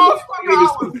Trey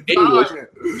motherfucker. English.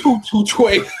 Choo-choo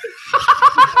Trey.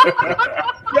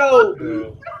 Yo,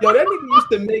 that nigga used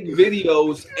to make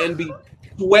videos and be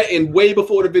sweating way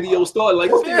before the video started.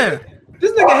 Like,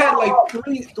 this nigga had like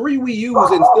three Wii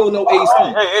U's and still no AC.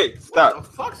 Hey, stop. The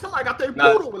fuck, somebody got their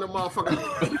poodle in the motherfucker.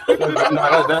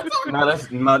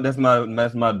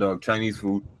 That's my dog. Chinese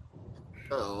food.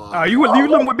 You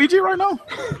living with BG right now?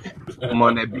 I'm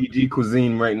on that BG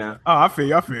cuisine right now. Oh, I feel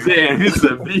you. Damn, it's a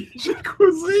BG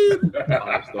cuisine.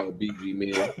 I start BG,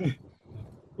 man.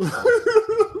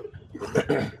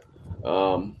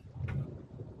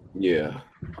 Yeah.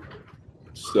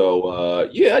 So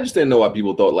yeah, I just didn't know why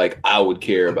people thought like I would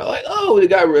care about like, oh, it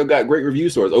got great review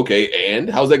scores. Okay, and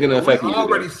how's that going to affect me? We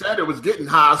already said it was getting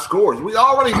high scores. We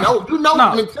already know. You know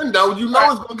Nintendo. You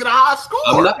know it's going to get a high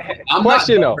score. I'm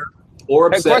question though. Or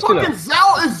upset. Fucking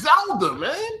Zelda,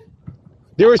 man.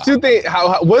 There was two things.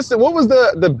 What was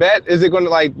the bet? Is it going to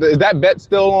like? Is that bet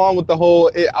still on with the whole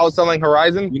outselling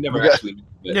Horizon? We never actually.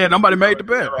 Yeah, nobody made the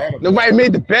bet. Nobody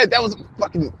made the bet. That was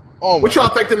fucking. Oh, what y'all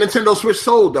think the Nintendo Switch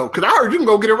sold though? Because I heard you can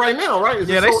go get it right now, right?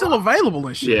 Yeah, they still available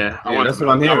and shit. Yeah, that's what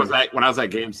I'm hearing. When I was at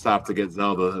GameStop to get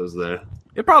Zelda, it was there.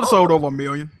 It probably sold over 1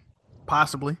 million,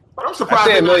 possibly. But I'm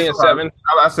surprised. I say 1,700,000.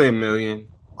 I say 1 million.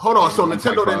 Hold on, so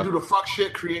Nintendo didn't do the fuck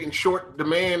shit, creating short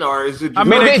demand, or is it? I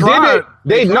mean, they did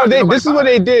it. This is what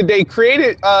they did. They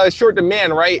created short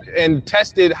demand, right, and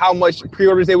tested how much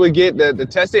pre-orders they would get to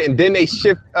test it, and then they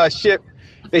shipped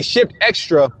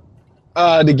extra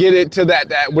to get it to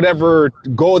that whatever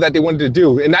goal that they wanted to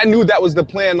do. And I knew that was the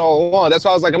plan all along. That's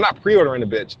why I was like, I'm not pre-ordering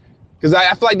the bitch, because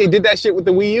I feel like they did that shit with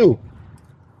the Wii U.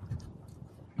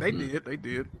 They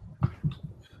did.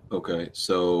 Okay,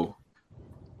 so.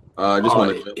 Just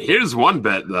want to. Here's one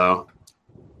bet though.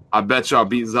 I bet y'all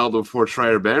beat Zelda before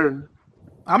Strider Baron.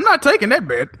 I'm not taking that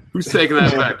bet. Who's taking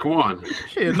that bet? Come on.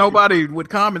 Shit, nobody with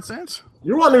common sense.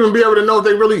 You won't even be able to know if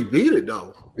they really beat it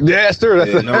though. Yeah, that's true.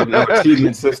 That's no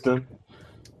achievement system.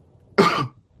 I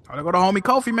go to homie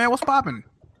Kofi, man. What's popping?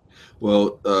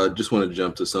 Well, just want to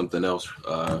jump to something else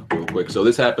real quick. So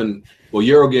this happened. Well,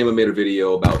 Eurogamer made a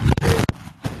video about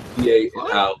EA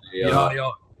and how they,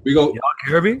 y'all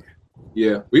Kirby.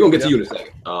 Yeah, we're going to get to you in a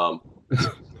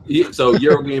second. So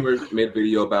Eurogamer made a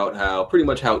video about how pretty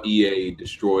much how EA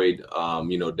destroyed,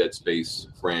 Dead Space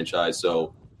franchise.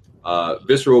 So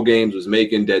Visceral Games was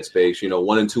making Dead Space.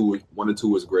 1 and 2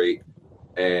 was great.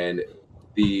 And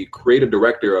the creative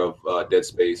director of Dead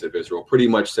Space at Visceral pretty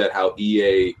much said how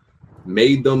EA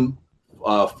made them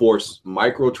force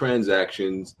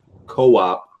microtransactions,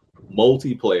 co-op,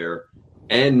 multiplayer,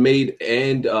 and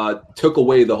took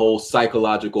away the whole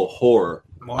psychological horror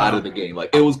out of the game.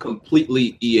 Like, it was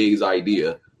completely EA's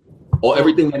idea.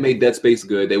 Everything that made Dead Space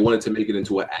good, they wanted to make it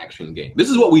into an action game. This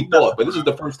is what we thought, but this is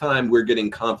the first time we're getting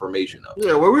confirmation of it.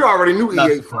 Yeah, well, we already knew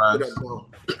EA.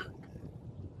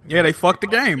 Yeah, they fucked the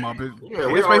game up.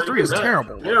 Dead Space 3 is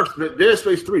terrible. Dead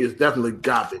Space 3 is definitely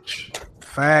garbage.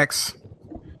 Facts.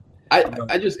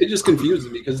 It just confuses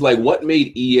me because like what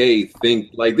made EA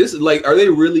think like this is like, are they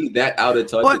really that out of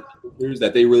touch with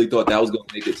that they really thought that was going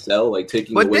to make it sell, like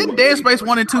taking away? But didn't Dead Space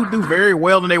 1 and 2 do very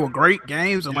well, and they were great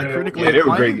games and like critically they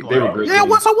were great. They were great. Yeah,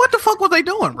 so what the fuck were they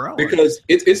doing, bro? Because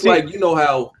it's like,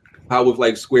 how with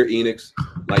like Square Enix,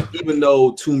 like even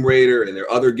though Tomb Raider and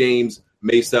their other games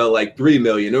may sell like 3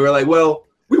 million, they were like, well,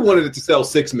 we wanted it to sell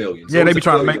 6 million. So yeah, they be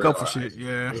trying to make up for shit.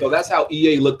 Yeah. So that's how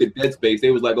EA looked at Dead Space.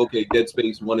 They was like, okay, Dead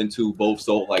Space 1 and 2 both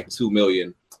sold like 2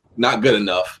 million. Not good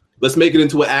enough. Let's make it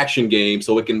into an action game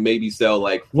so it can maybe sell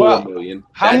like 4 million.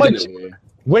 How much?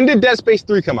 When did Dead Space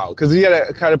 3 come out? Because you got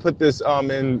to kind of put this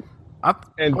into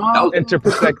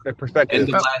perspective. End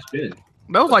of last gen.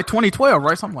 That was like 2012,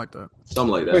 right? Something like that.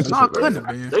 Something like that. No, it couldn't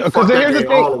have been. Because here's the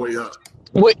thing. All the way up.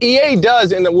 What EA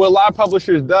does and what a lot of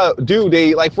publishers do,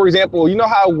 they like, for example, you know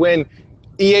how when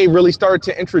EA really started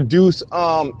to introduce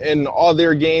in all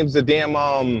their games the damn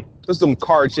some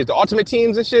card shit, the Ultimate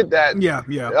Teams and shit that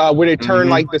where they turn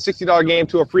like the $60 game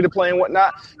to a free to play and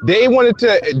whatnot. They wanted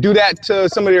to do that to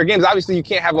some of their games. Obviously, you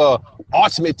can't have a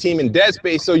Ultimate Team in Dead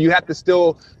Space, so you have to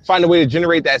still find a way to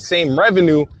generate that same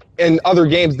revenue in other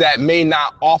games that may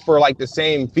not offer like the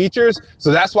same features.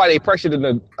 So that's why they pressured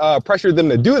them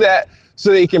to do that, so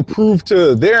they can prove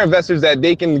to their investors that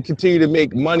they can continue to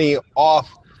make money off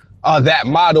that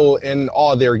model in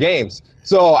all their games.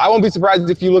 So I won't be surprised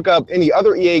if you look up any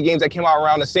other EA games that came out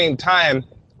around the same time,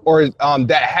 or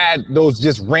that had those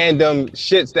just random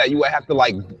shits that you would have to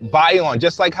like buy on.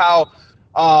 Just like how,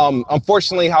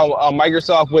 unfortunately, how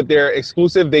Microsoft with their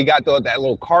exclusive, they got that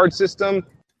little card system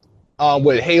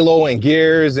with Halo and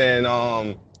Gears, and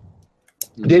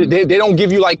they don't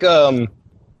give you like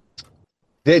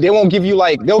They won't give you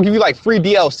they'll give you like free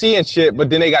DLC and shit, but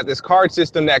then they got this card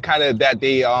system that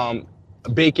they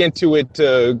bake into it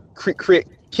to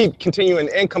keep continuing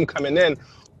income coming in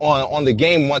on the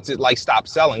game once it like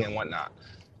stops selling and whatnot.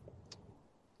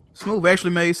 Smooth actually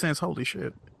made sense. Holy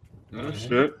shit. Oh,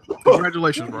 shit.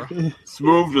 Congratulations, bro.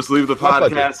 Smooth, just leave the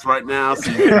podcast right now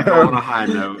so you can go on a high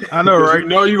note. I know, right? You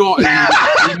know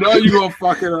you're gonna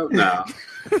fuck it up now.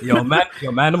 Yo, man,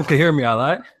 can hear me, all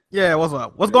right? Yeah, what's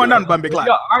up? What's going on, Big Clap?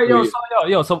 Yo, all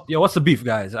right, so what's the beef,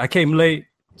 guys? I came late,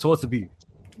 so what's the beef?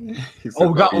 Oh,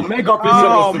 we got Omega up in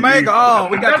Oh, here. Omega. Oh,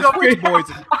 we got the Switch boys.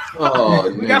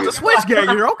 Oh, We got the Switch gang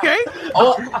here. Okay.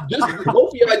 Oh, just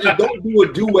both of y'all just don't do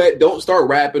a duet. Don't start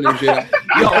rapping and shit.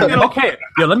 Okay.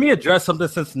 Yo, let me address something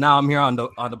since now I'm here on the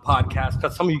podcast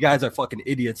because some of you guys are fucking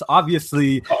idiots.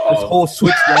 Obviously, this whole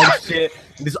Switch gang shit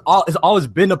it's always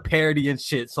been a parody and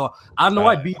shit. So I don't know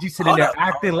why BG sitting there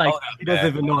acting like he doesn't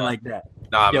even know like that.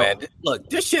 Nah, Yo. man. Look,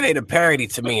 this shit ain't a parody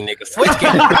to me, nigga. Switch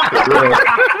game.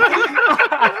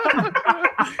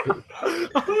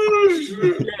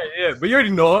 Yeah, but you already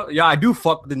know. Yeah, I do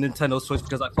fuck with the Nintendo Switch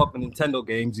because I fuck with Nintendo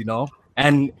games, you know.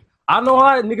 And I know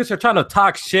how niggas are trying to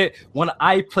talk shit when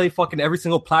I play fucking every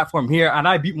single platform here, and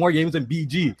I beat more games than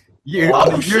BG. Yeah,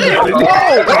 BG is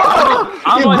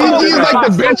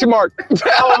like the benchmark.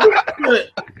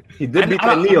 He did beat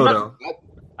that Neo though.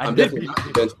 I'm definitely not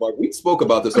the benchmark. We spoke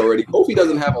about this already. Kofi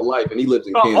doesn't have a life, and he lives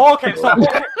in Kansas.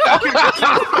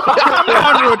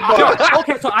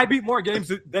 Okay, so I beat more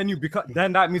games than you because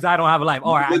then that means I don't have a life.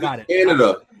 All right, I got it.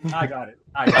 Canada. I got it.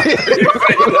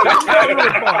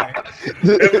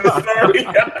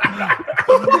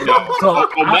 So,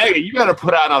 Omega, you gotta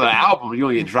put out another album. You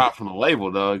gonna get dropped from the label,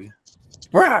 Doug.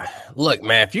 Bruh, look,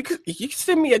 man, if you could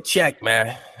send me a check,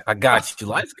 man, I got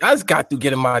you. I just got through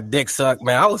getting my dick sucked,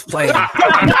 man. I was playing. Yo,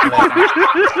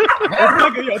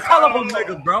 tell him,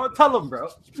 niggas, bro. Tell him, bro.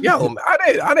 Yo,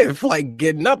 I didn't feel like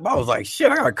getting up. I was like,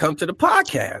 shit, I gotta come to the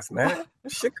podcast, man.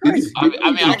 This shit crazy.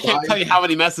 I mean, I can't tell you how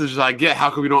many messages I get.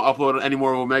 How come we don't upload any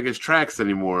more of Omega's tracks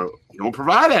anymore? You don't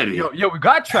provide any. Yo, we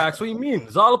got tracks. What do you mean?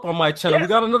 It's all up on my channel. We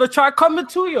got another track coming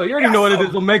too, yo. You already know what it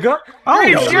is, Omega. The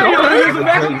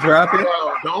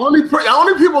only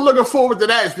people looking forward to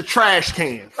that is the trash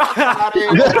can.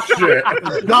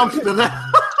 Dumpster.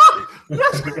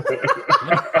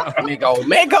 Nigga,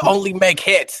 Omega only make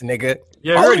hits, nigga.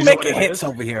 Yeah, only making hits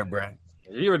over here, bro.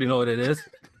 You already know what it is.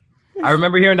 I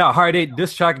remember hearing that Hard 8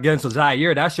 diss track against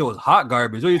Zaire. That shit was hot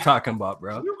garbage. What are you talking about,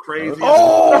 bro? You crazy? Wait a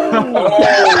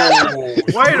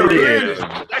minute.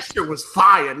 That shit was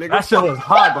fire, nigga. That shit was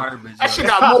hot garbage. That shit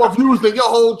got more views than your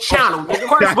whole channel, nigga. Of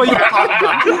course, but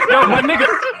my nigga,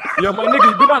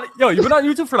 you been on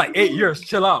YouTube for like 8 years.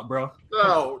 Chill out, bro.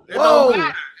 No, it don't matter.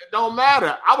 It don't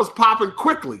matter. I was popping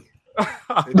quickly.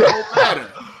 It don't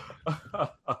matter.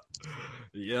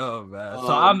 Yo, man.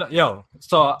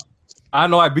 So I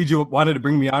know BG wanted to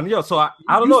bring me on. Yo, so I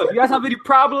don't know. If you guys have any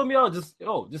problem, just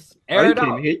air it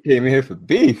out. He came here for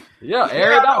beef. Yeah,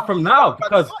 air it out from now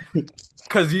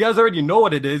because you guys already know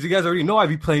what it is. You guys already know I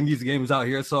be playing these games out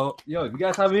here. So, yo, if you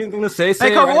guys have anything to say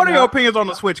Hey, Kofi, what are your opinions on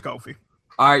the Switch, Kofi?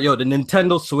 All right, yo, the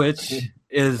Nintendo Switch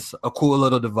is a cool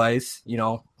little device. You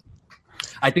know,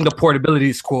 I think the portability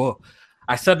is cool.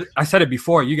 I said it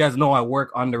before. You guys know I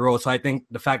work on the road, so I think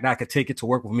the fact that I could take it to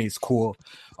work with me is cool.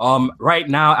 Right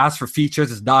now, as for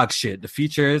features, it's dog shit. The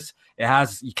features,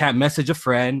 you can't message a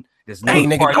friend. There's no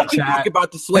party chat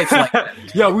about the Switch. Like,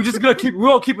 yo, we're just gonna keep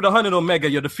it 100 Omega.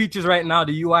 Yo, the features right now,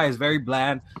 the UI is very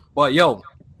bland. But yo,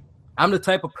 I'm the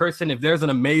type of person, if there's an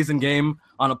amazing game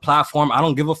on a platform, I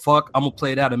don't give a fuck. I'm gonna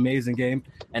play that amazing game.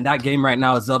 And that game right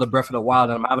now is Zelda Breath of the Wild,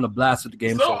 and I'm having a blast with the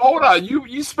game. So hold on,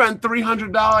 you spent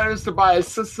 $300 to buy a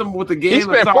system with the game. He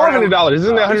spent $400.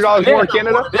 Isn't that $100 more in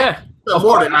Canada? Yeah,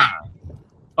 more than that.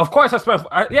 Of course, I spent.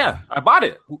 I bought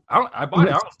it. I bought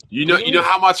it. You know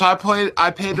how much I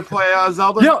paid to play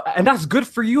Zelda. Yo, and that's good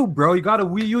for you, bro. You got a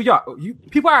Wii U. You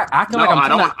people are acting like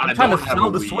I'm trying to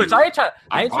sell the Switch. I ain't trying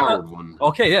to.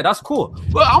 Okay, yeah, that's cool.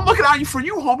 Well, I'm looking out for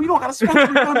you, homie. You don't gotta spend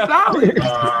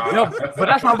 $300. Yo, but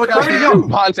that's not looking out for you.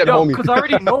 Because I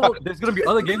already know there's gonna be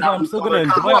other games that I'm still gonna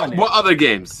enjoy on it. What other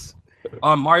games?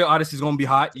 Mario Odyssey is gonna be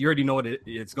hot. You already know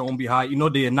it's gonna be hot. You know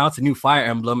they announced a new Fire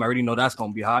Emblem. I already know that's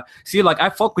gonna be hot. See, like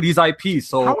I fuck with these IPs.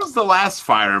 So how was the last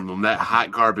Fire Emblem, that hot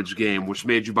garbage game, which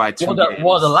made you buy two games?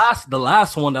 The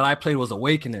last one that I played was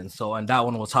Awakening. So and that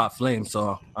one was Hot Flame.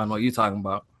 So I don't know what you're talking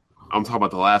about. I'm talking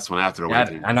about the last one after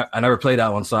Awakening. I never played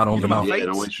that one, so I don't know. Yeah,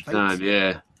 don't waste your time.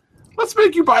 Yeah, let's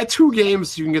make you buy 2 games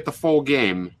so you can get the full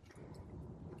game.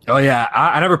 Oh yeah,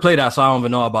 I never played that, so I don't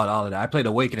even know about all of that. I played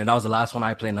Awakening. That was the last one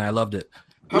I played, and I loved it.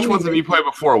 Which ones have you played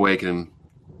before Awakening?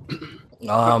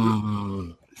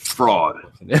 Fraud.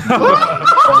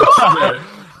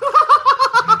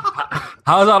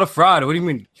 How is that a fraud? What do you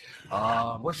mean?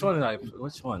 Which one?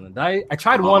 I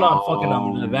tried one on fucking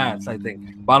Advance, I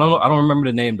think, but I don't remember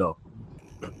the name though.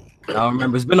 I don't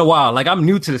remember. It's been a while. Like I'm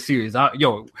new to the series. I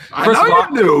know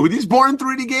you're new. These Born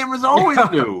 3D gamers are always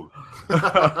new.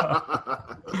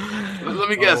 Let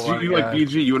me guess. Oh, You like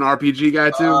BG? You an RPG guy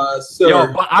too? Sir,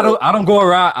 Yo, but I don't go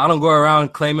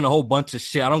around claiming a whole bunch of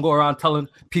shit. I don't go around telling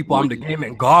people I'm the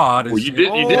gaming god. And Well, you shit.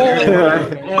 did. You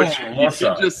did. But you what's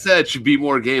up? just said you beat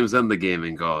more games than the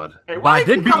gaming god. Hey, But I you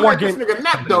did keep beat coming more at this games. nigga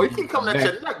neck though. He keep coming at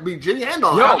your neck, BG. Hand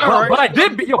on. Yo, but I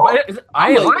did beat. Yo, but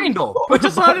I ain't lying though. Put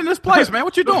your son in this place, man.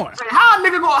 What you doing? How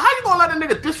you gonna let a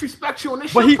nigga disrespect you on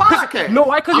this But shit he, podcast? no,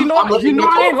 why? Because he know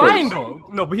I ain't lying though.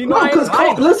 No, but he know I ain't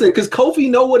lying. listen, because Kofi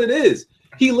know what it is.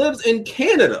 He lives in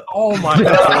Canada. Oh my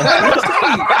god.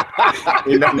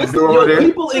 Ain't nothing to do over there.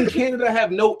 People in Canada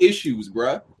have no issues,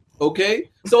 bruh. Okay,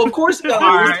 so of course he got All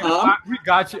all this right, time. we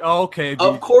got you. Oh, okay.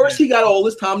 Of course he got all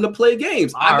this time to play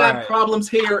games. I got right. problems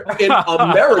here in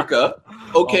America.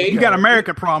 Okay, You got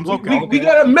American problems. Okay. we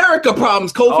got America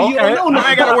problems, Kofi. You Okay. don't know I ain't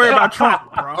nothing got to about worry that. about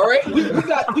Trump, bro. All right, we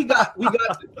got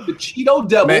the Cheeto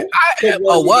Devil. Man, I am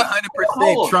a Hold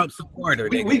 100% on. Trump supporter.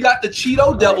 We Nigga. got the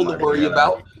Cheeto Devil to worry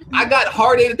about. I got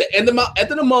Heartache at the end of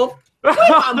the month.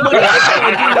 I'm money.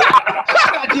 I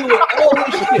got to deal with all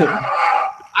this shit.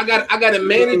 I got to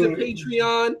manage the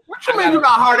Patreon. What you mean you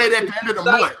got heartache at the end of the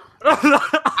month?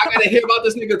 I gotta hear about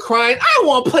this nigga crying. I don't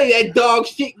want to play that dog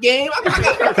shit game.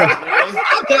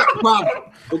 I got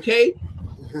problems. Okay,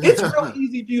 it's real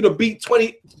easy for you to beat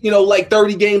 20, like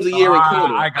 30 games a year in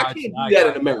Canada. I I got can't you. do that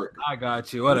in America. I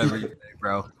got you. Whatever you think,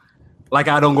 bro. Like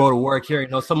I don't go to work here.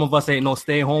 Some of us ain't no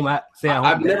stay at home.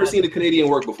 I've never seen a Canadian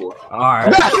work before. All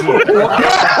right.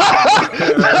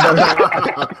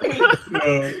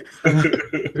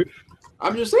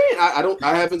 I'm just saying,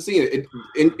 I haven't seen it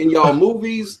in y'all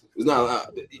movies. It's not.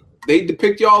 They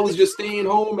depict y'all as just staying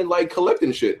home and like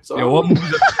collecting shit. So Yo, what movies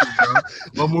have you seen, bro?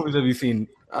 What movies have you seen?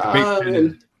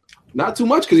 and not too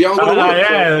much because y'all don't go to work.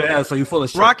 Yeah. So you full of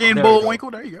shit. Rocky and There we go.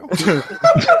 Bullwinkle. There you go.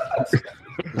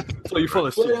 So you full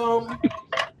of shit. So, I'm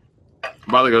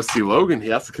about to go see Logan.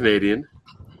 That's a Canadian.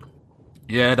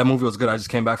 Yeah, that movie was good. I just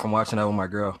came back from watching that with my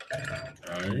girl.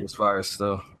 It was fire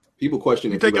still. people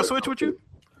question You if take your better- Switch with you?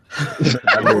 What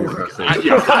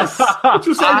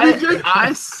you say, BG?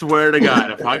 I swear to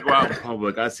God, if I go out in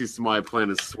public, I see somebody playing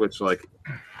a Switch like,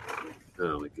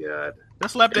 oh my God.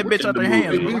 Just left that bitch out their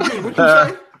hands, bro. BG, what you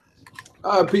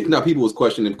say? Now people was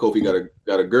questioning if Kofi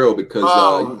got a girl because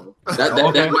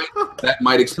that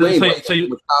might explain So- why so you- he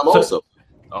took time also.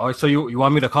 Oh, so you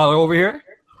want me to call her over here?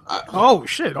 Oh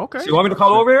shit. Okay. So you want me to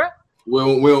call her over here?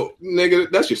 Well, nigga,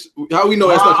 that's just how we know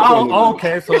that's not your family.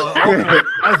 Okay, so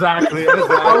exactly.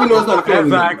 How we know it's not a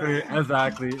family?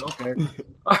 Exactly. Okay.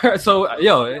 All right. So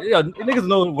niggas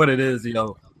know what it is.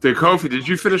 Dude, Kofi, did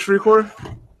you finish recording?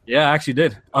 Yeah, I actually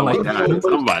did. Unlike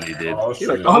Somebody did. Oh, shit.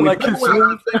 unlike Kid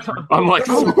Smooth.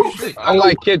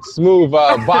 Unlike Kid Smooth,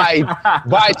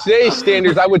 by today's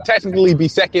standards, I would technically be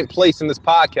second place in this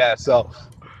podcast. So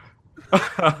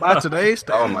By today's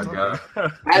Oh my god.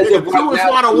 As of right Two is now,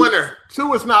 not a winner.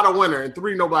 Two is not a winner, and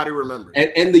three nobody remembers.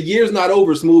 and the year's not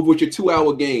over, Smooth, with your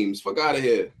 2-hour games. Fuck out of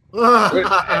here.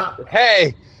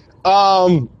 hey, He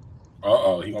gonna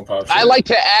pop. I shit. like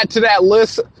to add to that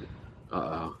list.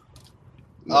 Uh-oh.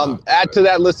 Add to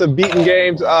that list of beaten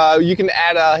games. You can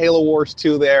add Halo Wars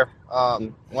 2 there.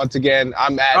 Once again,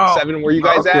 I'm at 7. Where you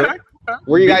guys at?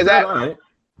 Where you guys at?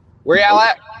 Where y'all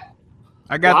at?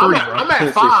 I got 3, bro. I'm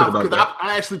at 5 because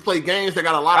I actually play games that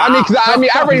got a lot of. I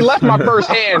already left my first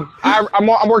hand.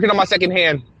 I'm working on my second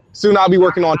hand. Soon I'll be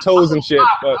working on toes and shit.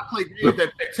 But I play games that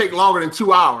take longer than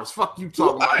 2 hours. Fuck you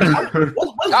talking about. I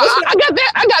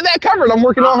got that covered. I'm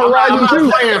working on Horizon I'm 2.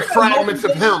 not playing fragments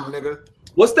of him, nigga.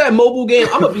 What's that mobile game?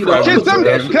 I'm gonna beat up.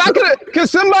 Can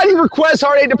somebody request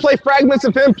Heartache to play fragments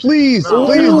of him, please?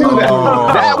 Please do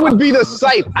that. That would be the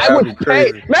sight. I would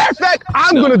pay. Matter of fact,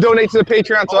 I'm gonna donate to the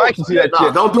Patreon so I can see that No,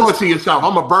 shit. don't do it to yourself.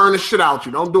 I'm gonna burn the shit out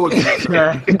you. Don't do it to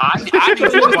yourself.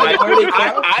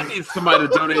 I need somebody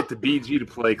to donate to BG to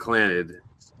play Clanted.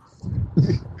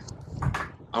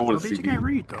 I want to see. You can't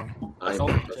read though.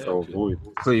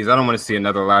 Please, I don't want to see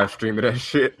another live stream of that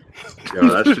shit. Yo,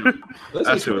 that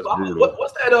shit was brutal.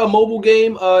 What's that mobile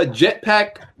game?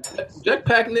 Jetpack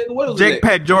nigga. What was it?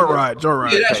 Jetpack Joyride.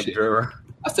 Yeah, that shit.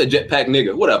 I said jetpack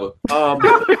nigga. Whatever.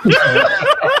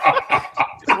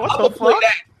 What the fuck?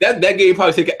 That game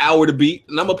probably take an hour to beat,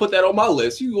 and I'm gonna put that on my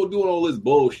list. You gonna doing all this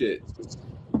bullshit?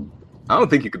 I don't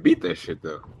think you could beat that shit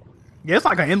though. Yeah, it's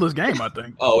like an endless game, I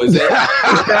think. Oh, is that?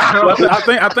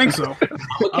 I think so.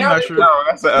 I'm not sure. No,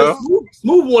 that's a L.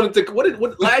 Smooth wanted to.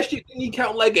 What last year didn't he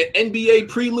count like an NBA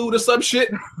prelude or some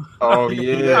shit? Oh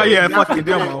yeah. Oh yeah, fucking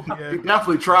demo. Yeah. You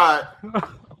definitely tried.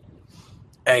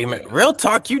 Hey man, real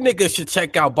talk, you niggas should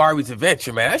check out Barbie's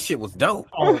Adventure, man. That shit was dope.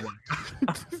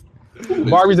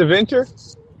 Barbie's Adventure?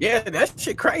 Yeah, that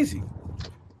shit crazy.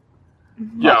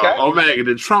 Yo, Okay. Omega,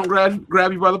 did Trump grab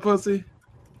you by the pussy?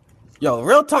 Yo,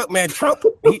 real talk, man. Trump,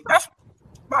 that's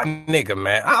my nigga,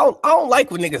 man. I don't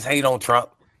like when niggas hate on Trump.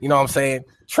 You know what I'm saying?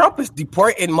 Trump is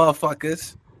deporting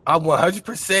motherfuckers. I'm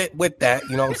 100% with that.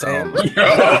 You know what I'm saying?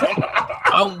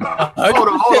 Hold on. But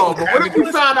what if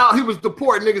you found out he was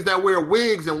deporting niggas that wear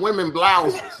wigs and women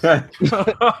blouses?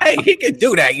 Hey, he can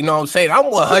do that. You know what I'm saying? I'm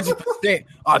 100%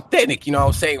 authentic. You know what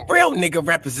I'm saying? Real nigga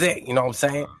represent. You know what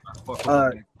I'm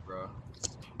saying?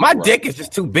 My dick is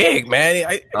just too big,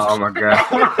 man. Oh my god!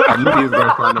 I knew he was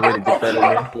gonna find a way to get that in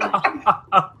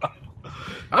there.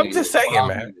 I'm just saying,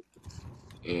 man.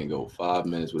 Ain't go 5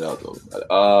 minutes without those.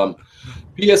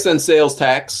 PSN sales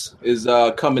tax is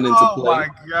coming into play.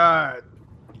 Oh my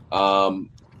god!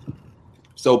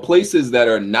 So places that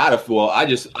are not I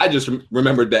just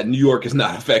remembered that New York is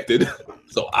not affected.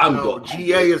 So I'm going.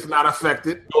 GA is not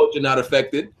affected. Georgia not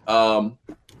affected.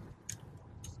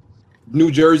 New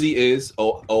Jersey is.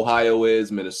 Ohio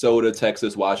is. Minnesota,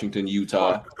 Texas, Washington,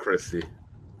 Utah. Chrissy.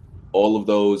 All of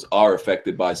those are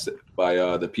affected by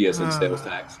the PSN sales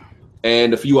tax,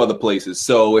 and a few other places.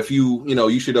 So if you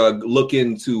should look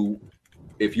into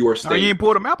if your state. You ain't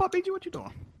pulled a map up, BG? What you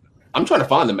doing? I'm trying to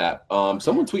find the map.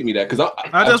 Someone tweet me that because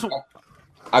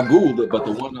I googled it, but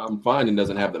the one I'm finding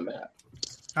doesn't have the map.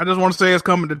 I just want to say it's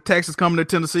coming to Texas, coming to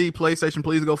Tennessee. PlayStation,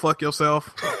 please go fuck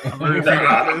yourself. I'm very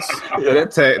about this. Yeah,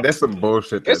 that's some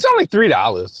bullshit. It's only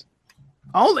 $3.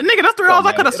 Only nigga, that's $3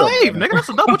 I could have saved. Nigga, that's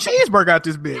a double cheeseburger out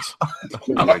this bitch.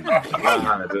 Oh my god.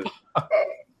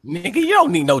 Nigga, you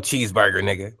don't need no cheeseburger,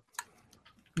 nigga.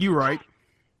 You right.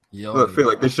 Yo, I feel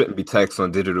like this shouldn't be taxed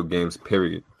on digital games,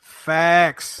 period.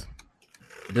 Facts.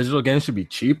 Digital games should be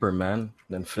cheaper, man,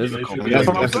 than physical. That's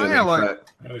what I'm saying. Like,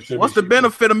 what's the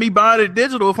benefit of me buying it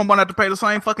digital if I'm gonna have to pay the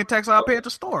same fucking tax I pay at the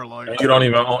store? Like, and you don't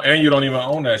even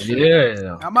own that shit.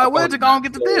 Yeah. I might well just go and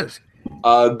get the disc.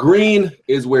 Green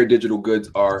is where digital goods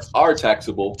are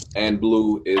taxable, and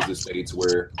blue is the states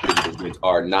where digital goods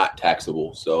are not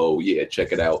taxable. So yeah,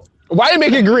 check it out. Why you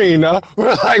make it green? Like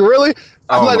really?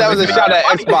 I feel like that was a shot at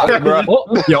Xbox, bro.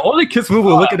 Yo, only kids move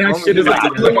will look at that shit. Is like,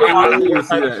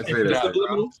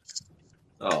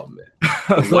 oh man,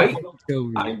 white.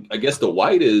 I guess the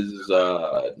white is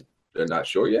they're not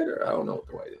sure yet, or I don't know what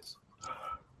the white is.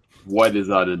 White is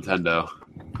on Nintendo.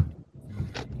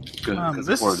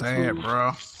 This is sad,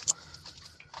 bro.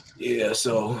 Yeah,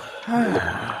 so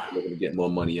we're gonna get more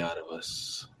money out of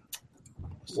us.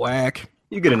 Whack.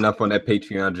 You get enough on that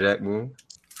Patreon, Jack Moon.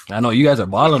 I know you guys are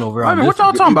balling over. Wait, what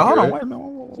y'all talking about? Hold on, wait a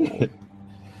minute.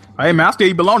 Hey man, I still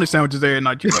eat bologna sandwiches every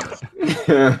night. You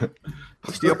know.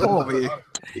 Still poor over here.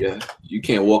 Yeah, you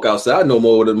can't walk outside no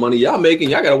more with the money y'all making.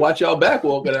 Y'all gotta watch y'all back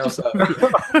walking outside.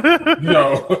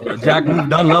 No, Jack Moon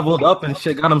done leveled up and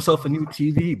shit. Got himself a new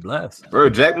TV. Bless, bro.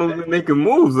 Jack Moon's been making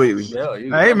moves lately. Yeah,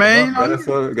 hey man, got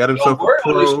himself a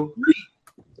pro.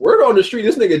 Word on the street,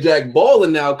 this nigga Jack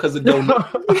balling now because of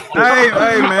donuts. hey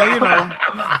man,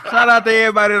 shout out to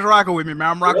everybody that's rocking with me,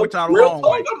 man. I'm rocking with y'all the long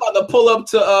way. I'm about to pull up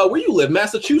to where you live,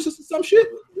 Massachusetts or some shit.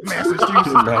 Massachusetts.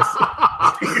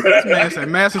 This man said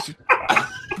Massachusetts.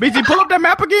 BG, pull up that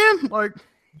map again. Like,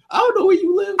 I don't know where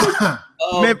you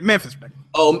live. Memphis, man.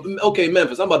 Oh, okay,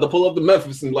 Memphis. I'm about to pull up to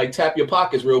Memphis and like tap your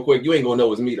pockets real quick. You ain't gonna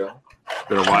know it's me though.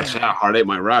 Better watch out. Heart 8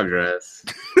 might rob your ass.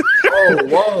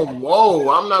 Whoa!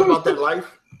 I'm not about that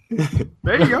life.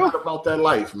 There you go. Not about that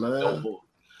life, man.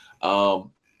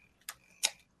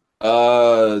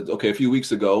 Okay, a few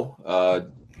weeks ago,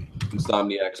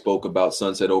 Insomniac spoke about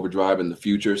Sunset Overdrive in the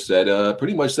future. Said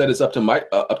pretty much said it's up to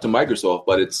Microsoft,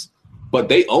 but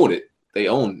they own it. They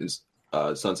own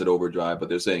Sunset Overdrive, but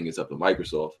they're saying it's up to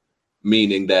Microsoft,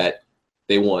 meaning that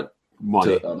they want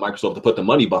Microsoft to put the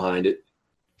money behind it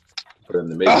for them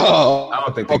to make it. I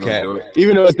don't think they can do it.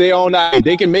 Even though it's their own IP,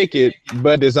 they can make it,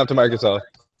 but it's up to Microsoft.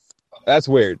 That's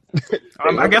weird.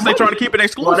 I guess they're trying to keep it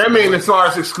exclusive. Well, that means as far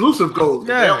as exclusive goes, if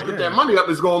they don't get that money up,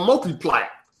 it's going to multiply.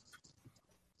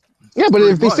 Yeah, but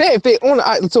if they own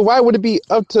it, so why would it be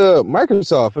up to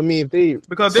Microsoft? I mean,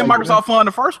 because then Microsoft fund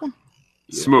the first one.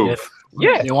 Smooth.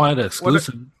 Yeah, they wanted it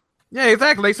exclusive. Yeah,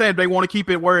 exactly. They said they want to keep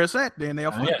it where it's at. Then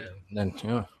they'll fund it. Then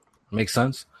makes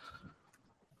sense.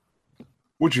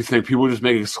 What do you think? People just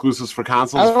make exclusives for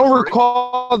consoles? I don't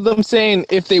recall them saying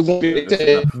if they want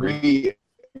to agree.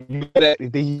 I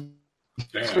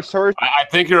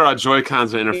think your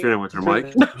Joy-Cons are interfering with your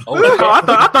mic. I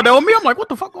thought that was me. I'm like, what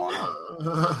the fuck going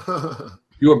on?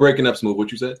 You were breaking up, Smooth.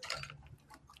 What you said?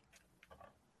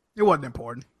 It wasn't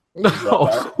important.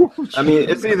 I mean,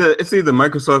 it's either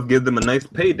Microsoft give them a nice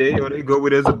payday or they go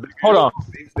with it as a big. Hold on.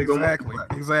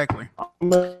 Exactly.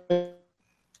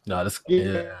 No, this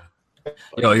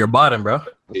Yo, you're bottom, bro.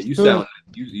 Yeah, you sound.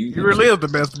 You really is the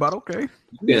best, but okay.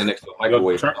 You stand next to a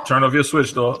microwave. Turn off your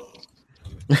switch, dog.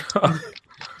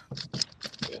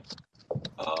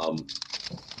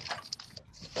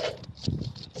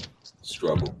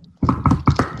 Struggle.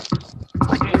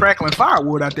 Crackling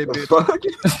firewood out there, bitch.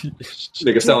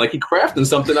 Nigga sound like he crafting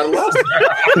something out of last.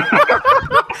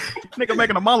 Nigga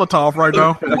making a Molotov right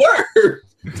now. Word.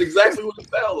 It's exactly what it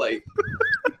sounds like.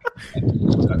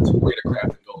 Got two way of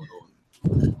crafting going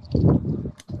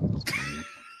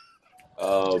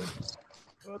on.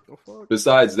 What the fuck?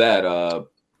 Besides that,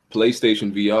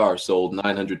 PlayStation VR sold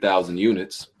 900,000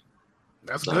 units.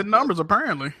 That's good numbers,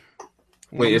 apparently.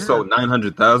 Wait, it sold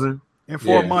 900,000 in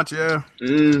 4 months. Yeah,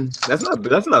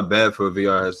 that's not bad for a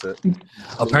VR headset.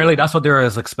 Apparently, that's what they were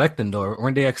expecting, though.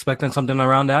 Weren't they expecting something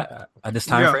around that at this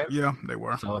time frame? Yeah, they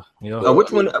were. So,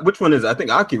 which one is? I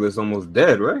think Oculus almost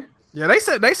dead, right? Yeah, they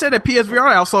said that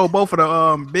PSVR outsold both of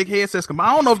the big headsets.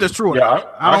 I don't know if that's true. Yeah,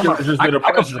 I don't know. just did a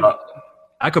price drop.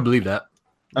 I could believe that.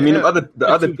 I mean, the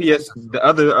other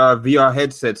VR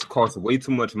headsets cost way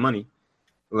too much money.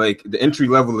 Like the entry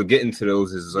level to get into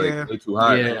those is like way too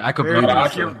high. Yeah, I could believe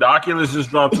that. The Oculus just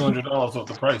dropped $200 off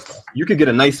the price. Though. You could get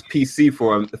a nice PC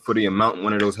for the amount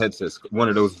one of those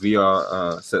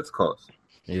VR sets costs.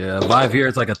 Yeah, Vive here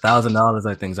it's like $1,000.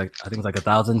 I think it's like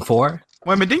 $1,004. Wait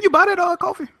a minute, didn't you buy that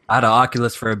Kofi? I had an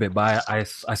Oculus for a bit, but I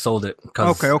sold it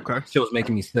because okay. Shit was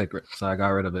making me sick, so I got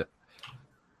rid of it.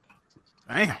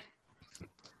 Damn.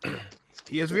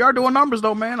 PSVR doing numbers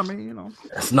though, man. I mean,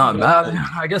 it's not bad.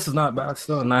 I guess it's not bad.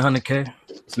 Still, $900K.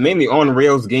 It's mainly on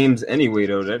rails games anyway,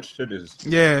 though. That shit is.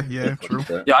 Yeah, true.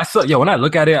 Yeah, when I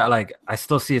look at it, I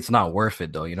still see it's not worth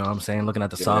it though. You know what I'm saying? Looking at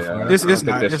the software, it's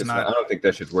not. I don't think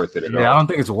that shit's worth it at all. Yeah, I don't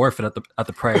think it's worth it at the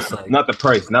price. Like, not the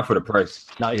price, not for the price.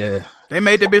 Not yet. They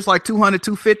made that bitch like 200,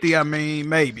 250. I mean,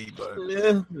 maybe, but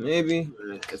yeah, maybe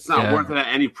it's not worth it at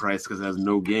any price because it has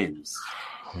no games.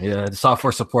 Yeah, the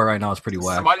software support right now is pretty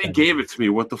whack. Somebody gave it to me.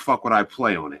 What the fuck would I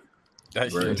play on it?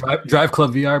 Drive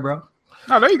Club VR, bro.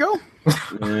 Oh, there you go.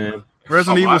 Yeah.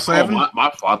 Resident Evil 7. My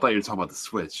fault. I thought you were talking about the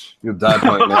Switch. You'll die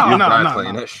playing that. You'll die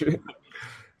playing that shit.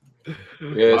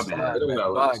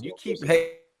 Yeah, you keep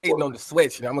hating on the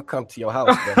Switch, and I'm gonna come to your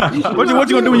house. What you gonna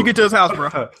do when you get to his house,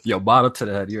 bro? Yo, bottle to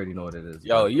the head. You already know what it is.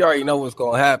 Yo, you already know what's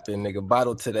gonna happen, nigga.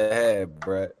 Bottle to the head,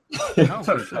 bro.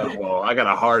 Well, I got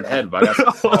a hard head, but I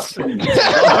got Wait a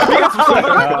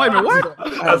minute, what?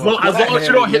 As long as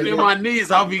you don't hit me on my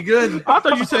knees, I'll be good. I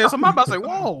thought you said something. I'm about to say,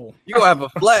 whoa. You gonna have a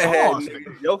flat head,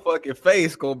 nigga. Your fucking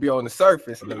face gonna be on the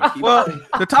surface, nigga. Well,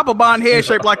 the top of Bond head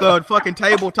shaped like a fucking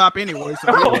tabletop anyway.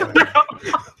 So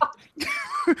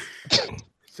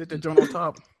sit that joint on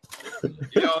top.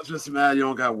 Y'all just mad you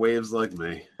don't got waves like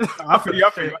me. I feel you. I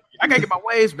can't get my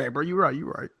waves back, bro. You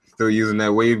right. Still using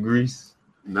that wave grease?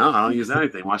 No, I don't use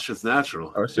anything. My shit's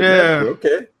natural. Oh, shit, natural.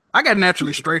 Okay. I got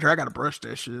naturally straight hair. I gotta brush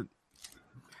that shit.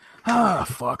 Ah,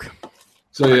 fuck.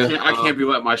 So I can't be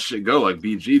letting my shit go like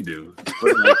BG do.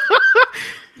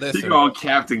 Listen, you go on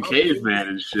Captain Caveman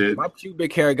and shit. My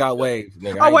pubic hair got waves,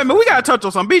 nigga. Oh wait a minute, we gotta touch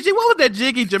on something. BG, what was that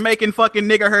jiggy Jamaican fucking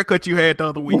nigga haircut you had the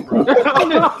other week, bro? Yo.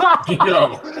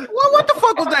 What the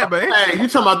fuck was that, man? Hey, you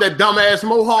talking about that dumbass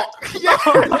mohawk?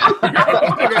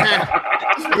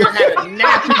 Nigga had a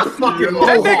natural fucking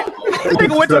mohawk. That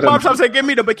nigga went to the barber shop and said, "Give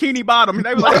me the bikini bottom." And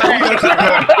they was like,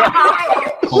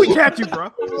 "We got you,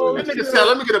 bro." That nigga said,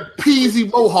 "Let me get a peasy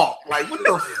mohawk." Like, what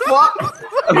the fuck?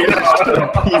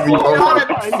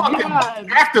 That fucking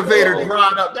activator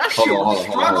dried up. That shit was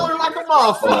struggling like a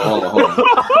motherfucker.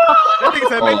 That nigga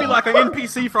said maybe like an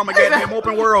NPC from a goddamn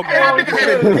open world game. That nigga had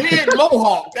a dead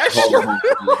mohawk. That shit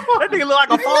looked like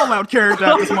a Fallout character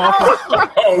out this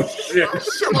motherfucker. Oh shit!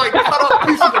 Shit like cut up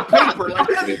pieces of paper, like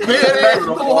dead ass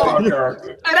mohawk.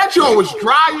 Hey, that joint was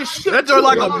dry as shit. That joint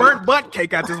like a burnt butt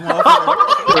cake out this motherfucker.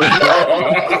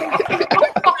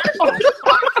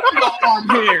 Arm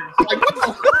hair. Like, what the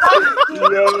fuck?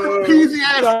 Peasy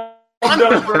ass.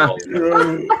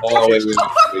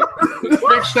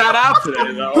 Big shout out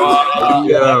today,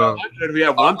 we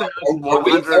have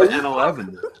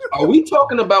 1,111. Are we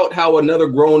talking about how another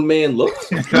grown man looks?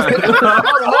 Hold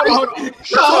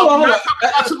on.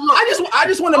 I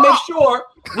just want to make sure.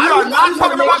 We are not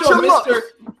talking about your looks.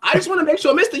 I just want to make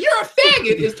sure, Mister, you're a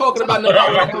faggot, is talking about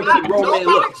how another grown man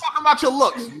looks. Talking about your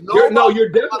looks. You're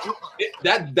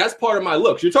definitely that's part of my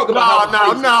looks. You're talking about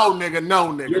no,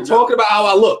 nigga. You're talking about how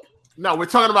I look. No, we're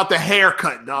talking about the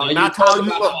haircut, dog. No, not how you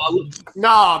look.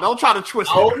 No, don't try to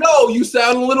twist it. Oh no, you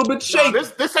sound a little bit shaky. No,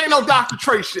 this ain't no Dr.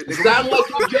 Trey shit, nigga. Sound like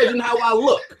you're judging how I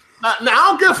look. Now, I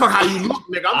don't give a fuck how you look,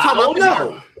 nigga. I'm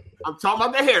talking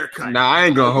about the haircut. Nah, I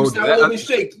ain't gonna hold you. Sound a little bit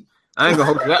shaky. I ain't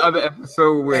gonna hold that other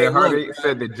episode where Hard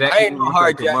said that Jack ain't no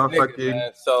hard Jack nigga,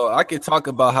 man. So I can talk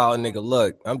about how a nigga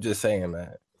look. I'm just saying,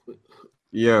 man.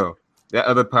 Yo, That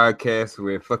other podcast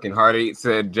where fucking Hard 8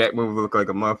 said Jack Move looked like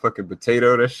a motherfucking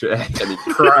potato. That shit had me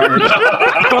crying.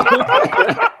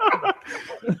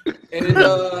 And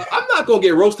I'm not gonna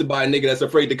get roasted by a nigga that's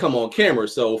afraid to come on camera.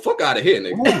 So fuck out of here,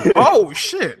 nigga. Ooh. Oh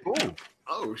shit. Ooh.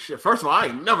 Oh shit. First of all, I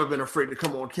ain't never been afraid to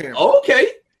come on camera.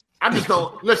 Okay. I just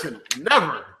don't listen.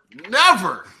 Never.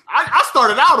 I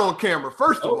started out on camera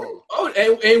first of all. Oh,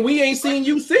 and we ain't seen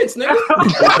you since, nigga.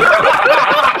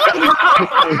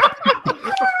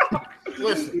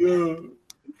 Listen.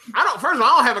 First of all,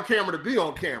 I don't have a camera to be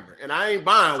on camera, and I ain't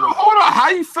buying one. Hold on, how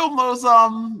you film those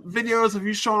videos of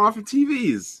you showing off your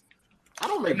TVs? I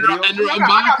don't make videos. I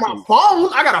got my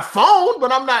phone. I got a phone,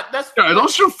 but I'm not.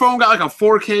 Don't your phone got like a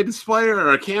 4K display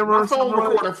or a camera? My phone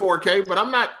recording 4K, but I'm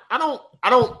not. I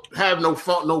don't have no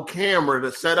phone, no camera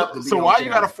to set up. So why you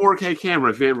got a 4K camera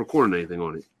if you ain't recording anything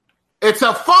on it? It's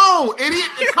a phone, idiot.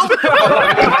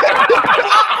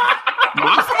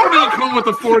 My phone didn't come with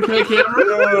a 4K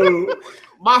camera.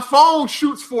 My phone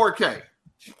shoots 4K.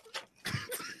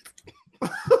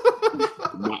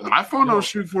 My phone don't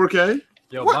shoot 4K.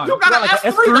 Yo, what? You got an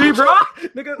S3, bro?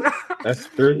 Nigga,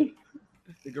 S3.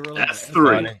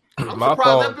 S3. I'm My surprised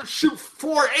phone. that bitch shoot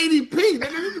 480p.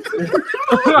 Nigga.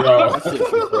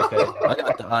 I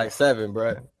got the i7,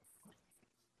 bro.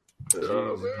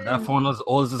 that phone is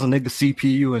old as a nigga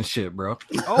CPU and shit, bro.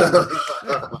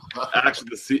 Oh,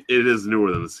 Actually, it is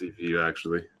newer than the CPU.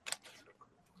 Actually,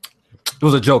 It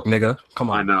was a joke, nigga. Come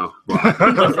on. I know. But,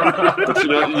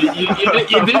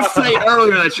 you did say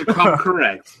earlier that you come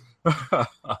correct.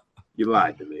 You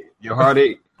lied to me. Yo, Hard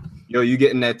 8. Yo, you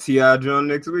getting that T.I. John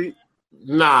next week?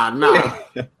 Nah, I'm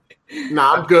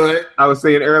good. I was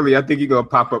saying earlier, I think he gonna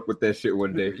pop up with that shit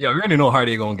one day. Yo, we already know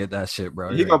Hardy gonna get that shit,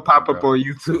 bro. He gonna pop up on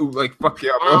YouTube like fuck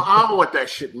y'all. I don't want that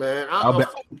shit, man.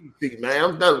 Fuck PC, man.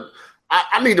 I'm done.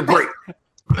 I need a break.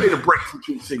 I need a break from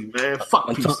PC, man. Fuck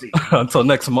PC. Until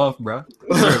next month, bro.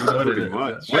 Pretty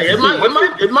much. Hey, it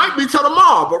might be till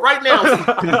tomorrow, but right now.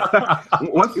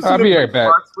 I'll be right back.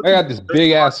 I got this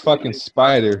big ass fucking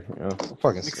spider.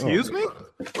 excuse me?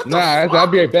 Nah, I'll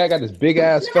be right back. I got this big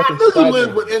ass fucking I knew you spider.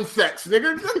 live with insects,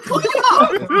 nigga. What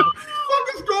the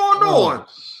fuck is going on?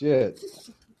 Shit.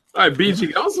 All right, BG,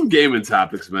 get on some gaming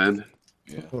topics, man.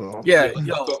 Yeah,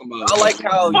 yo, I like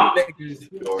how you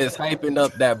niggas is hyping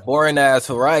up that boring ass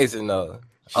Horizon though.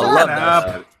 I love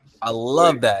that. I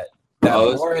love that.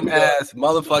 That boring ass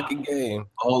motherfucking game.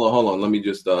 Hold on. Let me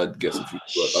just get some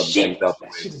things out the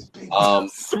way.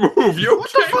 Smooth, you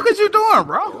What the fuck is you doing,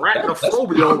 bro?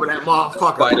 Arachnophobia over that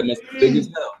motherfucker. Spider must be big as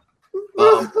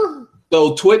hell.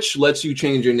 So Twitch lets you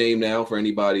change your name now for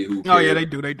anybody who. Oh yeah, they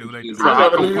do. I never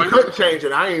knew you couldn't change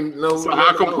it. I ain't know. So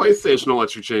how come PlayStation don't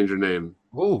let you change your name?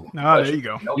 Ooh. Oh, there you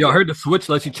go. Yo, I heard the Switch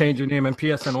lets you change your name and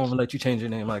PSN won't let you change your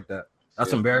name like that.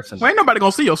 That's embarrassing. Well, ain't nobody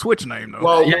gonna see your Switch name though.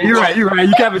 Well, Yeah, you're right. You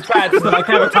can't attach it. I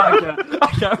can't attach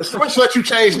that. The Switch lets you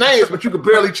change names, but you can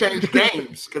barely change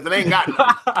games because it ain't got.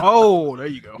 Oh, there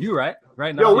you go. You right.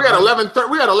 Right now. Yo, we had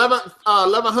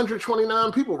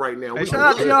 1129 people right now. Hey, shout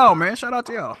out to y'all, man. Shout out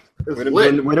to y'all. It's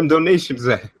lit. Where them donations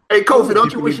at? Hey, Kofi,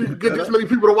 don't you wish you could get this many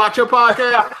people to watch your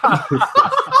podcast?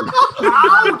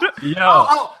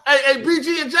 Yo. Hey,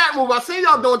 BG and Jack Move, I seen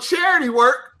y'all doing charity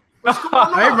work. What's going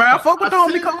on? Hey, man, fuck with the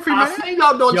homie Kofi, man. I seen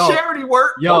y'all doing charity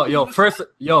work. First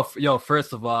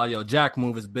of all, Jack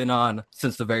Move has been on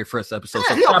since the very first episode. Yeah,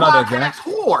 So he a shout out to podcast Jack.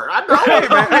 whore. I know. Hey,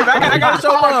 man, I gotta show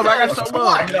love. I gotta show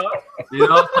love. You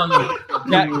know,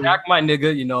 Jack, my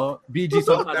nigga. You know, BG.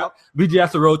 Sometimes BG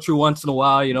has to roll through once in a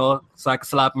while. You know, so I can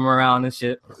slap him around and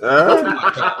shit. Look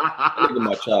at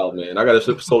my child, man. I got to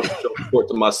show support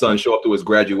to my son. Show up to his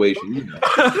graduation. You know.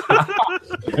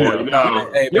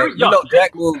 Hey, man, you know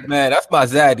Jack Move, man. That's my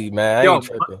zaddy, man. I ain't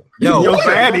tripping. Yo,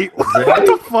 Zaddy. What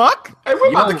the fuck? Hey, we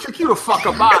about to kick you the fuck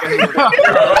up out of here.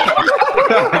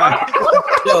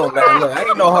 Yo, man, look, I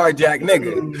ain't no hard jack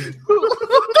nigga.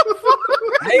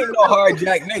 I ain't no hard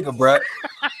jack nigga, bro.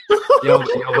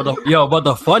 But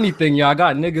the funny thing, I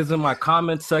got niggas in my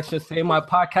comment section saying my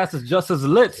podcast is just as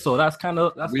lit. So that's kind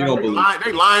of we don't believe.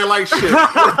 They lying like shit.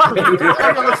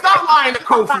 Stop lying to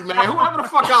Kofi, man. Whoever the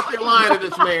fuck out there lying to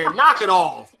this man, knock it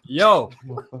off. Yo,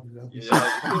 you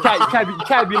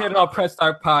can't be hitting on Press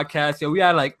Start podcast. Yo, we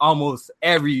had like almost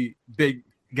every big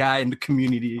guy in the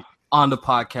community on the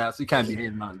podcast. We can't be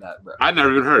hitting on that, bro. I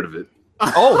never even heard of it.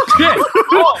 Oh shit!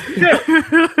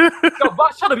 Yo,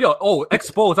 but shut up, yo. Oh,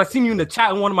 exposed. I seen you in the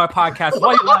chat in one of my podcasts.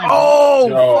 Why you lying?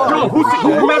 Yo, who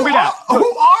remember that?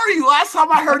 Who are you? Last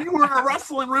time I heard you were in a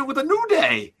wrestling ring with a New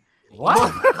Day.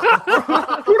 What?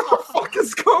 Who the fuck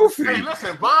is Kofi? Hey,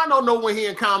 listen, Von don't know when he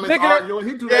in comments Nigga, arguing.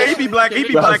 He do Yeah, that. he be black. He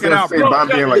be That's blacking out, say bro. Bond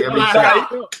being like every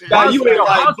Nah, you ain't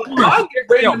like Bond get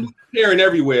random hearing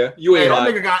everywhere. You Hey, ain't that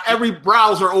like. nigga got every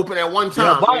browser open at one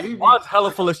Yeah, time. Bond's hella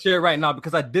full of shit right now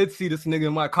because I did see this nigga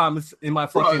in my comments in my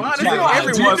fucking Bond is chat. in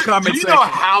everyone's comment Do you know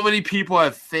section. how many people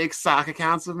have fake sock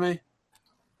accounts of me?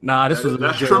 Nah, this was a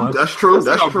That's legit true. one. That's true. There's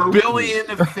That's like true. 1 billion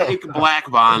fake black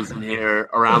bonds in here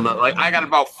around the. Like I got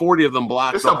about 40 of them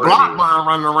blocked. It's a already. block bond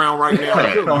running around right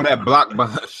now. too. All that block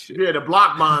Bond shit. Yeah, the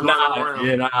block bond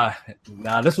running around.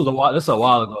 Nah. This was a while. This was a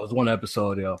while ago. It was one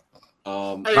episode, yo. Hey,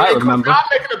 I hey, remember. I'll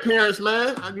make an appearance,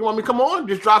 man. You want me to come on?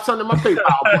 Just drop something in my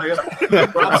PayPal, player.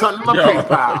 Drop something in my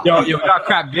PayPal. Yo, we got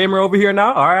Crap Gamer over here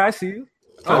now. All right, I see you.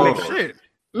 Oh shit!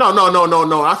 No.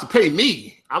 That's to pay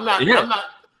me. I'm not. Yeah. I'm not.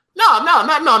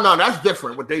 No. That's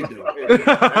different. What they do.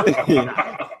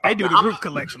 They do the group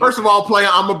collection. First of all, player,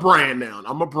 I'm a brand now.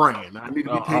 I'm a brand. I need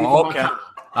to be paid for my time.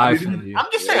 I feel you. I'm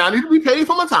just saying, I need to be paid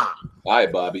for my time. All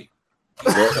right, Bobby.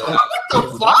 What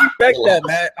the fuck? I respect that,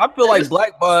 man. I feel like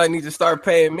Black Bond needs to start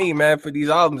paying me, man, for these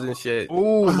albums and shit.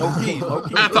 Ooh, low key.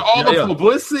 After all the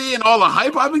publicity and all the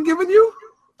hype I've been giving you,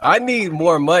 I need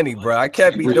more money, bro. I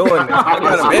can't be doing this. I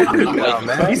got a Bentley now,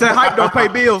 man. He said hype don't pay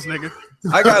bills, nigga.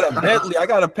 I got a Bentley. I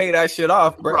gotta pay that shit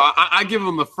off, bro. bro, I give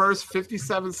them the first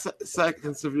 57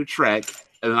 seconds of your track,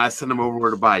 and then I send them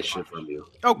over to buy shit from you.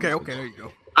 Okay, there you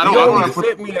go. I You don't need want to to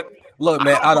send me look,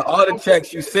 man. Out of all the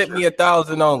checks, you sent me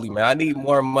 1,000 only, man. I need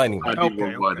more money. I need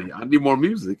more money. I need more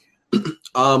music. I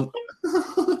got you.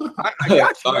 All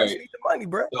I just right. need the money,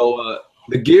 bro. So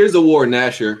the Gears of War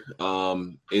Nasher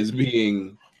is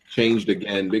being changed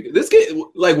again. This game,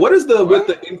 like, what is with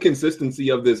the inconsistency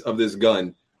of this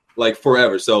gun, like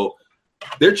forever? So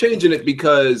they're changing it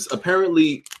because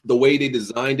apparently the way they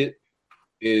designed it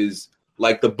is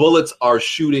like the bullets are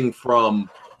shooting from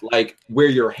like where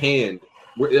your hand,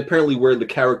 where the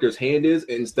character's hand is,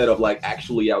 instead of like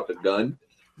actually out the gun.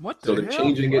 What the So they're hell?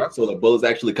 changing it so the bullets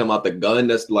actually come out the gun.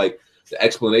 That's like the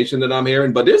explanation that I'm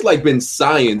hearing. But there's like been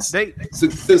science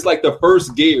since like the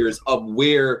first Gears of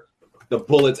where the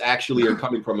bullets actually are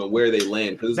coming from and where they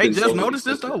land. They just noticed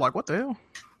this though. Like, what the hell?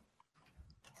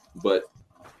 But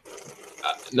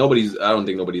I don't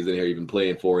think nobody's in here even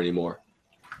playing 4 anymore.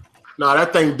 Nah,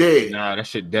 that thing dead. Nah, that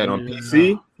shit dead on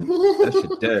PC. That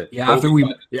shit dead. Yeah, after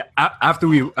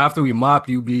we mopped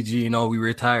you, BG, you know, we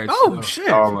retired. Oh so. shit!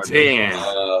 Oh my Damn.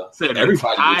 Everybody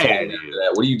retired after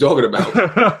that. What are you talking about?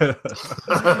 Like,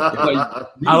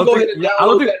 you can go ahead and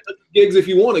download that gigs if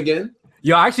you want again.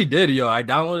 Yo, I actually did. Yo, I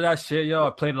downloaded that shit. Yo, I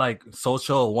played like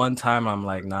social one time. I'm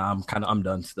like, nah, I'm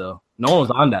done still. No one's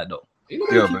on that though.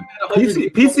 Yo, but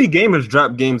PC gamers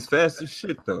drop games fast as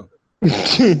shit though. So,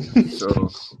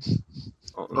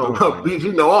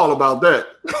 BG know all about that.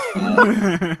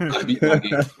 I beat my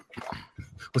game.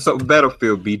 what's up with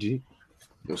Battlefield, BG?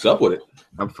 What's up with it?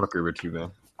 I'm fucking with you, man.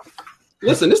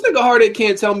 Listen, this nigga Hardy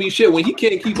can't tell me shit when he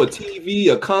can't keep a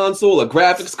TV, a console, a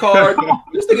graphics card.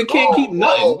 This nigga can't keep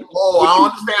nothing. I don't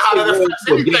understand how that affects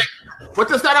anything. What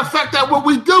does that affect that what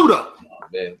we do though?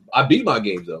 Man, I beat my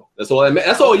games though. That's all.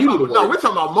 That's all you need to worry. No, we're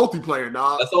talking about multiplayer,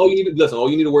 dog. That's all you need. Listen, all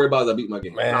you need to worry about is I beat my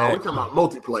game. Man. No, we're talking about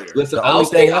multiplayer. Listen, The only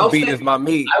thing I beat is my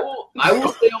meat. I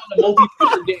will stay on the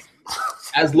multiplayer game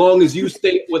as long as you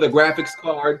stay with a graphics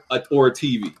card or a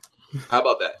TV. How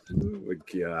about that? Oh my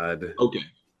god. Okay.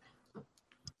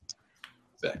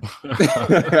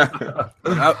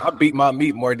 I beat my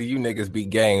meat more than you niggas beat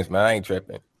games, man. I ain't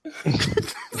tripping.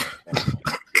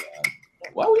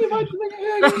 Why we invite you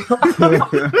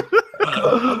nigga?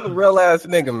 I'm a real ass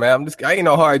nigga, man. I ain't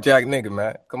no hard jack nigga,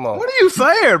 man. Come on. What are you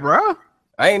saying, bro?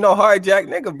 I ain't no hard jack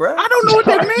nigga, bro. I don't know what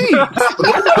that means.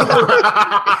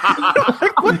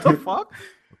 Like, what the fuck?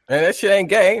 Man, that shit ain't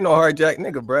gay. Ain't no hard jack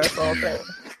nigga, bro. That's all I'm saying.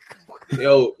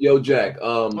 Yo, Jack.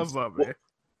 What's up, man?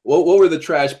 What were the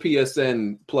trash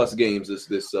PSN Plus games? This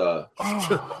You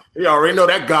already know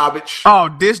that garbage. Oh,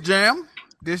 Disc Jam.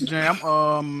 And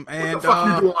What the fuck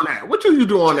you do on that? What you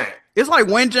do on that? it's like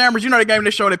Windjammers. You know the game they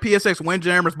showed at PSX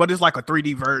Windjammers, but it's like a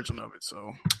 3D version of it.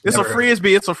 So it's a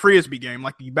frisbee. It's a frisbee game,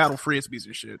 like you battle frisbees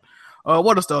and shit.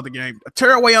 What is the other game?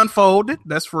 Tearaway Unfolded.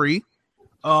 That's free.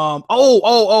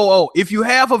 If you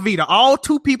have a Vita, all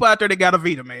 2 people out there that got a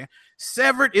Vita, man.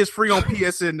 Severed is free on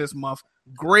PSN this month.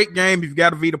 Great game. If you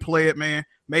got a Vita, play it, man.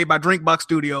 Made by Drinkbox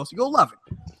Studios. You'll love it.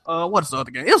 What's the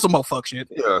other game? It's some more fuck shit.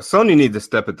 Yeah, Sony needs to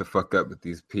step it the fuck up with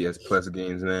these PS Plus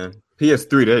games, man.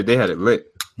 PS3, they had it lit.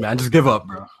 Man, just give up,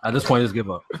 bro. At this point, just give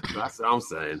up. That's what I'm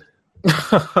saying.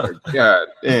 God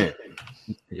damn.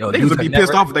 Yo, Niggas would be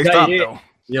pissed off if they stopped, though.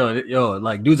 Yo,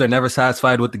 like dudes are never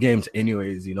satisfied with the games,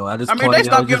 anyways. You know, I mean, they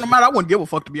stopped giving them out. I wouldn't give a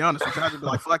fuck, to be honest. I'd just be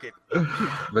like, fuck it.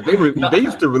 But they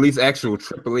used to release actual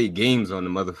AAA games on the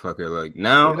motherfucker. Like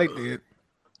now, they did.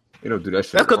 They don't do that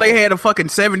shit. That's because they had a fucking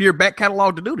 7-year back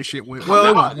catalog to do the shit with.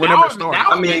 Well, whenever it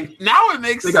started. Now it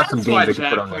makes they got some sense games why they can put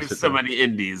Jack on that plays shit, so though. many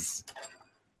indies.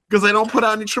 Because they don't put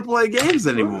out any AAA games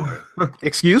anymore.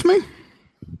 Excuse me?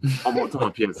 I'm on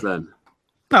PSN.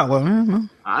 No, well,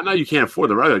 I know you can't afford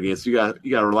the regular games, so you got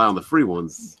to rely on the free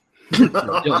ones.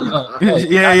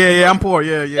 yeah. I'm poor.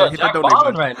 Yeah. Hit that donate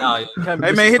button right now.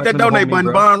 Hey man, hit that donate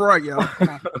button. Bond right, y'all.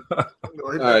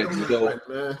 All right, so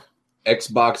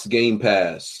Xbox Game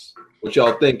Pass. What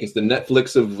y'all think? It's the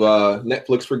Netflix of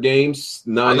Netflix for games.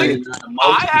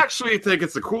 I actually think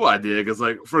it's a cool idea because,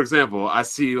 like, for example, I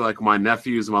see like my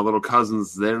nephews and my little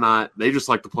cousins. They just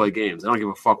like to play games. They don't give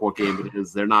a fuck what game it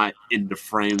is. They're not into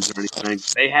frames or anything.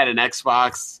 They had an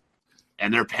Xbox,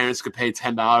 and their parents could pay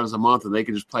 $10 a month, and they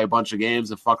could just play a bunch of games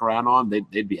and fuck around on.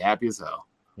 They'd be happy as hell.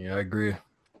 Yeah, I agree.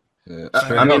 Yeah.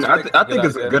 I mean, I think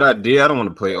it's a good idea. I don't want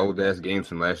to play old ass games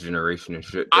from last generation and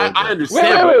shit. I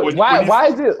understand. Wait.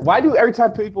 Why do every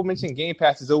time people mention Game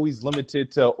Pass is always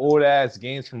limited to old ass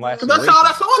games from last generation?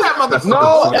 That's all that motherfucker.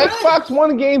 No, Xbox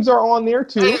One games are on there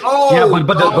too. Yeah,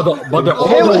 but the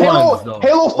older ones, though.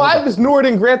 Halo 5 is newer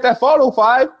than Grand Theft Auto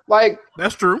 5. Like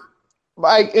that's true.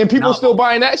 Like, and people still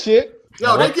buying that shit.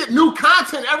 Yo, they get new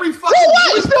content every fucking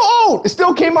year. It's still old. It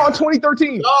still came out in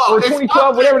 2013 or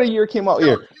 2012, whatever the year came out.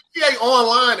 GTA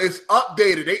Online is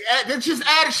updated. They just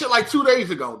added shit like 2 days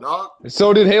ago, dog.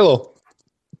 So did Halo.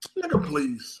 Nigga,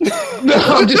 please.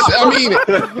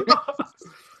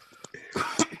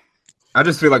 I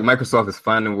just feel like Microsoft is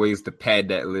finding ways to pad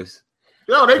that list.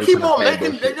 Yo, they keep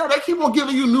on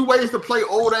giving you new ways to play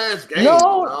old ass games.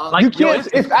 No, you can't.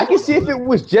 If I can see if it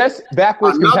was just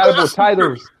backwards compatible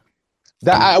titles,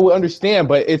 that I would understand.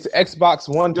 But it's Xbox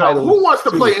One titles. Who wants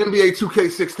to play NBA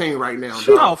 2K16 right now?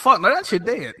 Oh fuck, no, that shit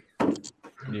dead.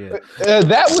 Yeah,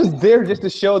 that was there just to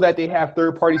show that they have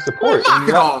third-party support. Knock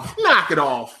it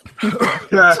off.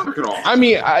 I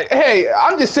mean,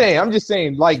 I'm just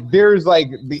saying. Like, there's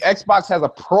like the Xbox has a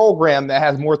program that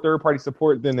has more third-party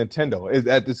support than Nintendo.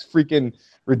 That is freaking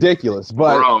ridiculous.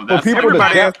 But bro, that's, for people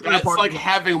that's like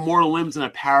having more limbs than a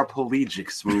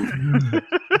paraplegic. Smooth.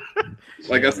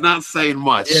 Like, that's not saying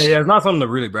much. Yeah, it's not something to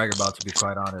really brag about, to be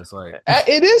quite honest. Like,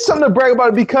 it is something to brag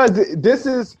about because this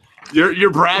is. You're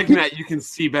bragging that you can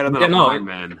see better than a blind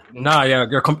man. Nah, yeah,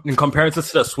 in comparison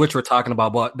to the Switch we're talking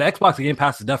about, but the Xbox Game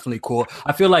Pass is definitely cool.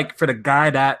 I feel like for the guy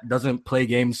that doesn't play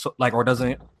games or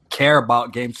doesn't care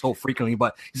about games so frequently,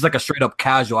 but he's like a straight up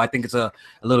casual, I think it's a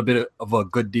little bit of a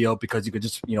good deal because you could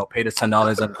just pay the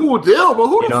 $10 and cool deal. But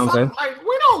who you know the what I'm fuck? saying? Like,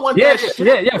 we don't want that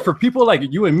shit. Yeah. For people like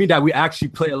you and me that we actually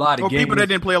play a lot of games, people that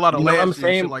didn't play a lot of labs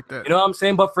and shit like that. You know what I'm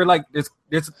saying? But for like it's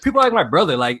people like my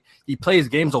brother, like he plays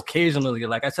games occasionally.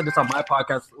 Like I said this on my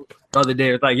podcast the other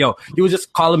day. It's like, yo, he was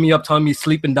just calling me up, telling me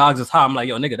Sleeping Dogs is hot. I'm like,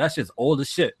 yo, nigga, that shit's old as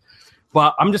shit.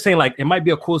 But I'm just saying, like, it might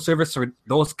be a cool service for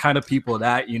those kind of people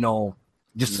that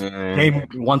just game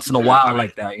once in a while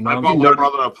like that. I bought my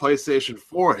brother a PlayStation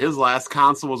 4. His last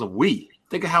console was a Wii.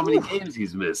 Think of how many games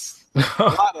he's missed. A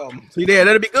lot of them. See,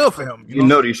 that'd be good for him. You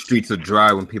know these streets are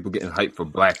dry when people getting hyped for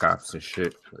Black Ops and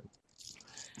shit.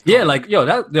 Yeah, like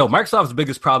Microsoft's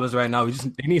biggest problem is right now.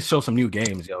 They need to show some new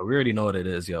games, yo. We already know what it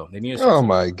is, yo. They need to show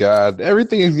my god,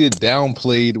 everything is getting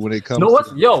downplayed when it comes.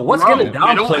 What's getting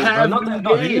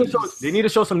downplayed? They need to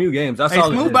show some new games. That's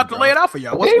all. Smooth about to lay it out for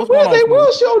y'all. They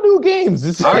will show new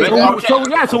games.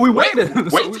 So we waited.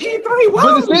 Wait, T3.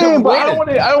 But I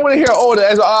don't want to hear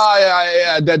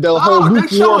the whole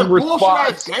lukewarm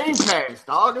response. Game Pass,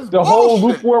 dog. The whole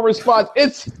lukewarm response.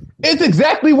 It's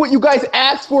exactly what you guys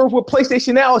asked for with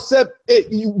PlayStation Now, except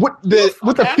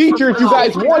with the features you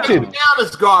guys wanted. Now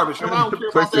it's garbage. I don't care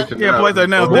about that. Yeah, PlayStation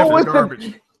Now is definitely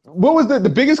garbage. What was the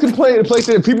biggest complaint of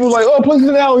PlayStation? People were like, "Oh,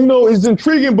 PlayStation Now, is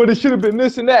intriguing, but it should have been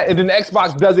this and that." And then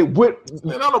Xbox does it with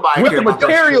the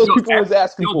materials people was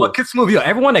asking for. But Kids Movie,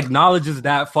 everyone acknowledges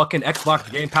that fucking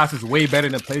Xbox Game Pass is way better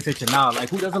than PlayStation Now. Like,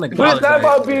 who doesn't acknowledge that? But it's not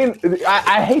about being.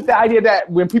 I hate the idea that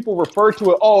when people refer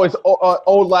to it, it's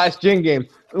old last gen games.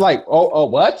 Like,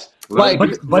 what? Like,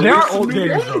 but there are old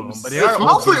games though. But there are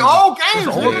mostly old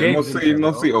games.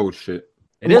 Mostly old shit.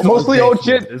 It is mostly old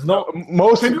shit. Can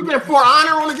you get For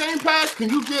Honor on the Game Pass? Can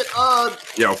you get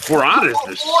For Honor is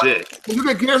the shit. Can you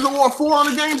get Gears of War 4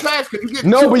 on the Game Pass? Can you get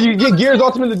but you get Gears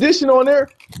Ultimate Edition on there.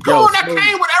 That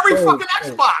came with every fucking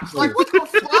Xbox. Like, what the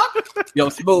fuck? Yo,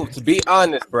 Smooth, to be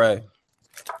honest, bro,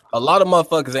 a lot of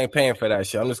motherfuckers ain't paying for that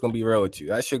shit. I'm just gonna be real with you.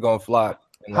 That shit gonna flop.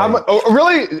 How much? Oh,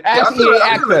 really? Ask EA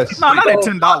Access. No, not at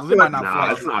 $10. It might not Nah,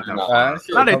 fly. it's not that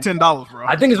Not at $10, bro.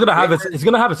 I think it's gonna have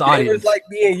its audience. Gamers like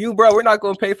me and you, bro, we're not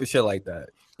gonna pay for shit like that.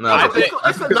 No, I but think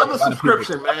That's another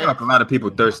subscription, I feel man. like a lot of people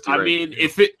thirsty. I right mean,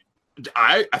 if it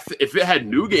had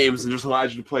new games and just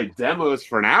allowed you to play demos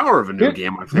for an hour of a new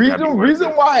game, I think that'd be worth Reason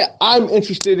it. why I'm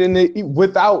interested in it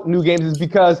without new games is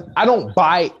because I don't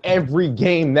buy every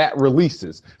game that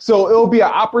releases. So it'll be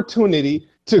an opportunity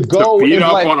to go to beat and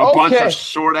up like, on a bunch okay. of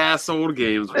short ass old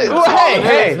games. Hey,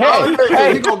 hey. You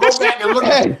gonna go back and look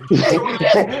at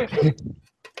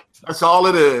That's all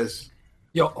it is.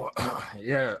 Yo,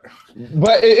 yeah.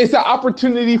 But it's an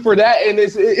opportunity for that, and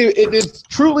it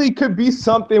truly could be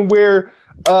something where,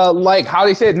 like how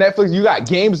they said Netflix, you got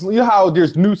games. You know how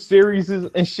there's new series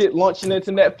and shit launching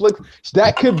into Netflix.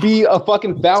 That could be a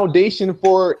fucking foundation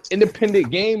for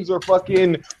independent games or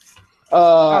fucking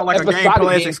like a Game episodic Pass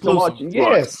games to exclusive. launch. Look,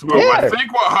 Yeah, Smoke, yeah. I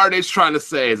think what Harday's trying to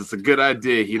say is it's a good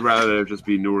idea. He'd rather there just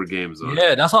be newer games on.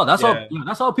 Yeah, that's all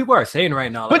people are saying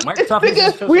right now. Like, But Microsoft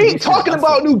nigga, we ain't talking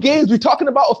about new games. We're talking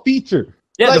about a feature.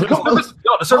 Yeah, Like, the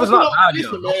server's not bad,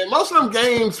 yo. Man, most of them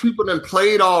games people done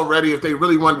played already if they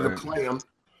really wanted to play them.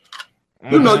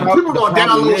 You know, people gonna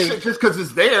download shit just because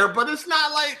it's there, but it's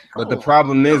not like. But the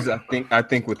problem is, I think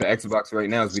with the Xbox right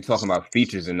now is we talking about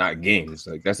features and not games.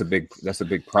 Like that's a big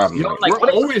problem. You know, Like, We're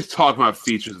always talking about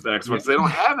features of the Xbox. They don't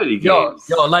have any games.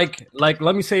 Yo, like,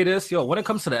 let me say this, yo. When it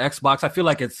comes to the Xbox, I feel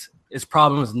like its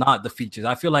problem is not the features.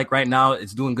 I feel like right now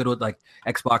it's doing good with like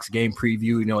Xbox Game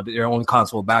Preview. You know, their own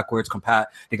console backwards compat.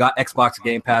 They got Xbox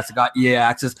Game Pass. They got EA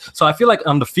Access. So I feel like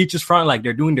on the features front, like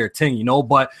they're doing their thing. You know,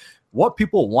 but what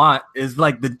people want is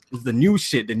like the new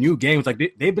shit, the new games. Like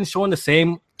they've been showing the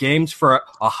same games for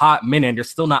a hot minute and they're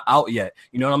still not out yet.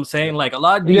 You know what I'm saying? Like a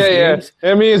lot of these games.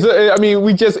 I mean,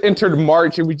 we just entered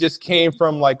March and we just came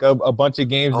from like a bunch of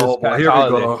games. Oh, this past here we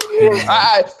holiday.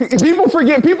 go. People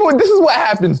forget. This is what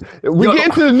happens. We get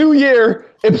into the new year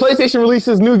and PlayStation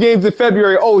releases new games in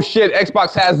February. Oh shit,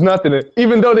 Xbox has nothing.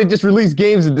 Even though they just released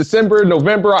games in December,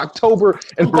 November, October,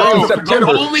 and September.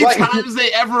 The only Like, times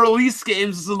they ever release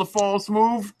games is in the fall,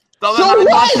 Smooth. So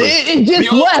what? It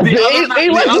just left. Ain't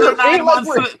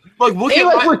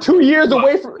like we're 2 years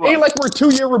away from. Ain't like we're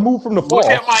 2 year removed from the fall.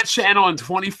 Look at my channel in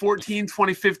 2014,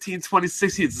 2015,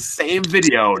 2016. It's the same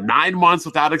video. 9 months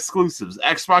without exclusives.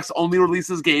 Xbox only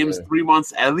releases games 3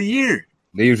 months out of the year.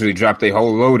 they usually drop their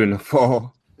whole load in the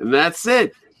fall. And that's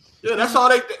it. Yeah, that's all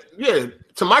they. Yeah,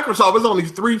 to Microsoft, it's only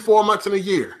 3-4 months in a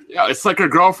year. Yeah, it's like your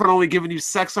girlfriend only giving you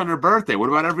sex on her birthday. What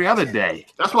about every other day?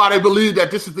 That's why they believe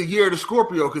that this is the year of the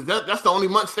Scorpio, because that's the only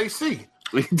months they see.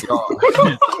 All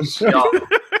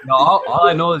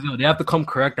I know is they have to come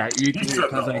correct at E3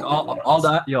 because like all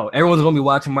that everyone's gonna be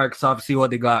watching Microsoft, see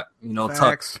what they got.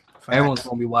 Facts. Everyone's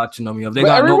gonna be watching them. If they But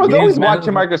got everyone's no always games, man,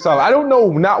 watching Microsoft. I don't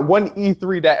know not one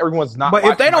E3 that everyone's not. But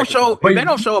if they don't watching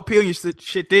Microsoft. show appealing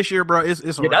shit this year, bro, it's a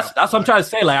wrap. that's what I'm trying to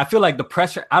say. Like I feel like the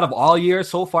pressure out of all years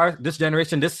so far, this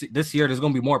generation, this year, there's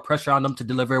gonna be more pressure on them to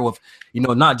deliver with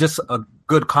not just a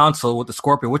good console with the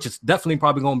Scorpio, which is definitely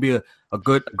probably gonna be a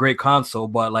great console,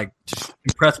 but like just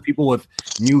impress people with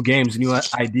new games, new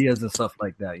ideas and stuff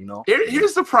like that.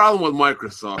 Here's the problem with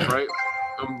Microsoft, right?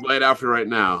 I'm laid after right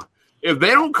now. If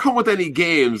they don't come with any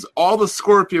games, all the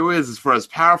Scorpio is for as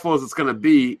powerful as it's going to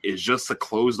be, is just a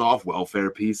closed-off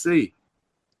welfare PC.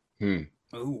 Ooh.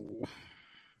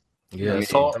 Yeah,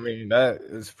 I mean that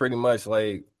is pretty much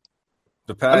like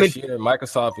the past year.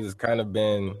 Microsoft has kind of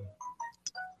been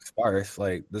sparse.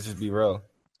 Like, let's just be real.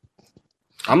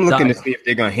 I'm looking to see if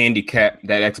they're gonna handicap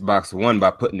that Xbox One by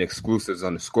putting exclusives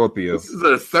on the Scorpio. This is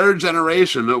their third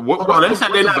generation. They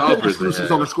said they're not putting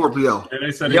exclusives on the Scorpio. Yeah,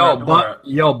 they said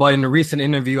but in the recent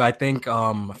interview, I think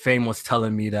Fame was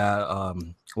telling me that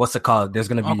what's it called? There's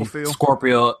gonna Uncle be Phil.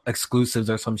 Scorpio exclusives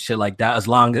or some shit like that, as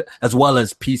well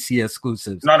as PC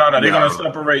exclusives. No. They're gonna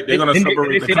separate. They're gonna They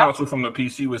separate the say console from the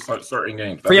PC with certain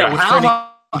games.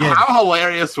 How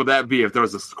hilarious would that be if there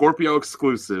was a Scorpio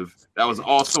exclusive that was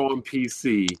also on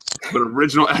PC, but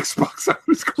original Xbox?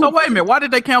 So wait a minute, why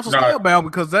did they cancel Scalebound?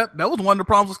 Because that was one of the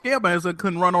problems with Scalebound is it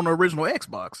couldn't run on the original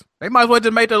Xbox. They might as well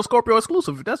just make that a Scorpio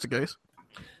exclusive if that's the case.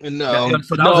 No,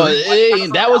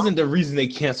 that wasn't the reason they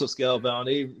canceled Scalebound.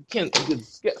 They can't.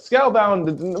 Scalebound,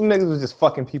 them niggas was just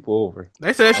fucking people over.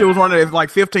 They said that shit was running at like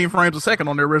 15 frames a second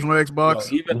on the original Xbox.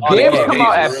 Games come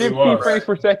out at 15 frames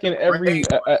per second every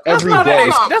day. That's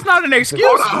not an excuse.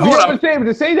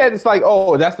 To say that it's like,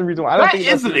 oh, that's the reason why. I don't That think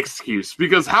is an excuse,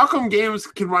 because how come games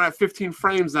can run at 15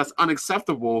 frames? That's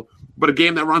unacceptable, but a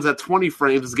game that runs at 20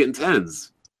 frames is getting 10s.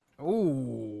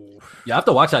 Ooh. You have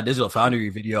to watch that Digital Foundry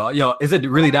video. Yo, is it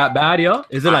really that bad, yo?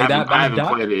 Is it like that bad? I haven't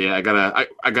played it yet.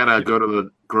 I gotta go to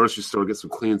the grocery store get some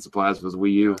cleaning supplies for this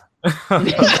Wii U.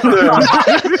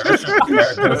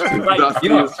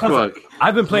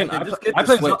 I've been playing.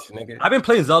 I've been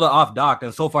playing Zelda off dock,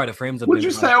 and so far the frames have been. What'd you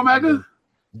say, Omega?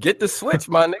 Get the Switch,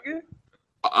 my nigga.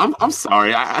 I'm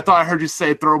sorry. I thought I heard you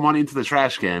say throw money into the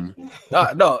trash can.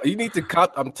 No, you need to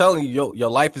cop. I'm telling you,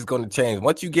 your life is going to change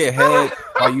once you get head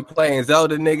while you playing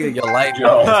Zelda, nigga. Your life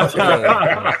is change.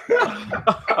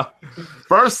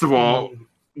 First of all,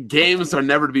 games are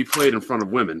never to be played in front of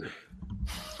women.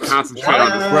 Concentrate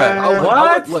on this.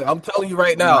 What? Look, I'm telling you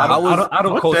right now. I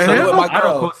don't co-sign with my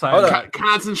girl.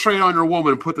 Concentrate on your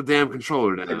woman. Put the damn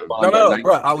controller down. No,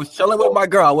 bro. I was chilling with my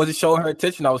girl. I wasn't showing her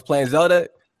attention. I was playing Zelda.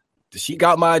 She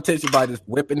got my attention by just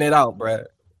whipping it out, bro.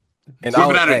 And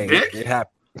whipping out her dick? It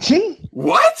happened.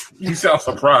 What? You sound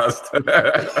surprised.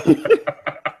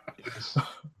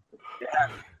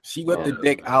 She whipped the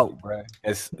dick out, bro.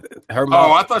 It's her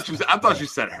mom. Oh, I thought you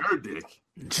said her dick.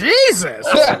 Jesus.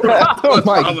 Oh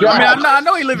my God. I mean, I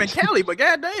know he live in Cali, but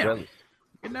goddamn.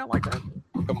 Getting out like that.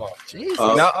 Come on. Jesus.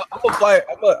 Now I'm gonna play.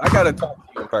 I gotta talk to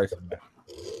you in person, man.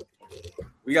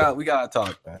 We gotta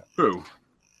talk, man. Who?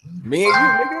 Me and you,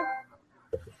 nigga.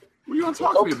 What are you gonna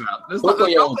talk to me about? There's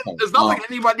nothing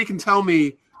anybody can tell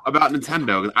me about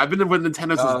Nintendo. I've been with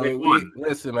Nintendo since day one.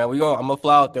 Listen, man, I'm gonna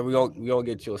fly out there. We gonna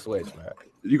get you a Switch, man.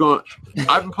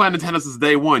 I've been playing Nintendo since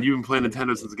day one. You've been playing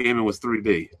Nintendo since gaming was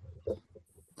 3D.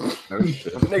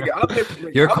 Nigga,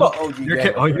 here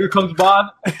comes Bond.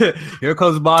 Here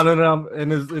comes Bond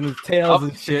and his tails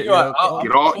and shit. Get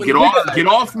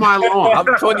off my lawn. I'm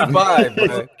 25.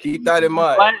 Man. Keep that in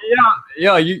mind. Like,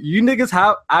 you niggas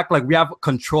act like we have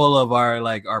control of our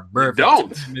birth. You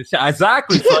don't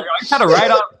exactly. So you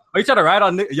trying to ride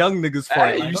on young niggas for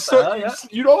it?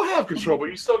 You don't have control,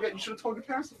 but you should have told your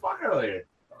parents to fuck earlier.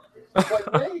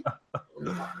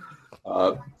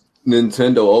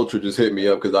 Nintendo Ultra just hit me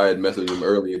up because I had messaged him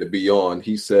earlier to be on.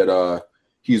 He said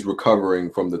he's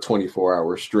recovering from the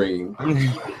 24-hour stream. He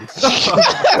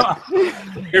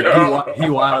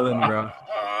wildin', bro.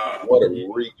 What a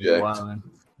reject.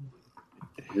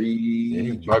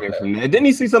 He's bugging from that. Didn't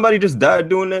he see somebody just died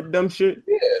doing that dumb shit?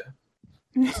 Yeah.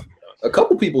 A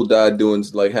couple people died doing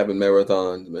having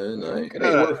marathons, man. It ain't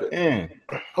worth it.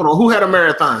 Hold on, who had a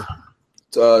marathon?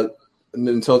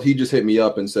 Until he just hit me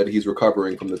up and said he's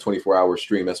recovering from the 24-hour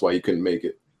stream. That's why he couldn't make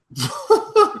it.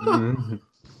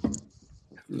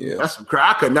 Yeah, that's some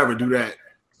crap. I could never do that.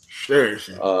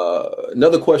 Seriously.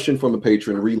 Another question from a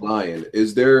patron, Relion.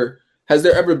 Has there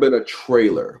ever been a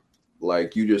trailer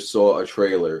like you just saw a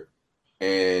trailer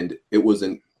and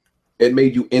it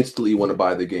made you instantly want to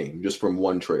buy the game just from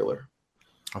one trailer?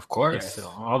 Of course,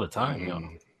 all the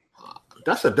time.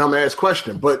 That's a dumbass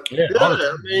question, but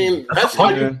I mean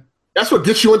that's what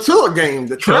gets you into a game.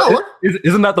 The trailer.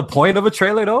 Isn't that the point of a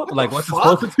trailer, though? Like, what's it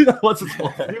supposed to do? What's it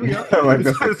supposed to do?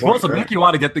 It's supposed to make you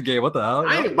want to get the game. What the hell?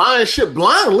 I ain't buying shit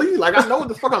blindly. Like, I know what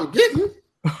the fuck I'm getting.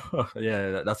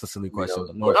 Yeah, that's a silly question.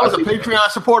 That was a Patreon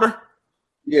supporter.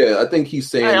 Yeah, I think he's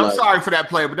saying. Hey, I'm sorry for that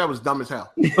player, but that was dumb as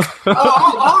hell.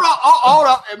 Hold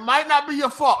up. It might not be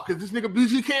your fault because this nigga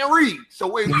BG can't read. So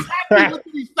wait, what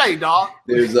did he say, dog?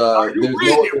 There's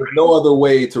no other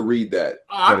way to read that.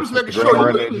 I'm just making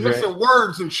sure you're missing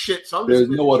words and shit. So there's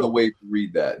no other way to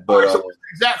read that. But so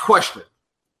exact question.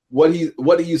 What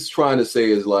he's trying to say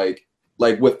is like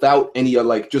without any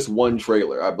just one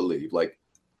trailer, I believe.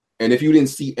 And if you didn't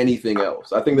see anything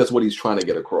else, I think that's what he's trying to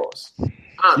get across.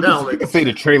 You could say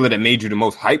the trailer that made you the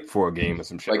most hype for a game or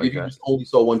some shit. Like if you just only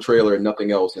saw one trailer and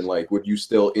nothing else, and would you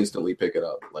still instantly pick it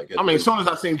up? As soon as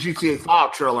I seen GTA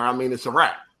 5 trailer, it's a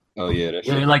wrap. Oh yeah, that's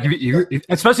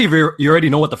especially if you already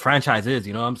know what the franchise is.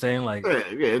 You know what I'm saying?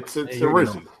 It's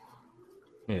original.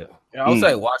 Yeah, I'll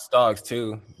say Watch Dogs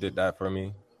 2 did that for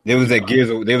me. There was that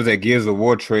Gears of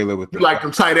War trailer with them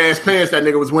tight ass pants that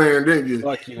nigga was wearing, didn't you?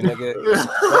 Fuck you, nigga.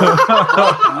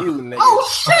 Fuck you, nigga. Oh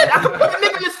shit! I could put a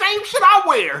nigga in the same shit I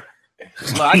wear.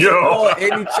 I can pull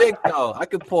any chick though. I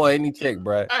could pull any chick,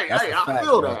 bro. Hey, I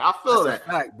feel that. I feel that.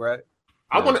 Fact, bro.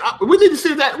 We need to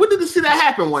see that. We need to see that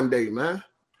happen one day, man.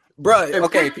 Bro,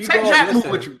 okay. If you take Jack move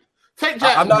with you. Take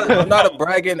Jack. I'm not a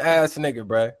bragging ass nigga,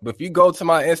 bro. But if you go to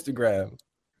my Instagram,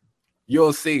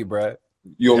 you'll see, bro.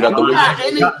 You don't do you got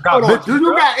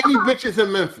any bitches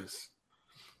in Memphis?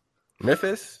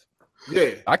 Memphis?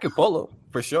 Yeah. I can pull them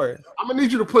for sure. I'm gonna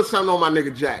need you to put something on my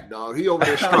nigga Jack, dog. He over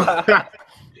there struggling.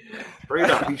 Straight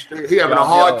up. He having a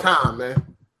hard time, man.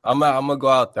 I'm gonna go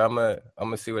out there. I'm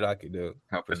gonna see what I can do.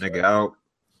 Help a nigga out.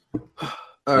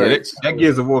 All right. That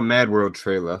Gears of War Mad World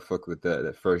trailer. I fuck with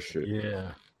that first shit.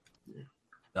 Yeah.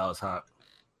 That was hot.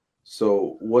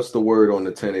 So what's the word on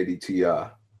the 1080 Ti?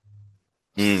 I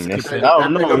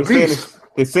don't know.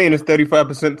 They're saying it's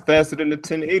 35% faster than the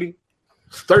 1080.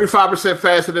 35%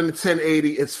 faster than the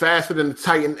 1080. It's faster than the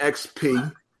Titan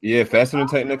XP. Yeah, faster than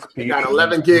Titan XP. You got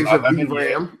 11 gigs of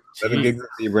VRAM. 11 gigs of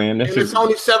VRAM. And it's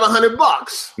only $700.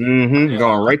 Mm-hmm.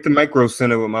 Going right to Micro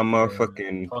Center with my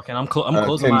motherfucking. Okay, I'm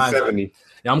closing my eyes.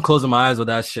 Yeah, I'm closing my eyes with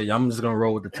that shit. I'm just gonna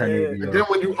roll with the 1080. And then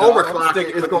when you overclock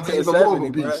it, it's gonna be even more of a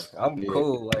beast. I'm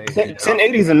cool. Like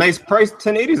 1080 is a nice price.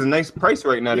 1080 is a nice price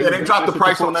right now. Yeah, they dropped the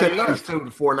price on 1080s too to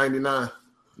 $499.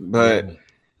 But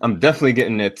I'm definitely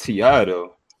getting that Ti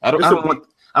though. I don't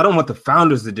want the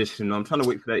Founders Edition. Though. I'm trying to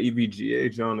wait for that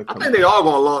EVGA John to come. I think they are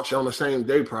gonna launch on the same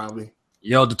day probably.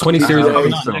 Yo, the 20 series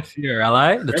coming out next year,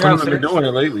 LI. The 20 series been doing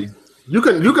it lately. You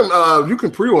can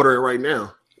pre-order it right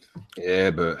now.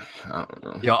 Yeah, but I don't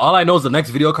know. Yo, all I know is the next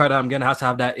video card I'm getting has to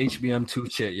have that HBM2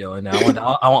 shit, yo. And I want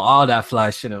all that fly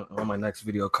shit on my next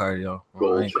video card, yo.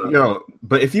 Yo,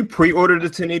 but if you pre-order the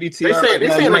 1080 Ti, they saying the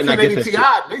 1080 Ti.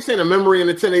 They saying the memory in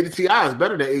the 1080 Ti is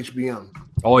better than HBM.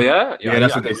 Oh yeah, yeah,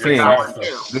 that's what they're saying.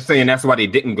 They're saying that's why they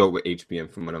didn't go with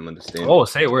HBM, from what I'm understanding. Oh,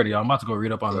 say a word, yo. I'm about to go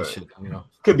read up on this shit. You know,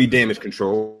 could be damage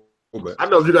control. But I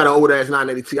know if you got an old ass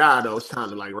 980 Ti though, it's time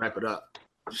to like wrap it up.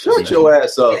 Shut your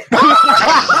ass up.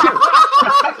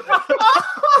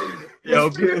 Yo,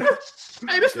 good.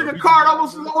 Hey, this nigga card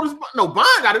almost as old as Bond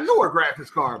got a newer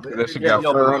graphics card. Man. That shit got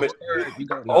fur on it.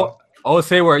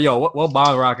 Say where, yo, what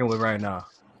Bond rocking with right now?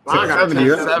 Bond got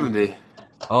 70.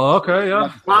 Oh, okay,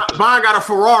 yeah. Bond got a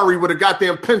Ferrari with a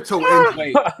goddamn Pinto engine.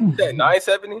 Wait,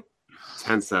 970?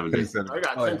 1070.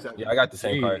 Yeah, I got the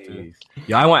same card too.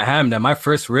 Yeah, I went ham. That my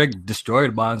first rig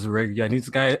destroyed Bond's rig. Yeah, these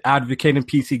guys advocating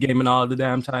PC gaming all the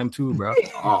damn time too, bro.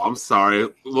 Oh, I'm sorry,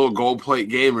 little gold plate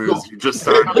gamers. You just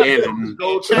started gaming.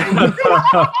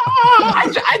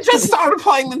 I just started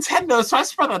playing Nintendo, so I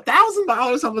spent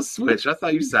 $1,000 on the Switch. That's how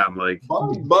you sound like.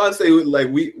 Bond say like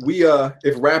we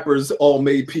if rappers all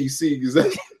made PCs,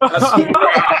 that's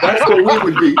what we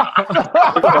would be.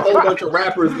 If a whole bunch of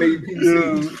rappers made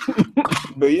PCs.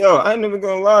 But yo, I ain't even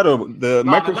gonna lie though. The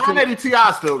Micro 980 Ti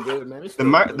still good, man.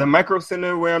 The Micro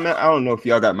Center where I'm at, I don't know if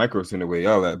y'all got Micro Center where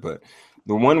y'all at, but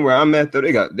the one where I'm at though,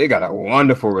 they got a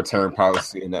wonderful return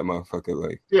policy in that motherfucker.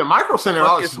 Like, yeah, Micro Center.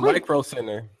 It's Micro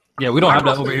Center. Yeah, we don't have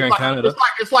that over here in Canada.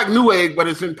 It's like Newegg, but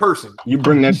it's in person. You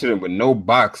bring that shit in with no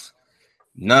box,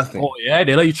 nothing. Oh yeah,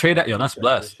 they let you trade that. Yo, that's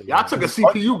blessed. Yeah, I took a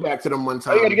CPU back to them one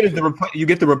time. All you gotta get is you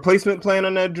get the replacement plan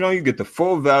on that drone. You get the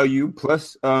full value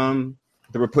plus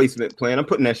the replacement plan. I'm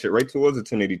putting that shit right towards the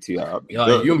 1080 Ti. And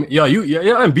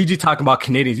BG talking about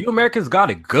Canadians. You Americans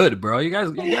got it good, bro. You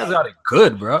guys got it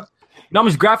good, bro. You know how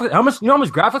much graphics? How much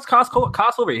graphics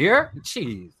cost over here?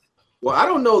 Jeez. Well, I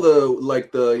don't know the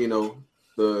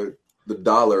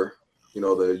dollar,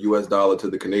 the US dollar to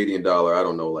the Canadian dollar. I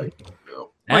don't know,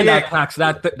 And that tax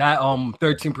that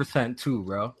 13% too,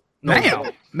 bro. No.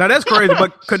 Damn. Now that's crazy,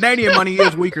 but Canadian money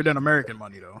is weaker than American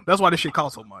money, though. That's why this shit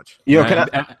costs so much. Yo,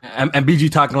 and BG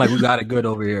talking like we got it good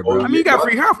over here, bro. I mean, you got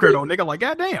free healthcare, though, nigga. Like,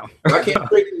 goddamn. I can't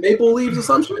break maple leaves or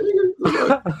some shit,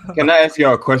 nigga. Can I ask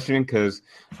y'all a question? Because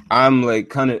I'm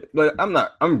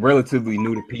I'm relatively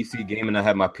new to PC gaming. I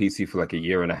had my PC for like a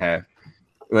year and a half.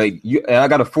 Like, I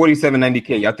got a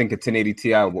 4790K. Y'all think a 1080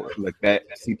 Ti like that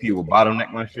CPU will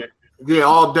bottleneck my shit? Yeah,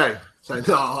 all day. So, you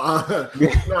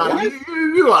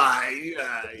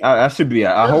I should be.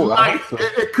 I hope.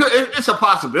 It's a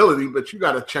possibility, but you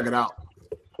got to check it out.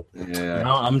 Yeah,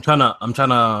 no, I'm trying to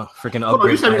freaking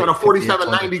upgrade. You said you got a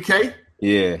 4790K?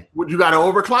 Yeah. Would you got an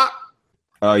overclock?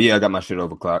 Yeah, I got my shit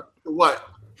overclocked. What?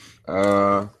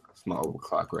 It's my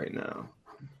overclock right now.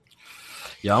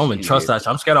 Yeah, I don't even trust that.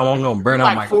 I'm scared I won't go burn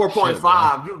out my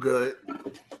 4.5. You good?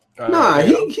 Nah,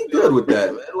 he good with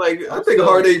that, man. Like, I think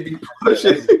Hard A be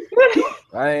pushing. It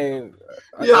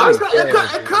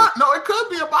could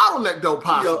be a bottleneck though,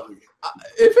 possibly.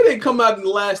 If it ain't come out in the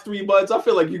last 3 months, I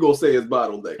feel like you gonna say it's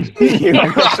bottleneck.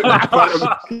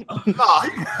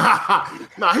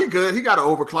 Nah, he good. He got an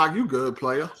overclock. You good,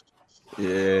 player?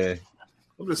 Yeah.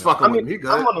 I'm just fucking with him. He good.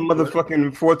 I'm on a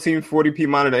motherfucking 1440p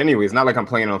monitor anyway. It's not like I'm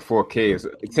playing on 4K. It's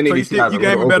 1080 so you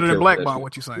gave me better than Black Bond,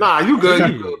 what you saying? Nah, you good.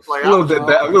 You good, player. A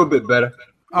little bit better.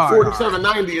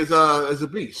 4790 is a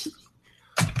beast.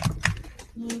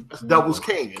 That's Devil's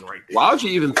Canyon right there. Why would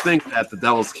you even think that the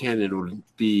Devil's Canyon would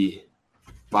be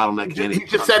bottleneck? He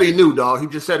just said he knew, dog. He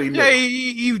just said he knew. Yeah,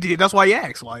 you did. That's why he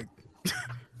asked. Like,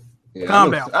 yeah, calm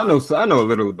down. I know a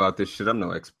little about this shit. I'm no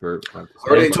expert. I'm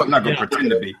not gonna pretend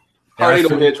to be. Hard A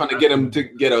over here trying to get him to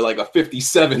get a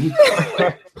 57.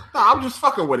 Nah, I'm just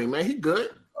fucking with him, man. He good.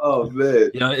 Oh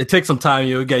man. It takes some time.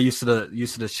 You get used to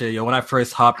the shit, yo. When I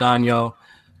first hopped on, yo,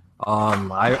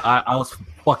 I was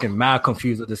fucking mad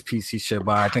confused with this PC shit,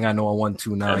 but I think I know a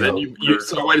 1-2 now. And then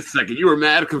so wait a second. You were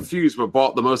mad confused, but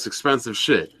bought the most expensive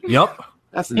shit. Yep.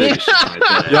 That's nigga shit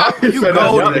right there. Yep.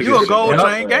 You a gold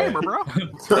chain gamer, bro.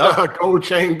 Gold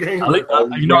chain gamer.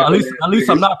 At least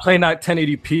I'm not playing that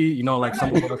 1080p. You know, like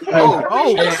some of us.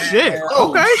 Shit.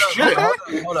 Okay. Shit.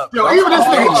 Hold up. Yo, even this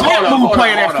nigga Jack Moon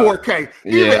playing at 4K.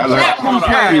 Yeah,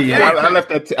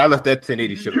 I left that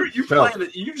 1080 shit.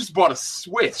 You just bought a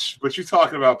Switch, but you're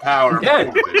talking about power.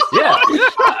 Yeah.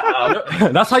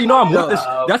 That's how you know I'm with this.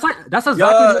 That's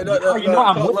exactly how you know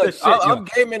I'm with this shit. I'm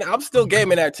gaming. I'm still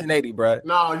gaming at 1080, bro.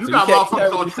 No, you got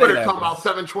motherfuckers on Twitter talking about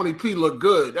 720p look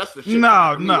good. That's the shit.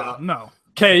 No.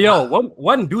 Okay, yo,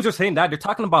 one dudes are saying that they're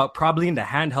talking about probably in the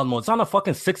handheld mode. It's on a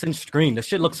fucking 6-inch screen. The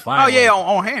shit looks fine. Oh yeah,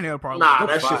 on handheld probably. Nah,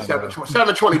 that shit's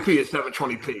 720p is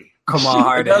 720p. Come on,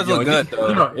 hard. It does look good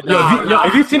though.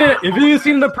 If you've seen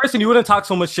it in person, you wouldn't talk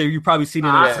so much shit. You probably seen it.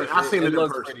 I've seen it in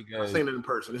person. I've seen it in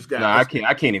person. It's got. Nah, I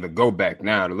can't even go back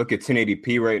now to look at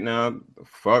 1080p right now. The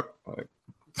fuck. Like,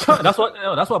 that's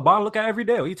what Bond look at every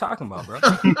day. What are you talking about, bro?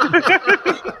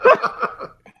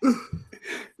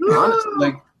 Honestly,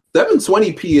 like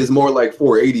 720p is more like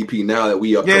 480p now that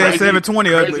we up. Yeah,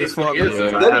 720 ugly as fuck. I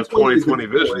have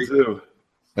 20/20 vision too.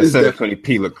 That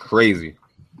 720p look crazy.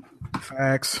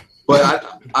 Facts. But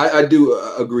I do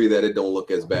agree that it don't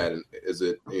look as bad as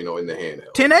it in the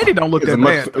handheld. 1080 don't look that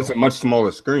bad. It's a much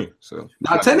smaller screen, so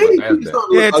now 1080.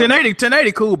 Yeah,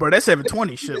 1080 cool, bro. That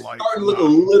 720 shit like starting to look a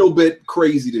little bit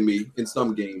crazy to me in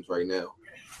some games right now.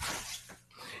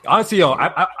 Honestly, yo,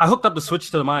 I hooked up the Switch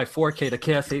to my 4K, the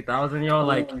KS8000. Yo,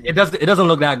 like it doesn't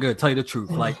look that good. Tell you the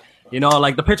truth, like. You know,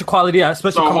 like the picture quality,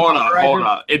 especially. So hold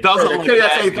up. It doesn't look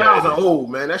that KS8000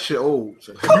 old, man. That shit old.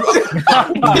 That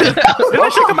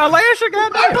shit come out last year,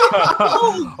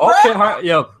 goddamn.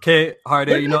 Okay,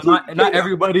 Hardy. You know, not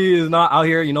everybody is not out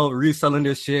here, you know, reselling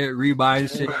this shit, rebuying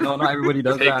shit. You know, not everybody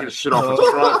does taking that. Shit off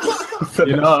the truck.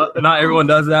 You know, not everyone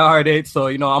does that, Hardy. So,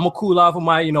 you know, I'm gonna cool off of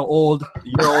my, you know, old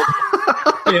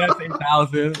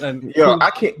KS8000 and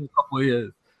I can't. A couple of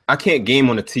years. I can't game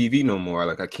on the TV no more.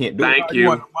 Like I can't do it. Thank you.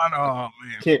 Man.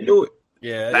 Can't do it.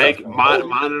 Yeah.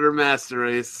 Monitor Master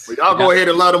Race. Well, y'all go ahead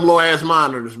and love them low ass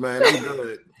monitors, man. I'm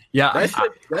good. Yeah, that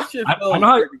shit. I know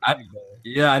how. I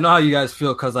know how you guys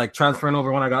feel because like transferring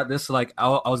over when I got this, like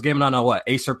I was gaming on a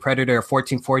Acer Predator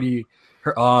 1440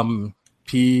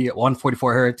 P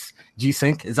 144 hertz G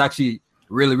Sync. It's actually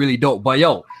really really dope. But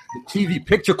yo, the TV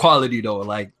picture quality though,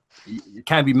 like it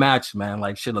can't be matched, man.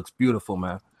 Like shit looks beautiful,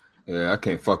 man. Yeah, I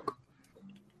can't fuck.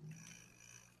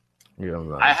 Yeah,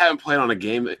 man. I haven't played on a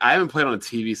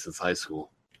TV since high school.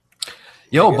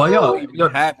 Yo, but you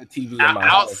have a TV in my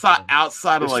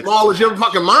outside of like small as your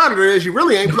fucking monitor is, you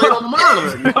really ain't played on the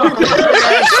monitor. You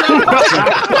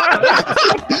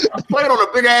played on a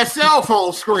big ass cell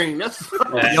phone screen. That's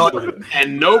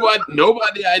and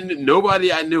nobody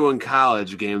I knew in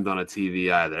college gamed on a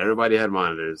TV either. Everybody had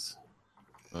monitors.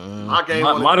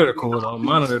 Monitor cool though.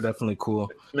 Monitor definitely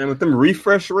cool. Man, with them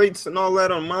refresh rates and all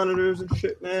that on monitors and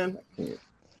shit, man.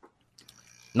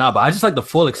 Nah, but I just like the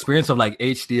full experience of like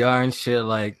HDR and shit.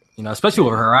 Like, you know, especially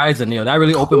with Horizon, yo, that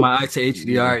really opened my eyes to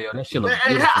HDR. Yo, that shit looks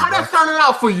beautiful. How that's turning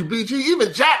out for you, BG?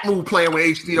 Even Jack Moon playing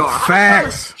with HDR.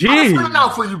 Facts. How that's turning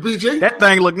out for you, BG? That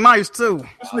thing look nice too.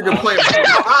 This nigga playing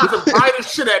the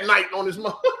brightest shit at night on his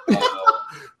mouth.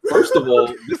 First of all,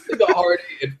 this nigga Hardy.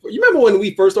 You remember when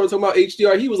we first started talking about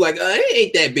HDR? He was like, "It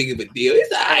ain't that big of a deal.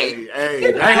 It's alright."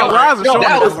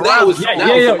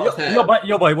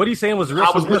 Yo, boy, what are you saying was real?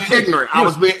 I was being ignorant. I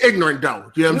was being ignorant,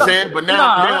 though. You know what I'm saying? But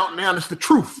now it's the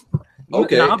truth.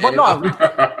 Okay, I'm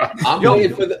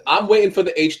waiting for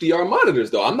the HDR monitors,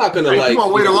 though. I'm not gonna You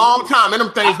gonna wait a long time, and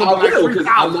them things gonna be like 3,000.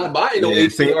 I'm not buying no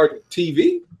HDR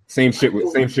TV. Same shit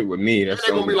with me. That's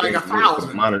gonna be like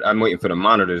 1,000. I'm waiting for the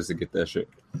monitors to get that shit.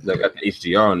 They got the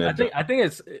HDR on that. I think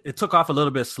it took off a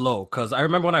little bit slow because I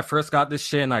remember when I first got this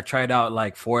shit and I tried out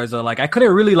like Forza, like I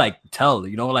couldn't really like tell,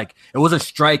 you know, like it wasn't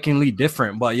strikingly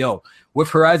different. But yo, with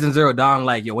Horizon Zero Dawn,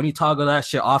 like yo, when you toggle that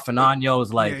shit off and on, yo,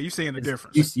 it's like you seeing the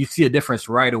difference. You see a difference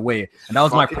right away, and that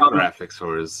was my problem. Graphics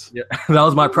wars. Yeah, that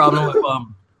was my problem with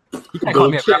You can't call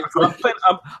me a graphics.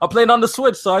 I'm playing on the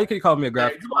Switch, so you can call me a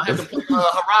graphics. You might have to play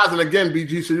Horizon again,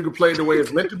 BG, so you can play it the way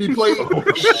it's meant to be played.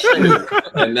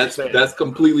 And that's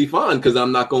completely fine because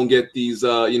I'm not gonna get these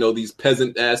these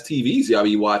peasant ass TVs y'all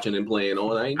be watching and playing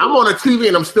on. I'm on a TV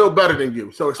and I'm still better than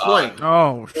you. So explain.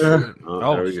 Oh shit. There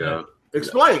we go.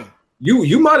 Explain.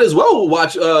 You might as well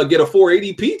watch get a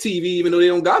 480p TV even though they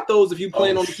don't got those if you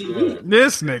playing on the TV.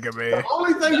 This nigga, man. The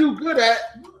only thing you good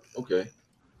at. Okay.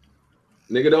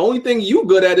 Nigga, the only thing you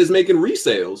good at is making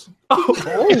resales.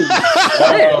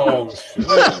 Oh,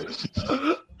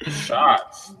 shit.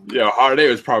 Shots. Yo, Holiday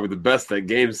was probably the best at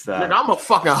GameStop. Nigga, I'm a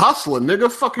fucking hustler,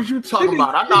 nigga. Fuck is you talking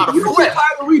about? I know how to You flip.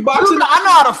 I know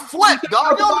how to flip,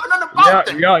 dog. You don't know nothing about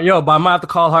that. Yo, but I might have to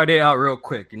call Hard out real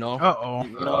quick, you know?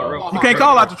 You can't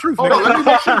call out the truth, Hold on, nigga. let me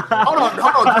make sure. Hold on.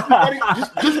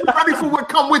 Just be ready for what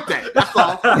come with that. That's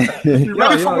all. Be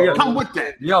ready for what come with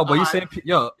that. Yo,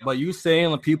 but you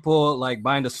saying like people like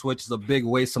buying the Switch is a big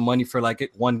waste of money for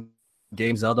like one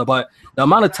game Zelda, but the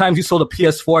amount of times you sold a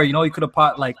PS4, you know, you could have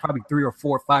bought like probably 3 or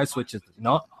 4 or 5 Switches, you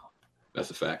know? That's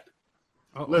a fact.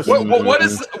 What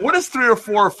is 3 or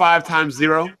 4 or 5 times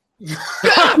 0?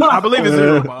 I believe it's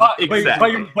 0.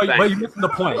 Exactly. But you're missing the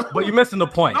point. But you're missing the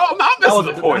point. No, I'm not missing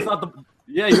the point. That's not the,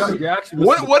 yeah, you're actually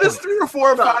missing What the is 3 or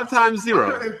 4 or 5 times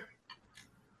 0?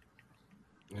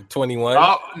 21.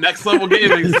 Oh, next level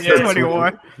gaming.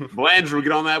 21. Blandrew,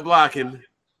 get on that blocking.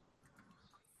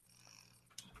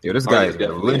 Yo, this guy is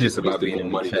Definitely religious about wasting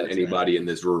being more in money the than chat. anybody in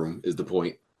this room is the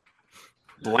point.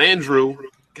 Blandrew,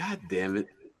 god damn it.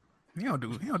 He don't do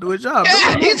his job.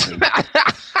 Yeah, does he?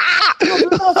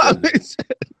 he's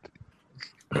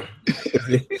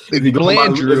Is he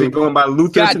going by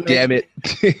Luther? God damn it.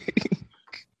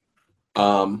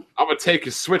 I'm gonna take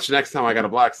a Switch next time I gotta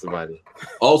block somebody.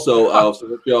 Also, so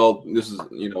what y'all, this is,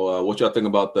 what y'all think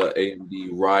about the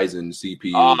AMD Ryzen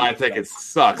CPU? Oh, I think it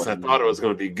sucks. I thought it was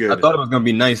gonna be good. I thought it was gonna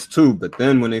be nice too, but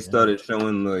then when they started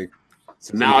showing like,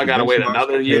 so now I gotta wait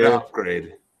another year to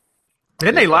upgrade.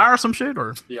 Didn't they lie or some shit?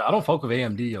 Or Yeah, I don't fuck with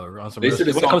AMD or on some They real should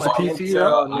shit. have When it comes to saw PC,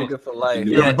 Intel, yo, nigga for life.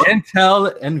 yeah,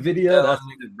 Intel, Nvidia, that's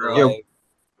bro. Yo,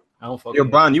 I don't fuck yo,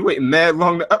 with Brian, you waiting mad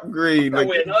long to upgrade. Like,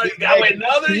 wait another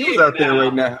CPUs year out there now.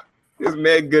 right now. There's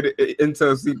mad good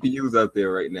Intel CPUs out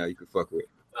there right now. You can fuck with.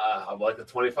 I'm like the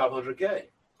 2500K.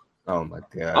 Oh my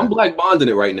god. I'm black bonding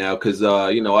it right now because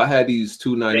I had these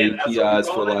 290 Man, that's what Ti's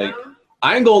for we're going like, now?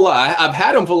 I ain't gonna lie, I've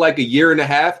had them for like a year and a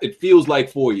half. It feels like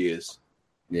 4 years.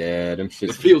 Yeah, them It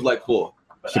shits. feels like 4.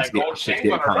 But Shit's that gold getting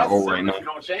chain on the kind of rest old of right it, now. if you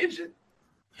don't change it.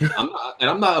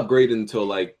 I'm not upgrading until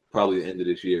like probably the end of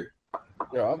this year.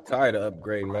 Yo, I'm tired of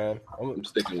upgrading, man. I'm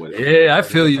sticking with it. Yeah, I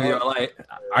feel you. Yo. Like,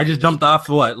 I just jumped off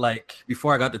like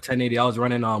before I got the 1080, I was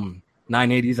running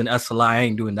 980s and SLI. I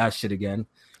ain't doing that shit again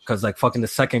because like fucking the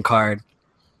second card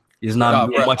is not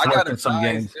doing much work in some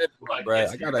games. Bro,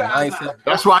 I got a nice.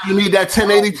 That's why you need that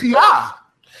 1080 Ti.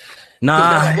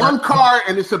 Nah, That's one card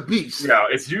and it's a beast. No,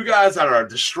 it's you guys that are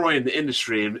destroying the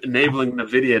industry and enabling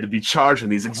NVIDIA to be charging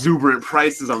these exuberant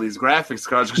prices on these graphics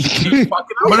cards because you keep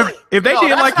fucking up. But if they No,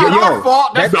 did that's like not Yo, our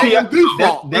fault. That's that AMD's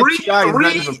fault. That TI is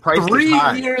not even priced as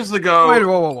high. 3 years ago, wait,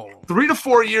 whoa. 3 to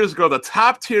 4 years ago, the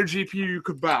top tier GPU you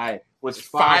could buy was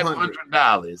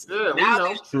 $500. Yeah, we Now know.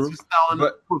 they're just selling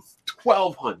But- for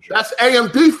 $1,200. That's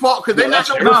AMD fault because they're No, not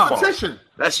that's no your fault. competition.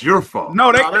 That's your fault. No,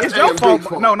 No, that's it's your AMD's fault.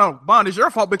 fault. No, Bond, it's your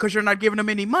fault because you're not giving them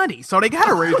any money, so they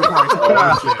gotta raise the price.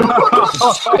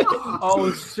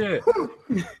 oh shit.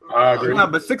 I agree. Nah,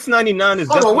 but $699 is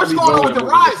Hold on, what's definitely going on with the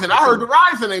lower Ryzen? I heard the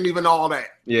Ryzen ain't even all that.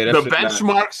 Yeah, The that shit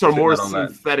benchmarks are more not on that.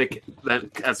 synthetic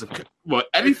than as a well.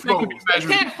 Anything can be They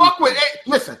measured. can't fuck with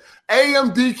listen,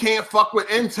 AMD can't fuck with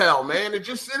Intel, man. It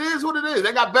is what it is.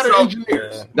 They got better So-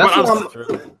 engineers. That's But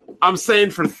what I'm saying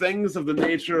for things of the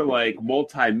nature like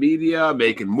multimedia,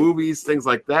 making movies, things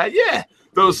like that. Yeah,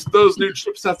 those new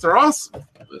chipsets are awesome.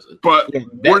 But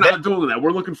we're not doing that.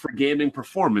 We're looking for gaming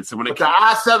performance, and when it But the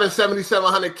i7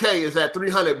 7700K is at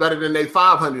 300 better than they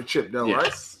 500 chip though,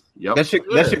 right? Yep. That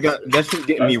should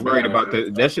get me worried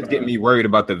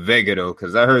about the Vega though,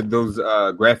 because I heard those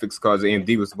graphics cards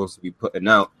AMD was supposed to be putting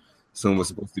out soon was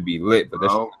supposed to be lit, but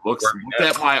that's Look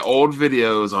at my old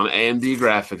videos on AMD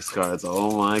graphics cards.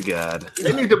 Oh my god!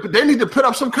 They need to put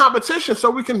up some competition so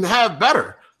we can have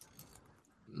better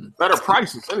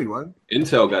prices anyway.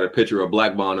 Intel got a picture of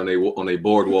Black Bond on a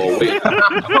board wall. They're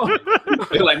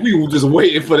like, we were just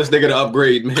waiting for this nigga to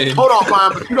upgrade, man. Hold on,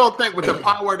 Brian, but you don't think with the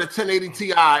power of the 1080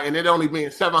 Ti and it only being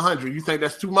 700, you think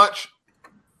that's too much?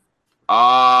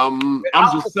 I'm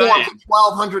just saying.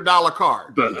 $1,200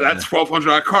 card. That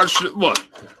 $1,200 card should look.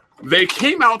 They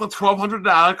came out with a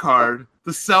 $1,200 card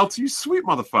to sell to you sweet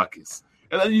motherfuckers.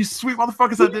 And then you sweet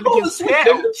motherfuckers that didn't get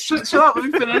scammed. Shut up, let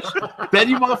me finish. Then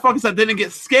you motherfuckers that didn't get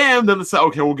scammed, then they say,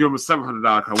 okay, we'll give them a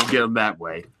 $700 card. We'll get them that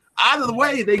way. Either the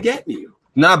way, they get you.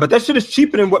 Nah, but that shit is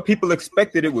cheaper than what people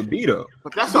expected it would be though.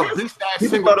 But that's a beast ass People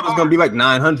single thought it was gonna be like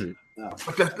 900.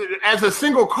 But as a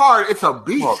single card, it's a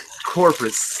beast.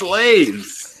 Corporate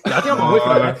slaves. I think I'm gonna wait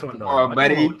for the next one, though. Oh,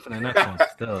 buddy. For the next one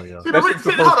still, yo. See, hold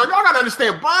on, y'all gotta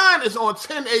understand. Bond is on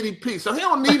 1080p, so he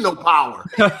don't need no power.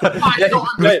 He was at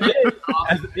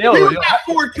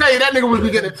 4K. That nigga would be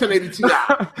getting a 1080 Ti.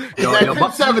 That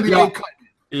 1070 ain't cutting.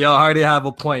 Yo, Hardy have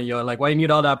a point, yo. Like, why you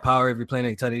need all that power if you're playing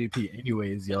at 1080p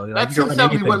anyways, yo? That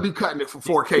 1070 wouldn't be cutting it for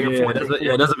 4K and 4K.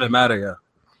 Yeah, it doesn't even matter,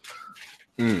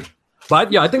 yeah. But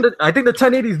yeah, I think the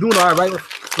 1080 is doing all right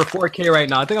for 4K right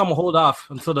now. I think I'm gonna hold off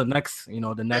until the next, wave.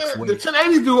 The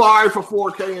 1080 do all right for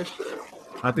 4K and shit.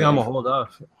 I think I'm gonna hold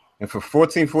off. And for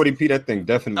 1440p, that thing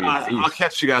definitely. I'll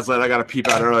catch you guys later. I gotta peep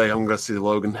out early. I'm gonna see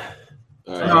Logan.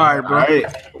 All right, bro. All right.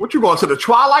 What you going to the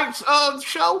Twilight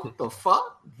show? What the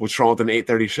fuck? What's wrong with an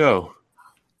 8:30 show?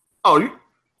 Oh,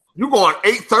 you going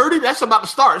 8:30? That's about to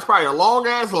start. It's probably a long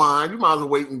ass line. You might as well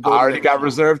wait and go. I already got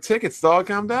reserved tickets, dog.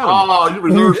 Calm down. Oh, you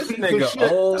reserved This seats and nigga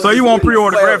shit. old. So you won't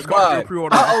pre-order Slayer graphics?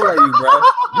 God. How old are you, bro?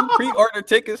 You pre-order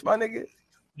tickets, my nigga?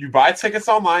 You buy tickets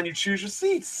online. You choose your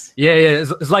seats. Yeah,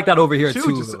 it's like that over here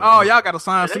too. Oh, y'all got to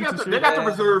sign They seats got and the, shit. they got the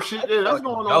reserved shit. Yeah, that's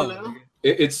going on now.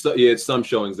 It's some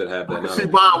showings that have that. I see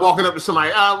Bond walking up to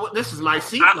somebody. This is my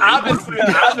seat. Obviously,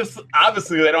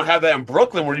 they don't have that in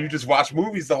Brooklyn where you just watch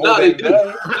movies the whole No, day. they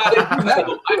do.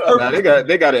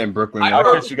 They got it in Brooklyn.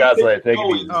 I'll catch you guys later. Take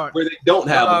it easy. Where they don't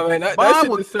have them. Man, that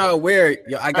shit would sound weird.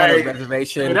 Yo, I got a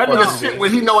reservation. Hey, that nigga shit where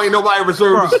he know ain't nobody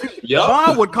reserved.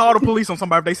 Bond would call the police on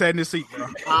somebody if they sat in his seat, bro.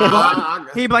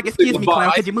 He'd be like, "Excuse me,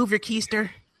 clown, could you move your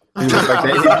keister?" He look like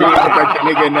that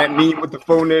nigga in that meme with the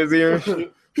phone in his ear.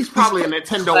 He's probably a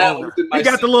Nintendo owner. He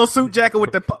got the little suit jacket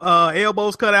with the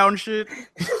elbows cut out and shit.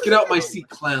 Get out my seat,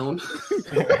 clown.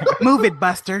 Move it,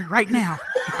 Buster, right now.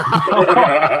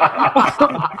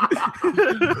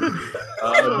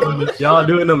 Y'all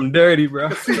doing them dirty, bro.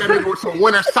 See that nigga with some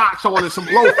winter socks on and some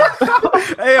loafers.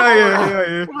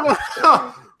 Yeah.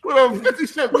 With a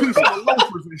 50-cent piece of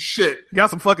loafers and shit. Got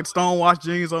some fucking stonewashed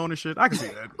jeans on and shit. I can see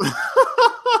that.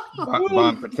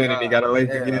 Bond pretending he got a late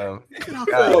again.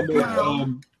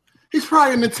 He's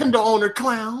probably a Nintendo owner,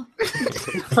 clown. The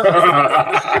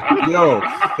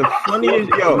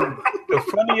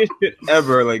funniest shit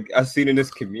ever, like I seen in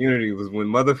this community was when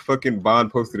motherfucking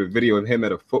Bond posted a video of him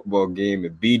at a football game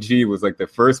and BG was like the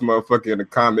first motherfucker in the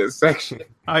comment section.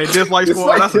 I dislike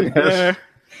sports.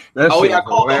 That shit was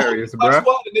hilarious, bro.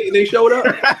 They showed up.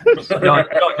 Yo,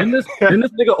 didn't this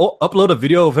nigga upload a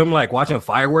video of him like watching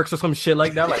fireworks or some shit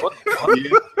like that? Like what the fuck?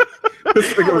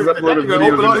 This nigga was uploading He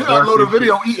uploaded a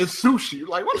video eating sushi.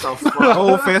 Like, what the fuck?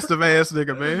 Old festive ass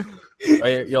nigga, man.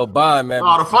 Hey, yo, Bond, man.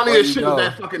 Oh, the funniest shit was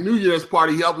that fucking New Year's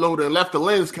party he uploaded and left the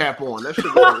lens cap on. That shit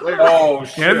was hilarious. Oh,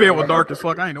 shit. Yeah, that video was dark as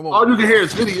fuck. I ain't know what. All you can hear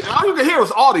is video. All you can hear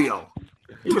was audio.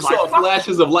 He was saw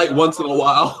flashes of light once in a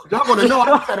while. Y'all gonna know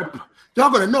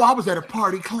I was at a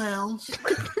party, clowns.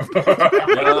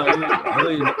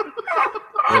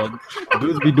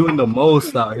 Dudes be doing the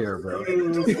most out here, bro.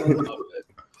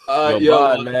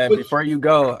 Bond, man, before you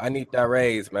go, I need that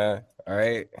raise, man. All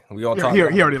right, we gonna talk. He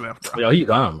already left. Yo, he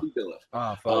gone.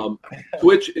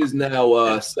 Twitch is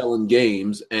now selling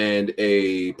games, and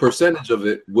a percentage of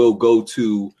it will go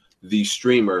to the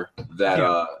streamer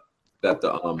that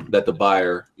the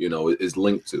buyer is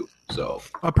linked to. So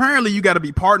apparently you got to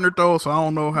be partnered though. So I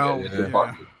don't know how.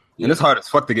 And it's hard as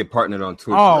fuck to get partnered on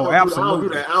Twitch. Oh,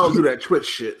 absolutely. I don't do that Twitch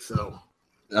shit. So.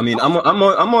 I mean, I'm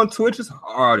on Twitch. It's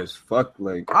hard as fuck.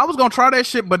 Like I was gonna try that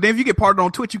shit, but then if you get partnered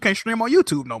on Twitch, you can't stream on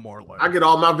YouTube no more. Like I get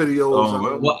all my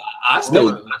videos. Well, I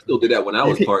still did that when I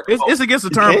was partnered. It's against the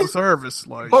terms of service.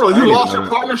 Like, hold on, you lost your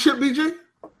partnership, BJ?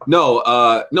 No,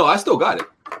 I still got it.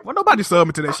 Well, nobody subbed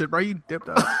me to that shit, bro. You dipped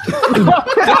out.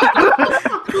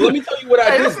 Let me tell you what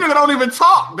I did. This nigga don't even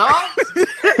talk, dog.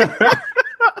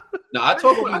 No, I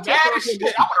talk when I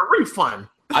want a refund.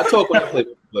 I talk when I play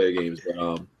player games,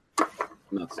 but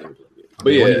not saying player games.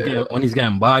 But yeah, when he's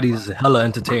getting bodies, hella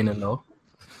entertaining though.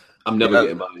 I'm never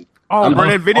getting bodies. Oh, bro,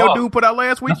 that video dude put out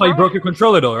last week. That's why you broke your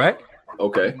controller though, right?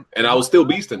 Okay, and I was still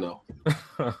beasting though.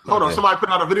 Hold on, somebody put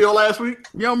out a video last week.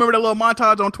 You don't remember that little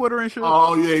montage on Twitter and shit?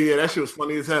 Oh yeah, that shit was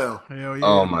funny as hell. Hell yeah.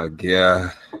 Oh my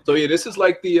god. So yeah, this is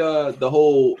like the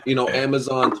whole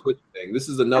Amazon Twitch thing. This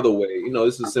is another way.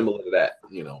 This is similar to that.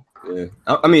 Yeah.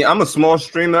 I mean, I'm a small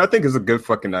streamer. I think it's a good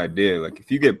fucking idea. Like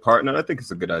if you get partnered, I think it's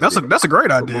a good idea. That's a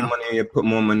great idea. Put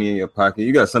more money in your pocket.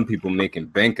 You got some people making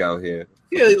bank out here.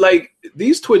 Yeah, like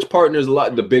these Twitch partners, a lot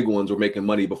of the big ones were making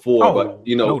money before, but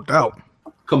no doubt.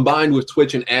 Combined with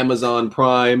Twitch and Amazon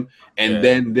Prime, and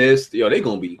then this, they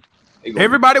gonna be.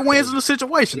 Everybody wins in the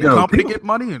situation. The company get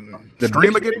money and the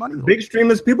streamer get money. Big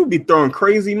streamers, people be throwing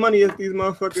crazy money at these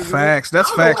motherfuckers. Facts. That's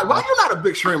facts. Why you not a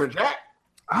big streamer, Jack?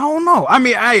 I don't know. I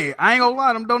mean, I ain't gonna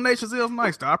lie. Them donations is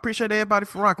nice, though. I appreciate everybody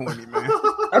for rocking with me, man.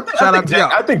 Shout out to y'all.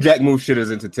 I think Jack Move shit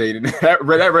is entertaining. that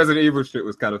Resident Evil shit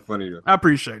was kind of funny though. I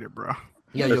appreciate it, bro.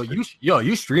 Yeah,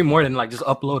 you stream more than like just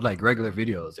upload like regular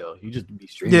videos, yo. You just be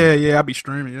streaming. Yeah, I be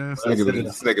streaming. Yeah,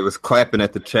 This nigga was clapping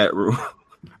at the chat room.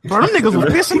 Bro, them niggas was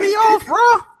pissing me off,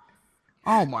 bro.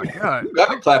 Oh my god. You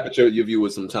gotta clap at your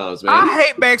viewers sometimes, man. I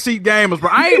hate backseat gamers, bro.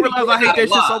 I ain't realize I hate that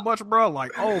shit so much, bro.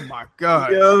 Like, oh my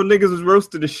god. Yo, niggas was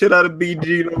roasting the shit out of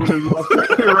BG.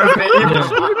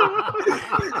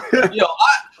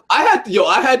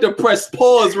 I had to press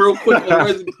pause real quick on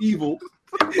Resident Evil.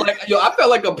 Like, I felt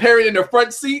like a parent in the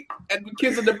front seat and the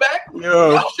kids in the back.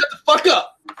 Yo, shut the fuck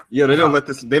up. Yo, they don't let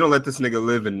this nigga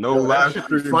live in no live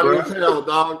stream, funny as hell,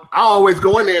 dog. I always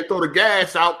go in there and throw the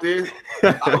gas out there.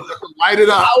 Light it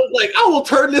up. I was like, I will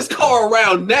turn this car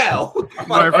around now.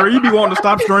 Right, bro, you be wanting to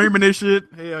stop streaming this shit.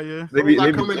 Hell yeah.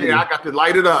 I come in here, I got to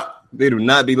light it up. They do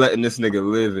not be letting this nigga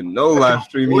live in no live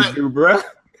stream, bro.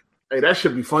 Hey, that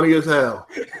should be funny as hell.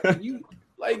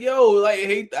 I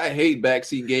hate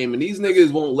backseat gaming. These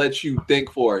niggas won't let you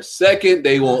think for a second.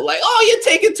 They won't you're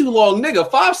taking too long, nigga.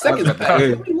 5 seconds back.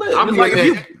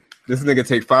 This nigga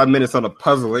take 5 minutes on a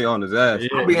puzzle. They on his ass.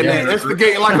 I'll be in there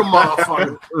instigating like a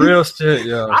motherfucker. Real shit,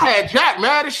 yo. I had Jack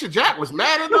mad as shit. Jack was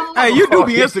mad at them. Hey, you do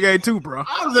be instigating too, bro.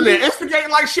 I was in there instigating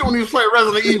like shit when he was playing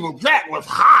Resident Evil. Jack was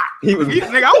hot.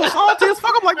 Nigga, I was salty as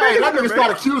fuck. I'm like, hey, that nigga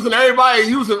started accusing everybody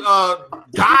using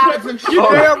guides and shit.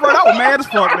 Yeah, bro, that was mad as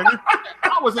fuck, nigga.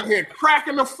 I was in here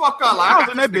cracking the fuck up. Like, I was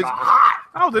in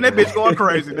that bitch going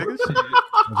crazy, nigga. Shit.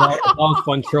 All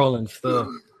fun trolling stuff.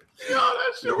 Yo,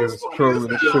 that shit was trolling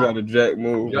the shit out of Jack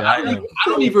Move. I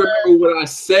don't even remember what I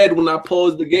said when I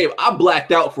paused the game. I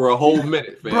blacked out for a whole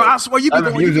minute, man. Bro, I swear you be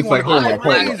just like,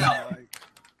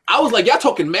 I was like, y'all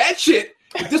talking mad shit.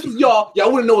 If this was y'all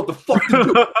wouldn't know what the fuck to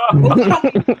do.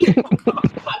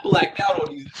 I blacked out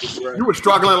on these things, bro. You were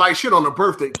struggling like shit on the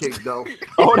birthday cake, though.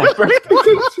 Oh, that birthday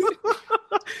cake.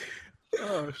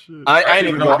 Oh shit! I ain't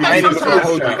even gonna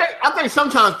hold you. I think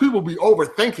sometimes people be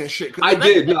overthinking shit. I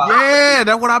did. Yeah,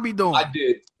 that's what I be doing. I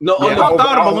did. No, I was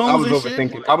balloons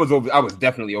overthinking. I was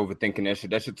definitely overthinking that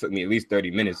shit. That shit took me at least 30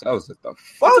 minutes. I was like, the It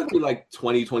fuck? took me like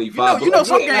 20, 25. You know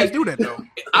some games do that though.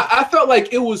 I felt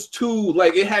like it was too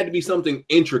it had to be something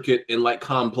intricate and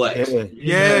complex.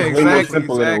 Yeah,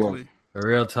 exactly.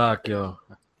 Real talk, yo.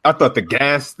 I thought the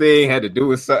gas thing had to do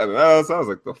with something else. I was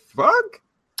like, the fuck?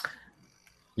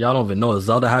 Y'all don't even know.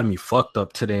 Zelda had me fucked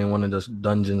up today in one of those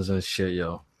dungeons and shit,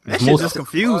 yo. That shit just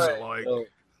confusing,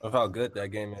 of how good that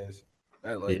game is.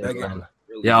 That game.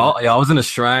 Really I was in a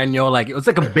shrine, yo. Like it was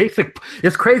like a basic.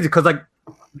 It's crazy because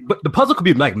but the puzzle could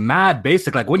be like mad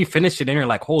basic. Like when you finish it, and you're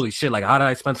like, holy shit! Like how did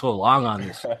I spend so long on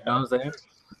this? You know what I'm saying?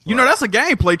 You know that's a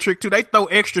gameplay trick too. They throw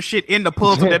extra shit in the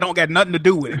puzzle that don't got nothing to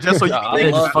do with it, just so you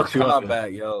can just fuck you up.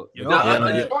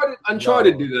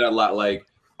 Uncharted do that a lot. Like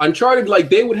Uncharted,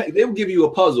 they would give you a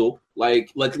puzzle,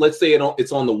 let's say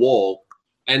it's on the wall,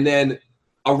 and then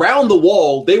around the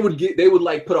wall they would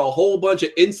put a whole bunch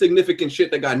of insignificant shit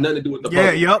that got nothing to do with the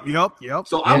puzzle. Yep.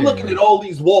 So I'm looking at all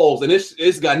these walls, and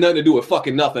it's got nothing to do with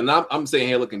fucking nothing. I'm sitting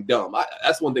here looking dumb.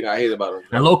 That's one thing I hate about it.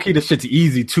 And low key, this shit's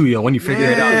easy too, yo. When you figure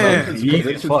it out, it's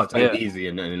easy as fuck. Easy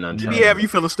and Uncharted. Yeah, you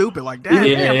feeling stupid like that.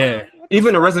 Yeah.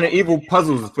 Even the Resident Evil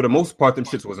puzzles, for the most part, them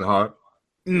shits wasn't hard.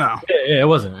 No. Yeah, it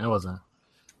wasn't.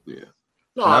 Yeah.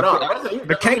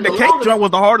 The cake joint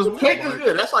was the hardest. The cake is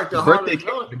good. That's like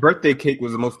the birthday cake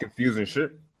was the most confusing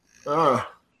shit. Yeah,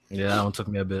 that one took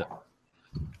me a bit.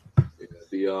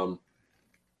 The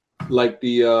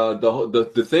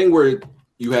the thing where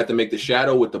you had to make the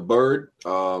shadow with the bird,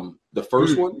 the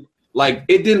first one, it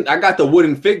didn't. I got the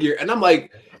wooden figure, and I'm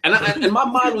like, and my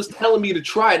mind was telling me to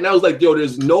try it, and I was like, yo,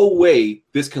 there's no way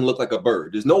this can look like a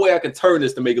bird. There's no way I can turn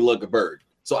this to make it look like a bird.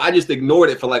 So I just ignored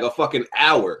it for like a fucking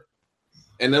hour.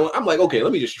 And then I'm like, okay,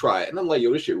 let me just try it. And I'm like,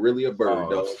 yo, this shit really a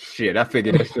bird, dog. Shit, I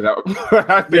figured that shit out.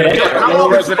 Hey, Jack,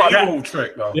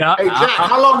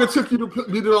 how long it took you to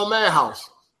beat it on Madhouse?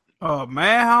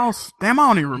 Madhouse? Damn, I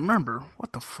don't even remember.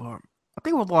 What the fuck? I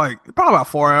think it was probably about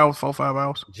 4 hours, 4 or 5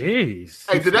 hours. Jeez.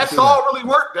 Hey, did that saw really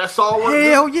work? That saw work?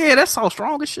 Hell yeah, that saw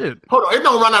strong as shit. Hold on, it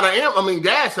don't run out of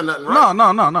gas or nothing, right?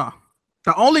 No.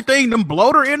 The only thing, them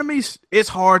bloater enemies, it's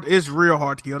real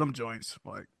hard to kill them joints.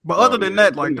 But other than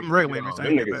that, them regular enemies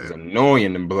ain't that bad. Is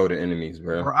annoying, them bloated enemies,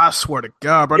 bro. I swear to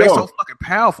God, bro, they so fucking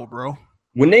powerful, bro.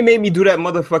 When they made me do that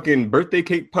motherfucking birthday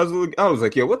cake puzzle, I was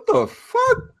like, yo, what the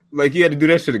fuck? Like, you had to do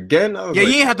that shit again? I was you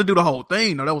ain't have to do the whole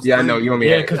thing, though. That was I know. You want me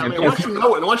once you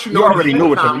know it, you already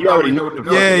knew it. You already knew it.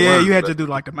 Yeah, you had to do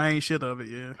the main shit of it,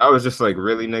 yeah. I was just like,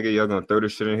 really, nigga? Y'all gonna throw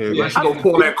this shit in here? Yeah, you gonna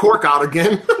pull that cork out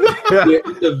again?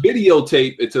 the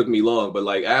videotape, it took me long, but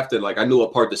like after, like I knew a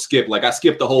part to skip. Like I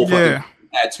skipped the whole fucking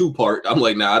tattoo part. I'm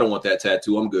like, nah, I don't want that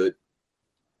tattoo. I'm good.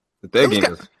 But that game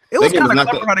it was kind of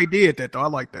clever how they did that, though. I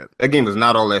like that. That game was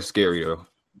not all that scary, though.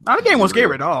 No, the game wasn't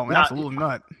scary at all, man. Absolutely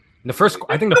not.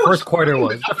 I think the first quarter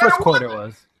was.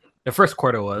 The first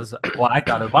quarter was. Well, I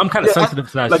thought it. But I'm kind of sensitive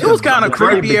to that. Like, it was kind of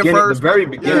creepy at first. The very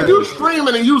beginning. You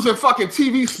streaming and using fucking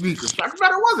TV speakers. I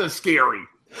bet it wasn't scary.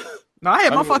 No, I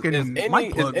had my fucking is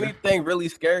mic plugged in. anything really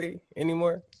scary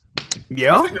anymore?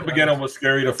 Yeah. I think the beginning was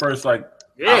scary. The first, like,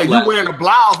 Yeah, you wearing a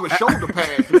blouse with shoulder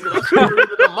pads. That's scary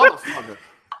than a motherfucker.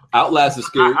 Outlast is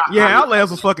scary. Yeah,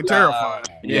 Outlast was fucking terrifying.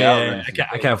 Yeah,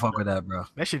 I can't fuck with that, bro.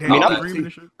 That shit I mean, had I'm- dreaming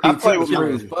and shit. I play with my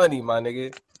was funny, my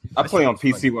nigga. I play on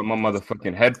PC with my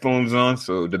motherfucking headphones on,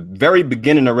 so the very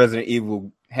beginning of Resident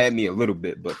Evil had me a little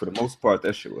bit, but for the most part,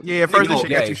 that shit was. Yeah, at first that shit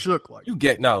got you shook. Like You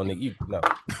get no, nigga. You no.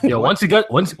 Yo, once you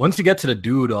get to the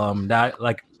dude, that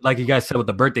like you guys said with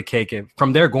the birthday cake,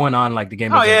 from there going on, like the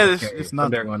game. Oh, is yeah, scary. it's From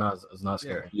not there going on, it's not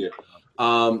scary. Yeah.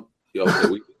 Yo, so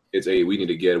we need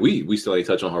to get we still ain't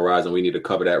touch on Horizon. We need to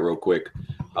cover that real quick.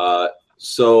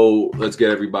 So let's get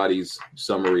everybody's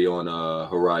summary on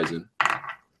Horizon.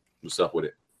 What's up with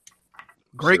it?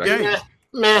 great game.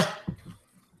 Nah.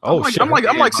 Oh, I'm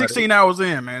like 16 hours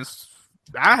in, man.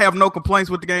 I have no complaints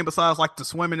with the game besides like the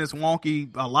swimming is wonky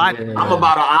a lot. Yeah. I'm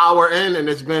about an hour in, and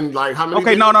it's been like how many?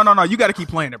 Okay, days? no. You got to keep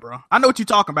playing it, bro. I know what you're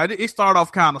talking about. It started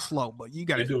off kind of slow, but you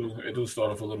got It to. do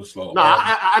start off a little slow. No,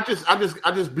 I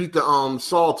just beat the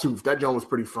Sawtooth. That joint was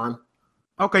pretty fun.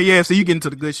 Okay, yeah. So you get into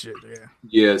the good shit, yeah.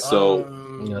 Yeah,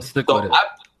 so Stick so with it.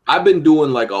 I've been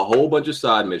doing like a whole bunch of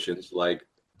side missions, like,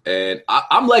 and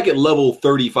I'm like at level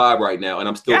 35 right now, and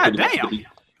I'm still God pretty much damn.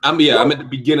 I'm at the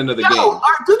beginning of the Yo, game.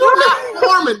 did you not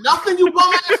farming nothing? You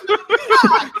bum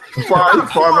ass.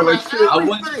 Farming like shit.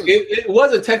 It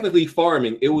wasn't technically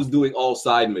farming; it was doing all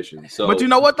side missions. So, But you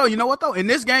know what though? In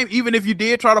this game, even if you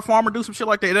did try to farm or do some shit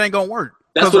like that, it ain't gonna work.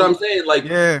 that's what I'm saying. Like,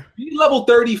 Yeah. being level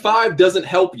 35 doesn't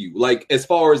help you. Like, as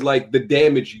far as like the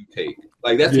damage you take.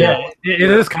 Like that's Yeah, it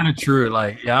is kind of true.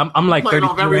 Like, yeah, I'm like Playing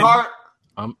 30. on very hard.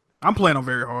 I'm playing on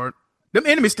very hard. Them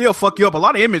enemies still fuck you up. A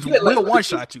lot of enemies will one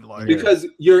shot you. Like because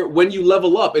when you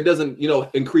level up, it doesn't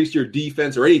increase your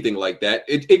defense or anything like that.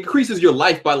 It increases your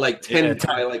life by like 10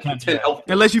 10 health.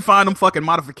 unless you find them fucking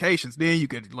modifications, then you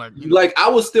could like Like I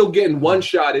was still getting one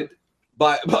shotted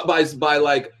by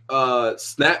like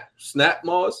snap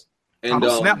maws and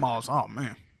snap malls. Oh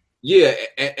man. yeah,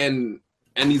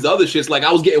 and these other shits, like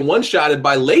I was getting one shotted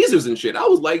by lasers and shit. I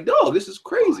was like, no, this is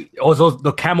crazy. Oh, those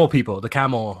the camel people, the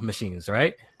camel machines,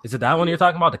 right? Is it that one you're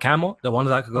talking about? The camel, the ones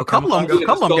that could go. A couple of them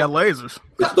got lasers.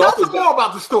 Tell us more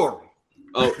about the story.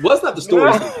 Well, it's not the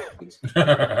story.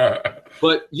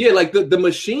 But yeah, like the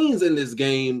machines in this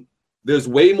game, there's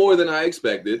way more than I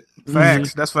expected.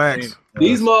 Facts. That's facts.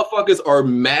 These motherfuckers are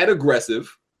mad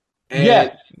aggressive. And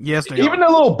Yeah. Yes, they Even are.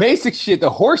 the little basic shit, the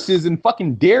horses and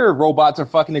fucking dare robots are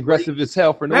fucking aggressive as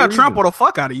hell for no They'll reason. trample the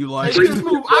fuck out of you. Like Hey, just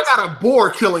move. I got a boar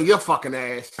killing your fucking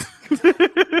ass.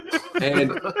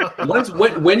 And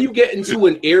when you get into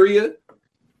an area,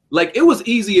 like it was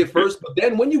easy at first, but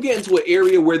then when you get into an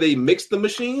area where they mix the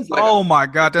machines, like oh my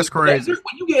god, that's crazy. desert,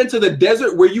 when you get into the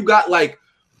desert where you got like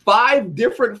 5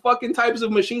 different fucking types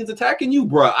of machines attacking you,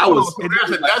 bro, I was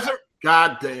There's a desert.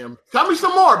 God damn. Tell me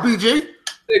some more, BG.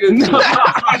 nigga,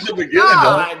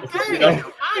 God damn.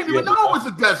 I didn't even know it was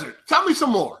a desert. Tell me some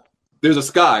more. there's a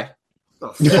sky,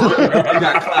 The you fuck?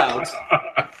 got clouds.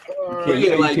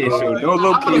 Yeah, like, I don't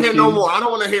want to hear no more. I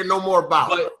don't want to hear no more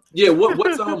about it. But yeah,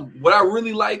 what I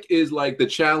really like is like the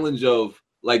challenge of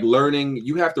like learning.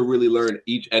 You have to really learn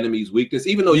each enemy's weakness,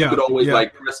 even though you could always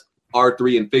like press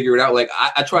R3 and figure it out. Like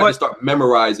I tried to start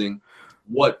memorizing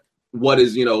what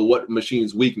is what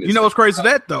machine's weakness. You know what's crazy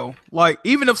that though? Like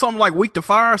even if something like weak to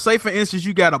fire, say for instance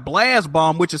you got a blast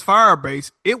bomb which is fire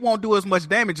based, it won't do as much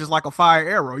damage as like a fire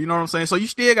arrow. You know what I'm saying? So you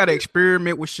still got to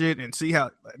experiment with shit and see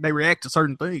how they react to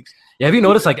certain things. Yeah, have you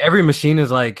noticed like every machine is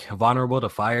like vulnerable to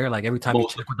fire? Like every time you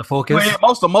check with the focus, Well, yeah,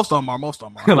 most of them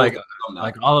are. like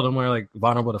all of them are like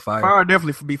vulnerable to fire. Fire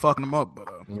definitely be fucking them up, but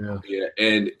yeah,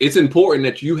 and it's important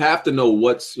that you have to know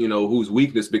what's whose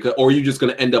weakness or you're just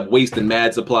gonna end up wasting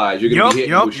mad supplies. You're gonna be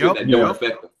hitting with shit that don't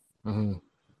affect them. Mm-hmm.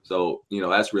 So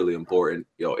that's really important.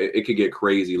 It could get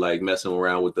crazy, like messing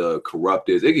around with the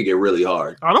corruptors. It could get really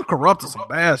hard. oh, them corrupted some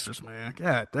bastards, man.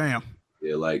 God damn.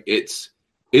 Yeah, like it's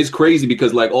crazy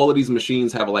because like all of these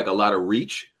machines have like a lot of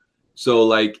reach. So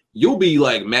like you'll be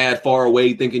like mad far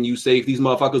away thinking you safe. These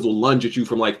motherfuckers will lunge at you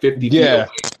from like 50 feet away.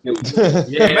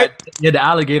 Yeah, the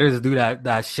alligators do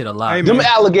that shit a lot. Hey, them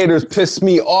alligators piss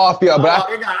me off, yo. But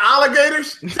they got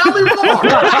alligators? Tell me more.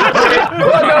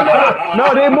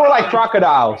 No, they're more like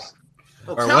crocodiles.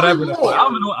 Or whatever. I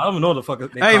don't even know the fuck.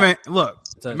 Hey man, look.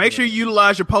 Make sure you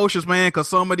utilize your potions, man, because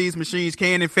some of these machines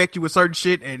can infect you with certain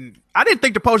shit. And I didn't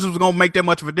think the potions was gonna make that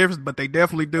much of a difference, but they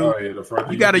definitely do. Oh,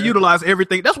 yeah, you got to utilize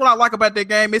everything. That's what I like about that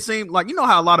game. It seemed like, you know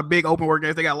how a lot of big open world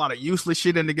games, they got a lot of useless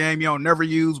shit in the game you don't never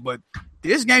use, but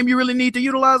this game you really need to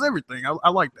utilize everything. I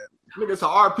like that. Nigga, it's an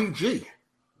RPG.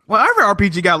 Well, every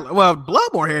RPG got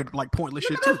Bloodborne had like pointless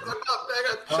shit too.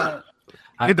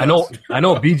 I know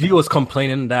BG was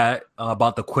complaining that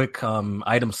about the quick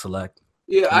item select.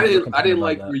 Yeah, I didn't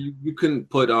like where you couldn't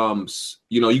put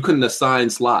you couldn't assign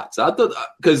slots. I thought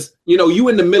because you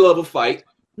in the middle of a fight,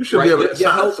 you should be able to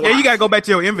assign slots. Yeah, you gotta go back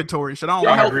to your inventory. So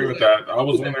I agree with that. I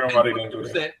was wondering why they didn't do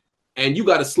that. And you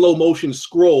got a slow motion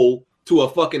scroll to a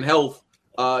fucking health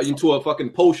into a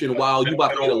fucking potion while you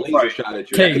about to get a laser shot at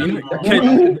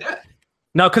you.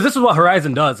 No, because this is what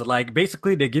Horizon does. Like,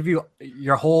 basically, they give you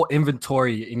your whole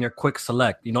inventory in your quick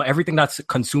select. Everything that's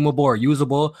consumable or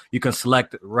usable, you can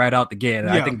select right out the gate. And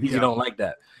I think BG don't like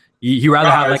that. He rather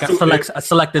have like a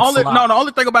selected slot. No, the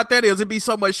only thing about that is it'd be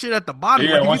so much shit at the bottom.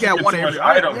 Yeah, like, you got one every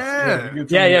item.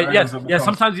 Yeah.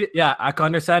 Sometimes, I can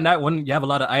understand that when you have a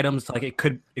lot of items, like it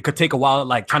could take a while,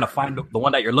 like trying to find the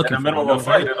one that you're looking for. In the middle of a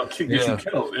fight, it'll keep getting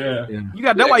killed. Yeah.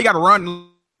 That's why you got to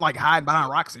run, like hide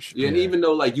behind rocks and shit. Yeah, and even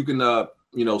though like you can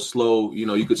slow,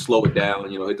 you could slow it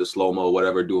down, hit the slow-mo,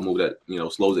 whatever, do a move that,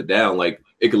 slows it down. Like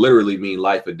it could literally mean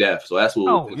life or death. So that's what.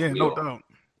 Oh yeah, no doubt.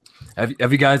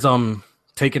 Have you guys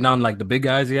taken down like the big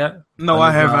guys yet? No,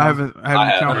 I haven't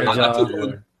counted.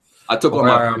 I took on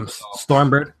my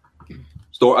Stormbird.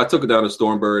 I took it down to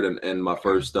Stormbird and my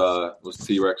first what's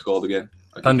T-Rex called again?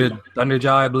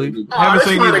 Thunderjaw, I believe. This trying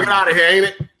to get out of here, ain't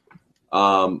it?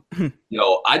 I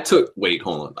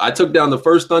took down the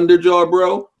first Thunderjaw,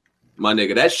 bro. My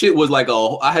nigga, that shit was like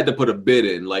I had to put a bid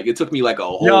in. Like it took me like a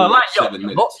whole 7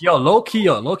 minutes. Low key,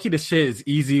 the shit is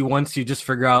easy once you just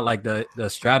figure out like the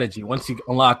strategy. Once you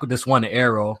unlock this one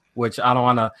arrow, which I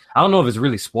don't know if it's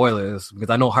really spoilers because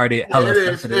I know Hardy hella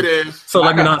sensitive. It is. So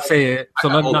let me not say it.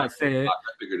 I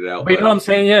figured it out. But you know what I'm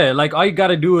saying? Yeah, like all you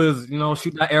gotta do is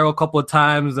shoot that arrow a couple of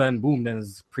times and boom, then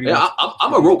it's pretty. Yeah,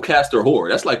 I'm a rope caster whore.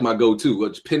 That's like my go-to.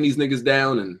 Just pin these niggas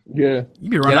down and you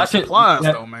be running out supplies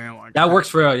though, man. Like, that works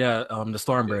for the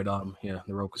Stormbird.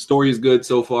 The rope story is good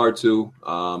so far too.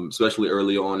 Especially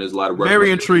early on, there's a lot of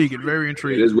very intriguing.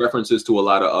 There's references to a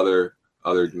lot of other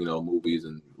movies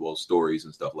and stories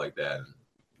and stuff like that. And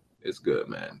it's good,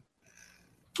 man.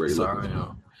 Great.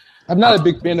 I'm not a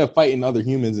big fan of fighting other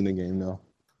humans in the game, though.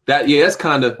 That's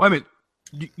kind of. Wait a minute,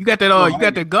 you got that? You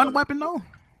got that gun weapon though?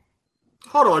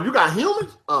 Hold on, you got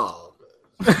humans? Oh.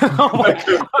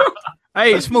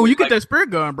 Hey, Smooth, you get that spear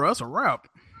gun, bro. That's a wrap.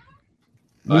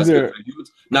 Now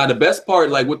the best part,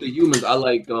 like with the humans, I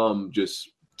like just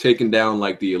taking down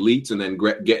like the elites and then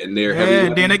getting their heavy.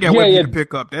 And then they got weapons to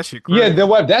pick up. That shit crazy.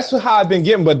 Yeah, that's how I've been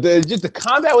getting. But just the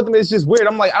combat with them is just weird.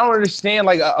 I'm like, I don't understand.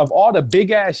 Like of all the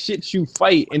big ass shit you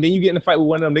fight, and then you get in a fight with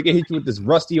one of them, they can hit you with this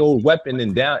rusty old weapon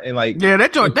and down and like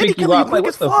that joint. They can kill you quick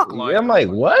as fuck. Like, I'm like,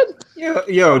 what?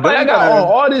 Yo, like, I got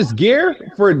all this gear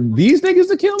for these niggas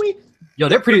to kill me. Yo,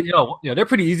 they're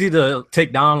pretty easy to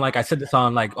take down. Like I said this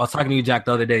on, like I was talking to you, Jack,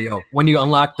 the other day. When you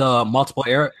unlock the multiple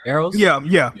arrows, they're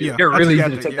really easy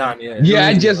to take down. Yeah,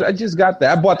 I just got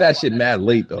that. I bought that shit mad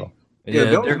late though.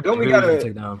 Don't we got a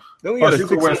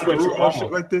 6-month rule on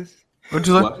shit like this? What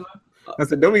you like? I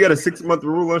said, don't we got a 6-month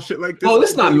rule on shit like this? Oh,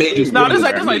 this not major. No, this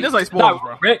like spoilers,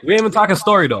 bro. We ain't even talking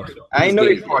story though. I ain't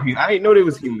know there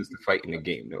was humans to fight in the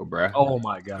game though, bro. Oh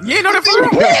my god. You ain't know that for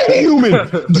real? Human.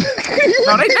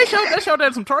 No, they showed that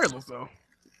in some trailers though.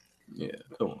 Yeah,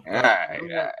 come on. All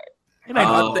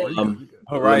right.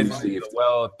 Horizon is a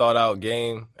well thought out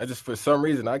game. For some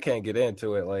reason I can't get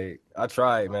into it. Like I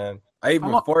tried, man. I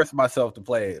even forced myself to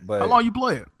play it. But how long you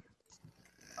play it?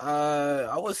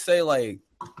 I would say like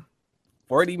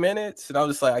 40 minutes, and I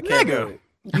was just like, I can't do it.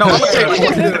 No,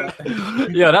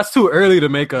 yeah, that's too early to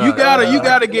make a. You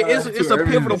gotta get. It's a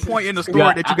pivotal point in the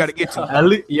story that you gotta get to. At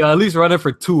least run it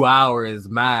for 2 hours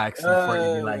max before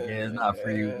you be like, yeah, it's not for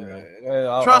you,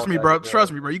 bro.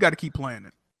 Trust me, bro. You gotta keep playing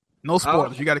it. No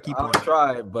spoilers. You got to keep I'll playing.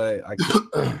 try, but I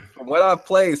can't. From what I've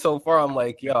played so far, I'm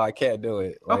like, yo, I can't do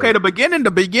it. Like, Okay, the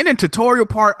beginning tutorial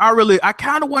part, I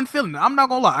kind of wasn't feeling it. I'm not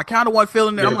gonna lie, I kind of wasn't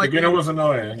feeling it. Yeah, I'm the like, beginning was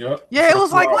annoying. Yep. yeah, it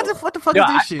was like, what the fuck is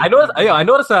this shit? I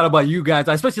noticed that about you guys,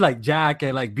 especially like Jack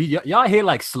and like B. Y'all hate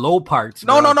like slow parts.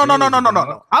 No.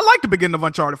 bro. I like the beginning of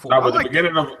Uncharted 4. No, but the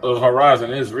beginning of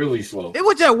Horizon is really slow. It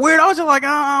was just weird. I was just like,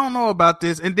 I don't know about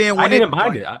this. And then when I didn't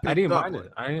mind it. I didn't mind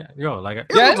it.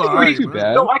 Yeah, it's alright, too bro.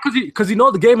 bad. No, why? Because you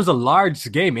know the game is a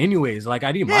large game, anyways. Like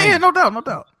I didn't mind. Yeah, it. no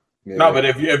doubt. No, but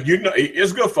if you know,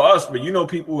 it's good for us. But you know,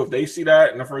 people if they see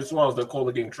that in the first ones, they'll call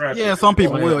the game trash. Yeah, some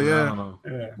people will. Yeah.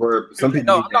 Where some people.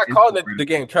 No, I'm not calling the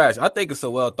game trash. I think it's a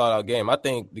well thought out game. I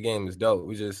think the game is dope.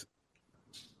 We just.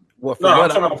 Well, for No, I'm what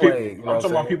talking I about played, people. I'm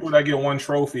talking about people that get one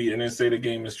trophy and then say the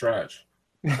game is trash.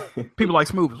 People like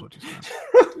Smooth is what you said.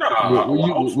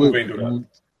 No, Smooth ain't do that.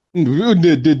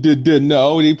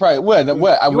 No, he probably what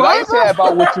I say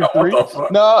about Witcher 3?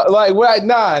 No, like what?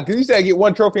 Nah, because you said get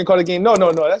one trophy and call the game. No,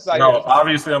 that's like No,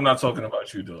 obviously I'm not talking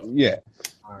about you, though. Yeah.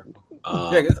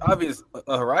 Yeah, it's obvious.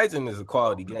 Horizon is a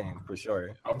quality game for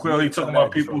sure. I'm clearly talking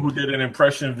about people who did an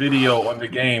impression video on the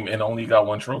game and only got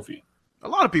one trophy. A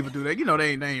lot of people do that. You know,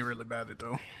 they ain't really bad at it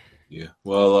though. Yeah.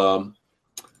 Well,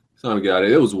 it's time to get out of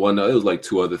it. It was like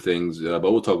two other things, but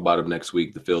we'll talk about it next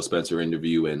week. The Phil Spencer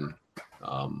interview and.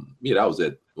 That was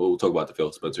it. We'll talk about the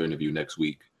Phil Spencer interview next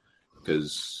week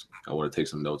because I want to take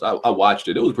some notes. I watched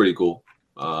it. It was pretty cool.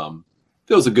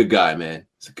 Phil's a good guy, man.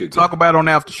 It's a good guy. Talk about it on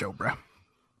the after show, bro.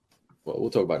 Well, we'll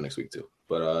talk about it next week too.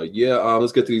 But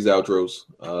let's get to these outros.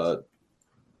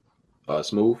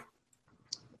 Smooth.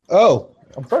 Oh,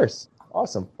 I'm first.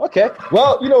 Awesome. Okay.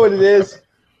 Well, you know what it is.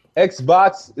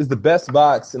 Xbox is the best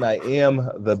box, and I am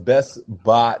the best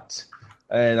bot,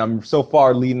 and I'm so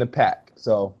far leading the pack.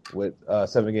 So with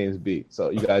 7 games beat, so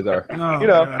you guys are,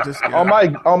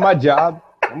 on my job.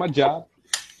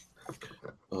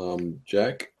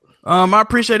 Jack. I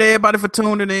appreciate everybody for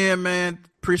tuning in, man.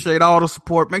 Appreciate all the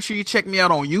support. Make sure you check me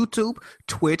out on YouTube,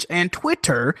 Twitch, and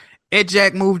Twitter at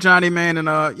Jack Move Johnny, man. And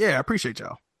I appreciate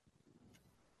y'all.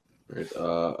 Right,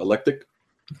 Electric.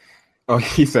 Oh,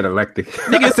 he said electric.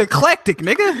 Nigga, it's eclectic,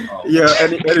 nigga. Yeah.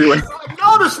 Anyway,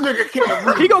 No, this nigga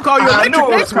can't. He gonna call you I electric knew it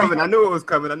was next week. coming. I knew it was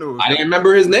coming. I didn't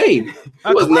remember his name.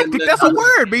 Eclectic, that's a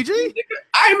word, BG.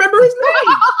 I remember his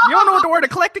name. You don't know what the word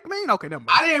eclectic mean? Okay, never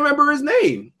mind. I didn't remember his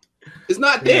name. It's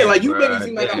not there. Like you made it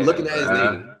seem like I'm looking at his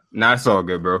name. Nah, it's all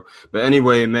good, bro. But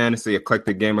anyway, man, it's the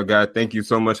Eclectic Gamer Guy. Thank you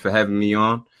so much for having me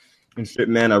on. And shit,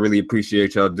 man, I really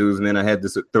appreciate y'all dudes, man. I had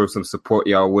to throw some support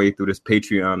y'all way through this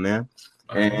Patreon, man.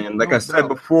 And like I said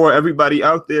before, everybody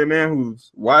out there, man,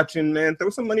 who's watching, man, throw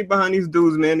some money behind these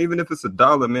dudes, man. Even if it's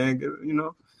 $1, man, get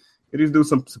these dudes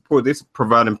some support. They're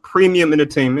providing premium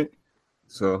entertainment.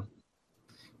 So,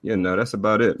 that's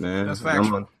about it, man. That's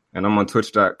factual. And I'm on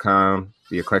Twitch.com,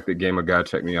 the Eclectic Gamer Guy.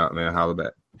 Check me out, man. Holla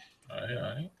back.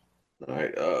 All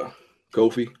right.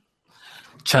 Kofi.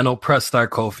 Channel Press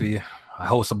Start Kofi. I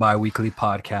host a bi-weekly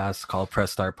podcast called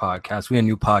Press Start Podcast. We're a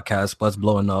new podcast, but it's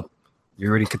blowing up. You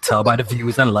already could tell by the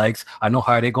views and likes. I know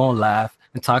how they gonna laugh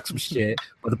and talk some shit,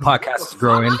 but the podcast is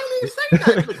growing.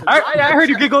 I heard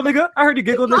you giggle, nigga.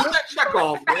 Check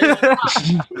off, man.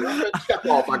 Check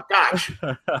off. I got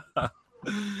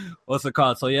you. What's it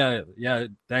called? So yeah.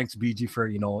 Thanks, BG, for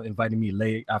inviting me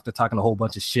late after talking a whole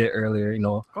bunch of shit earlier.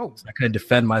 I couldn't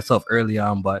defend myself early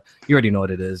on, but you already know what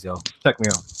it is, yo. Check me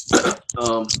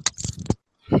out.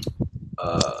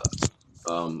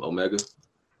 Omega.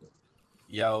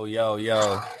 Yo.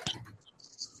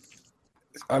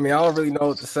 I mean, I don't really know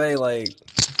what to say. Like,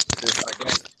 I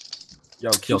guess,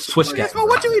 yo, switch that. Bro,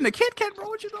 what you eating? A Kit Kat, bro?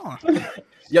 What you doing?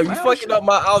 Yo, you fucking up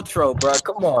my outro, bro.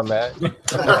 Come on, man.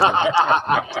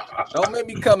 Don't make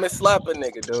me come and slap a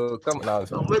nigga, dude. Come on.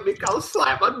 Don't make me come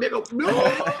slap a nigga.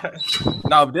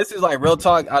 No, but this is like real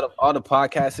talk. Out of all the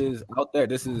podcasts out there,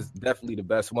 this is definitely the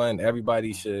best one.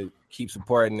 Everybody should keep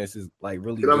supporting. This is like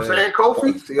really. You know good. what I'm saying,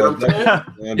 Kofi? See what I'm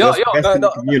saying? No,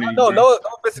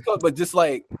 but just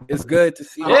like it's good to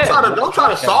see. Don't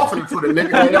try to soften it for the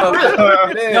nigga. Don't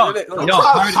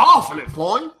try to soften it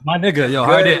for him. My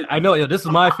nigga, I know, this is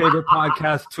my favorite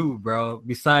podcast too, bro.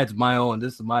 Besides my own,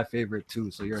 this is my favorite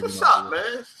too. So you're already What's up,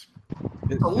 man?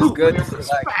 It's good to see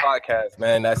like podcast,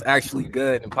 man. That's actually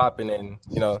good and popping, and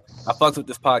I fucks with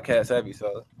this podcast heavy,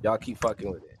 so y'all keep fucking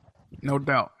with it. No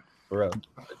doubt, for real.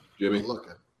 Jimmy,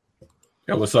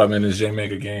 Yo, what's up, man? It's J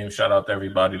Mega Games. Shout out to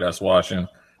everybody that's watching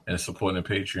and supporting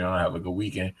Patreon. Have a good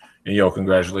weekend, and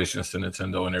congratulations to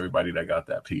Nintendo and everybody that got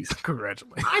that piece.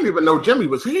 Congratulations. I didn't even know Jimmy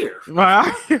was here.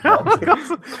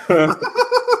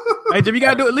 Hey, Jimmy, you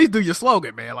gotta at least do your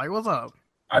slogan, man. Like, what's up?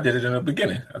 I did it in the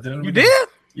beginning. You did?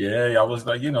 Yeah, I was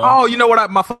like, Oh, you know what?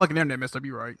 My fucking internet messed up.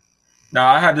 You right.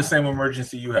 Nah, I had the same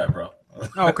emergency you had, bro.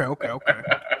 Okay.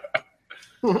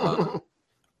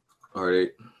 All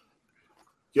right.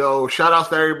 Yo, shout out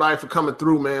to everybody for coming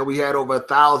through, man. We had over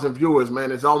 1,000 viewers,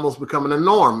 man. It's almost becoming a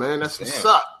norm, man. That's what's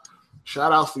up.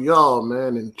 Shout outs to y'all,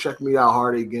 man, and check me out,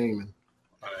 Hard 8 Gaming.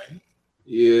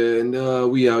 Yeah, and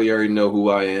you already know who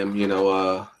I am.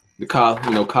 The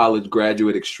college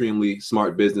graduate, extremely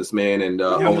smart businessman, and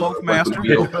Loaf Master.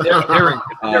 There we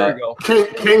go.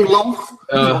 King Loaf.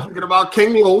 Thinking about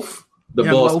King Loaf. The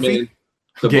boss man.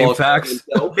 The Game boss Facts.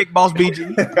 himself. Big Boss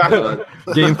BG.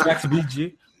 Game Facts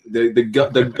BG. The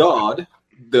god,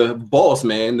 the boss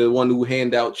man, the one who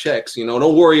hand out checks.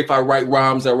 Don't worry if I write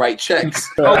rhymes, I write checks.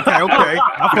 Okay.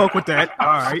 I fuck with that. All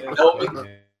right.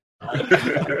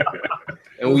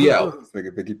 And we out. This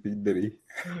nigga think he beat Diddy.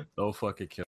 Don't fucking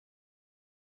kill.